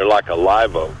 They're like a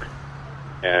live oak.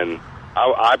 And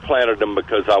I planted them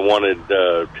because I wanted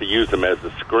to use them as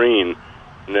a screen.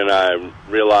 And then I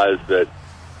realized that,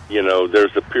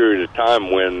 there's a period of time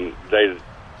when they,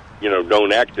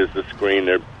 don't act as a screen.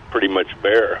 They're pretty much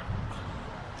bare.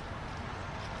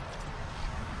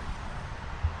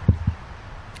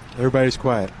 Everybody's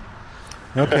quiet.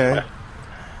 Okay.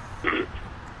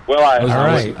 Well,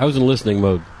 I was in listening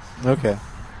mode. Okay.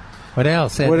 What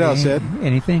else, Ed? What else, Ed?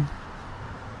 Anything?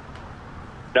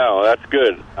 No, that's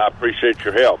good. I appreciate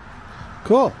your help.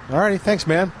 Cool. All righty. Thanks,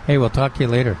 man. Hey, we'll talk to you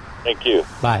later. Thank you.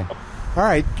 Bye. All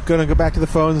right. Going to go back to the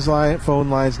phone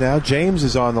lines now. James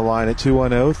is on the line at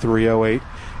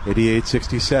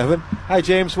 210-308-8867. Hi,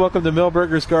 James. Welcome to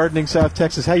Milberger's Gardening, South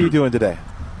Texas. How you doing today?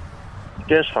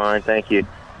 Just fine, thank you.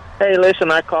 Hey, listen,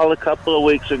 I called a couple of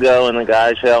weeks ago, and the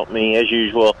guys helped me, as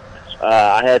usual.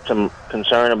 I had some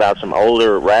concern about some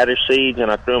older radish seeds,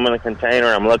 and I threw them in a container.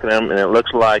 I'm looking at them, and it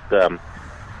looks like I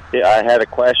had a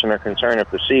question or concern if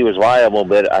the seed was viable,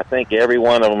 but I think every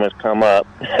one of them has come up.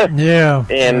 Yeah.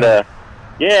 And,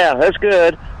 yeah, that's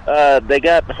good. They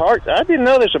got heart. I didn't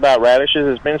know this about radishes.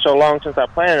 It's been so long since I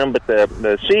planted them, but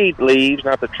the seed leaves,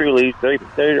 not the true leaves,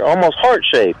 they're almost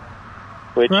heart-shaped,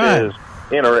 which is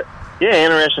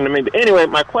interesting to me. But anyway,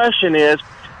 my question is,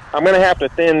 I'm going to have to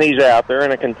thin these out. They're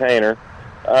in a container.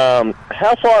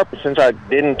 How far, since I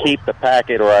didn't keep the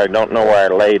packet or I don't know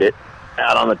where I laid it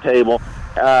out on the table,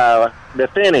 the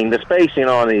thinning, the spacing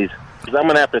on these, because I'm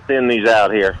going to have to thin these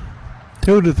out here.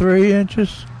 2 to 3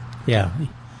 inches? Yeah.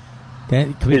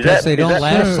 Because they don't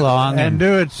last long. And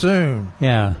do it soon.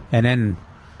 Yeah, and then...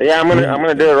 Yeah, I'm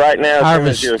gonna do it right now.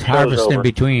 Harvest in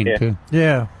between, too.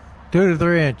 Yeah, 2 to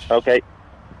 3 inches. Okay.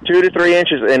 2 to 3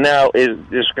 inches, and now this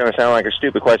is going to sound like a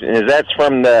stupid question. Is that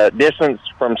from the distance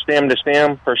from stem to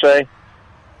stem per se?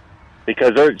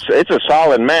 Because it's a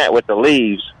solid mat with the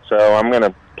leaves, so I'm going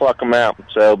to pluck them out.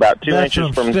 So about 2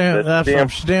 inches from stem. The that's stem.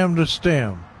 From stem to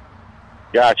stem.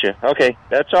 Gotcha. Okay,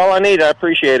 that's all I need. I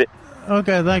appreciate it.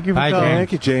 Okay, thank you for calling.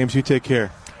 Thank you, James. You take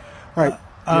care. All right.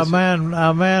 A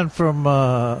man from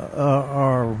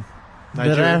that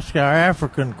asked our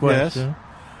African question. Yes.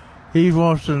 He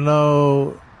wants to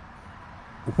know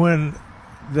when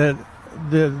that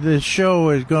this show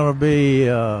is going to be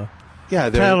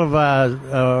televised,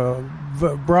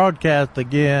 broadcast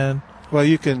again. Well,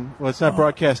 you can. Well, it's not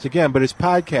broadcast again, but it's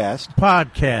podcast.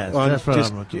 Podcast. That's what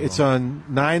I'm looking for. It's on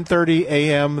 9:30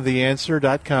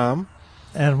 amtheanswer.com.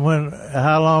 And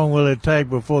how long will it take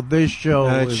before this show?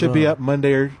 It should be up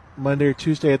Monday or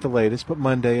Tuesday at the latest, but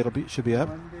Monday should be up.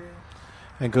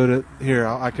 And go to here.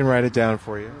 I can write it down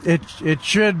for you. It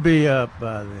should be up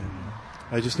by then.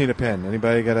 I just need a pen.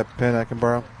 Anybody got a pen I can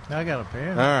borrow? I got a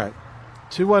pen. All right.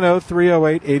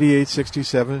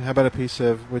 210-308-8867. How about a piece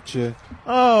of which?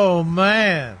 Oh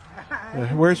man!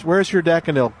 Where's your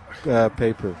Daconil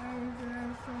paper?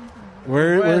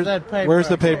 Where's that paper? Where's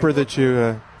the paper that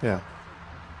you? Yeah.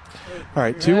 All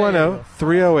right,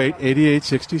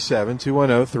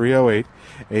 210-308-8867.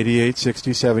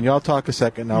 210-308-8867. Y'all talk a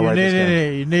second, and I'll write this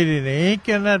down. You need any ink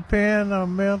in that pen,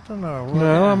 Milton? Or what?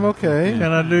 No, I'm okay.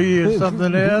 Can I do you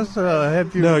something else?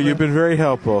 Help you? No, you've been very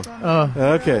helpful.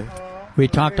 Okay. We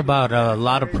talked about a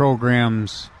lot of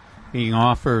programs being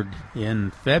offered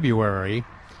in February,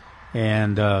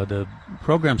 and the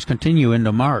programs continue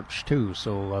into March, too.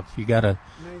 So if you got a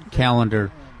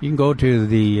calendar, you can go to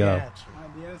the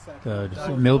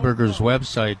Milberger's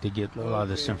website to get a lot of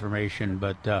this information.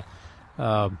 But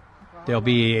there'll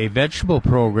be a vegetable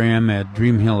program at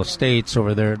Dream Hill Estates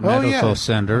over there at Medical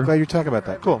Center. I'm glad you're talking about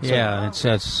that. Cool. Yeah,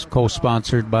 it's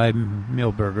co-sponsored by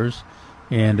Milberger's.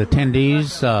 And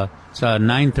attendees, it's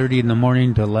 9:30 in the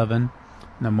morning to 11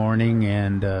 in the morning,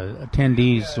 and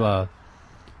attendees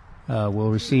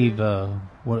will receive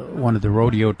one of the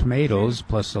rodeo tomatoes,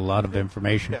 plus a lot of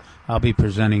information. I'll be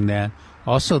presenting that.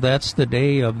 Also, that's the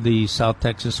day of the South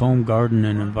Texas Home Garden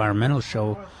and Environmental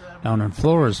Show down in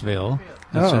Floresville.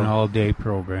 It's an all-day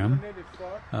program.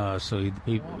 So,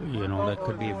 that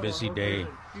could be a busy day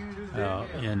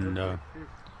in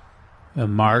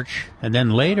March. And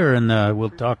then later, we'll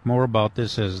talk more about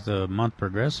this as the month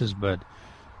progresses, but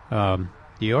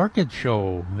the Orchid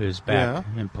Show is back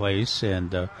in place,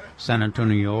 and San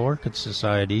Antonio Orchid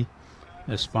Society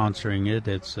is sponsoring it.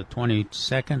 It's the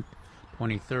 22nd,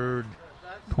 23rd,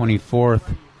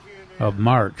 24th of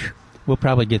March. We'll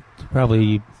probably get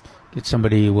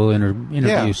somebody. We'll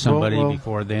interview somebody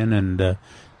before then, and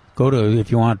go to,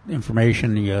 if you want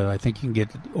information. I think you can get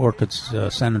Orchids,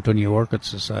 San Antonio Orchid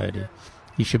Society.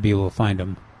 You should be able to find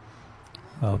them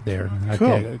out there.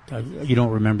 Cool. You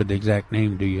don't remember the exact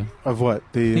name, do you? Of what?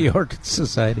 The Orchid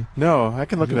Society. No, I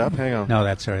can look it up. Hang on. No,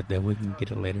 that's all right. Then we can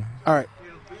get it later. All right.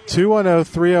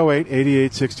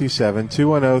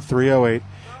 210-308-8867.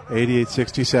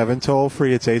 210-308-8867. Toll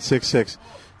free. It's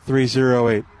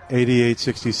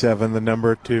 866-308-8867. The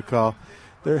number to call.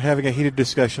 They're having a heated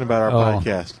discussion about our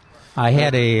podcast. I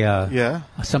had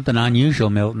something unusual,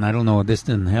 Milton. I don't know. This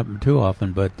didn't happen too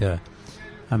often, but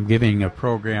I'm giving a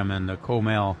program in the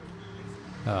Comel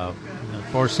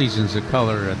Four Seasons of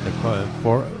Color at the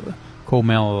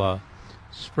Comel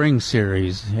Spring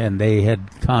Series, and they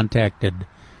had contacted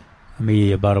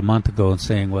me about a month ago and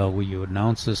saying, well, will you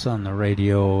announce this on the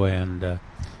radio and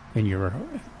in your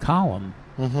column?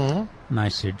 Mm-hmm. And I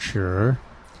said, sure.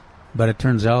 But it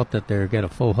turns out that they got a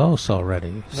full house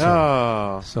already.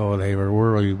 So they were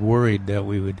worried that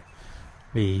we would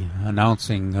be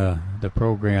announcing the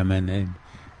program and they'd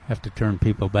have to turn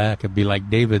people back. It'd be like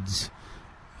David's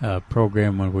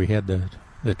program when we had the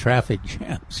traffic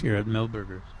jams here at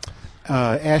Milberger's.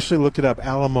 Ashley looked it up,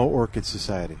 Alamo Orchid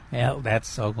Society. Yeah,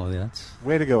 that's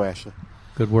way to go, Ashley.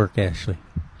 Good work, Ashley.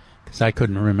 Because I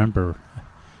couldn't remember.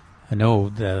 I know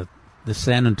the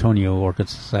San Antonio Orchid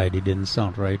Society didn't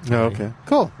sound right. No, okay.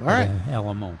 Cool. All right.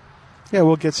 Alamo. Yeah,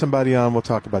 we'll get somebody on. We'll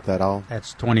talk about that.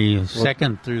 That's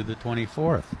 22nd through the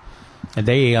 24th. And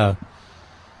they'll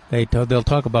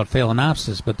talk about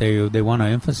Phalaenopsis, but they want to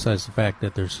emphasize the fact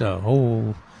that there's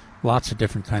lots of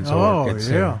different kinds of orchids.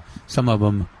 Yeah. Some of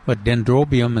them, but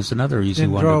Dendrobium is another easy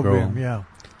one to grow. Yeah.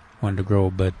 One to grow,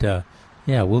 but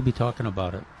we'll be talking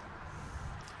about it.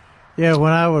 Yeah,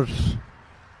 when I was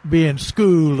being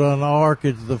schooled on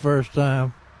orchids the first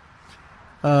time,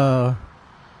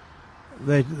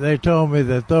 they told me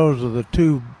that those are the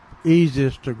two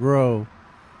easiest to grow,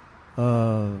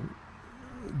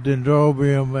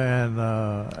 Dendrobium and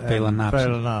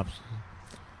Phalaenopsis.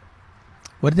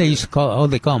 What did they used to call? Oh,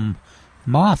 they call them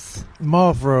moth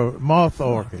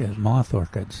orchids. Yeah, moth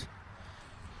orchids.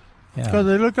 Yeah, because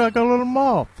they look like a little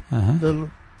moth. Uh-huh. The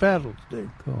petals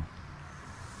do. Cool.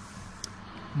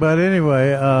 But anyway,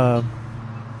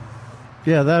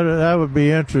 that would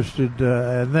be interested,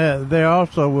 and they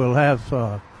also will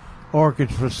have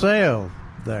orchids for sale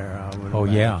there. I would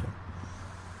imagine.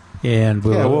 And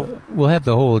we'll have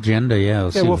the whole agenda.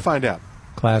 We'll find out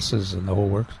classes and the whole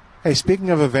works. Hey, speaking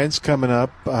of events coming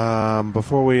up,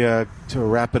 before we to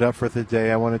wrap it up for the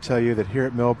day, I want to tell you that here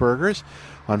at Milberger's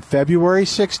on February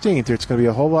 16th, it's going to be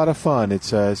a whole lot of fun.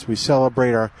 It's as we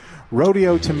celebrate our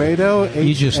rodeo tomato.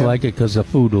 You just like it because the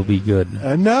food will be good.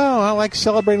 No, I like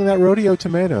celebrating that rodeo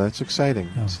tomato. That's exciting.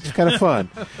 It's kind of fun.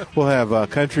 We'll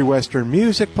have country western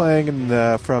music playing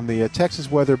from the Texas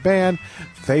Weather Band,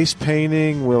 face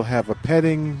painting. We'll have a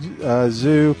petting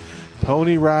zoo,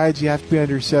 pony rides. You have to be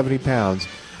under 70 pounds.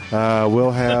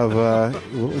 We'll have,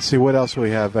 let's see, what else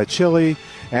we have? Chili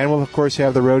And we'll, of course,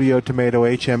 have the Rodeo Tomato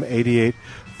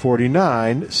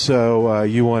HM8849. So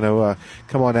you want to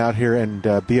come on out here and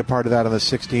be a part of that on the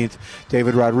 16th.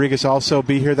 David Rodriguez also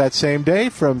be here that same day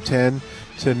from 10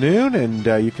 to noon, and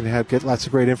you can get lots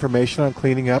of great information on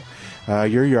cleaning up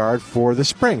your yard for the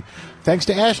spring. Thanks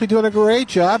to Ashley doing a great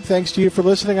job. Thanks to you for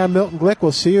listening. I'm Milton Glick.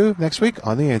 We'll see you next week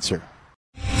on The Answer.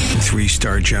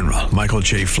 3-star General Michael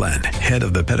J. Flynn, head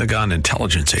of the Pentagon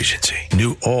Intelligence Agency,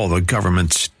 knew all the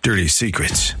government's dirty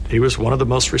secrets. He was one of the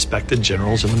most respected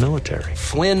generals in the military.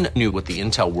 Flynn knew what the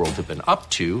intel world had been up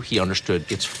to. He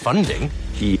understood its funding.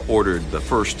 He ordered the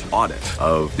first audit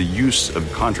of the use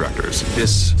of contractors.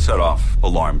 This set off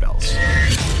alarm bells.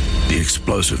 The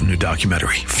explosive new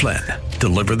documentary, Flynn,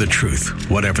 Deliver the Truth,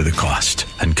 Whatever the Cost,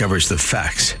 uncovers the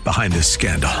facts behind this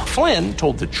scandal. Flynn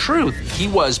told the truth. He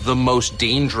was the most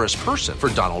dangerous person for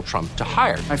Donald Trump to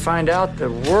hire. I find out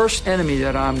the worst enemy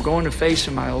that I'm going to face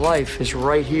in my life is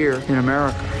right here in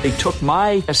America. They took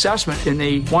my assessment and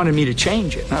they wanted me to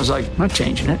change it. And I was like, I'm not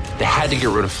changing it. They had to get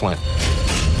rid of Flynn.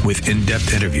 With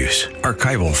in-depth interviews,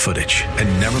 archival footage,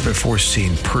 and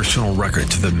never-before-seen personal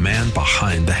records of the man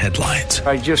behind the headlines.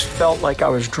 I just felt like I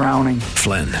was drowning.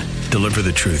 Flynn, Deliver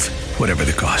the Truth, Whatever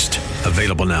the Cost.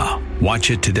 Available now.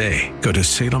 Watch it today. Go to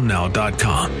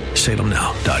salemnow.com.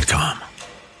 salemnow.com.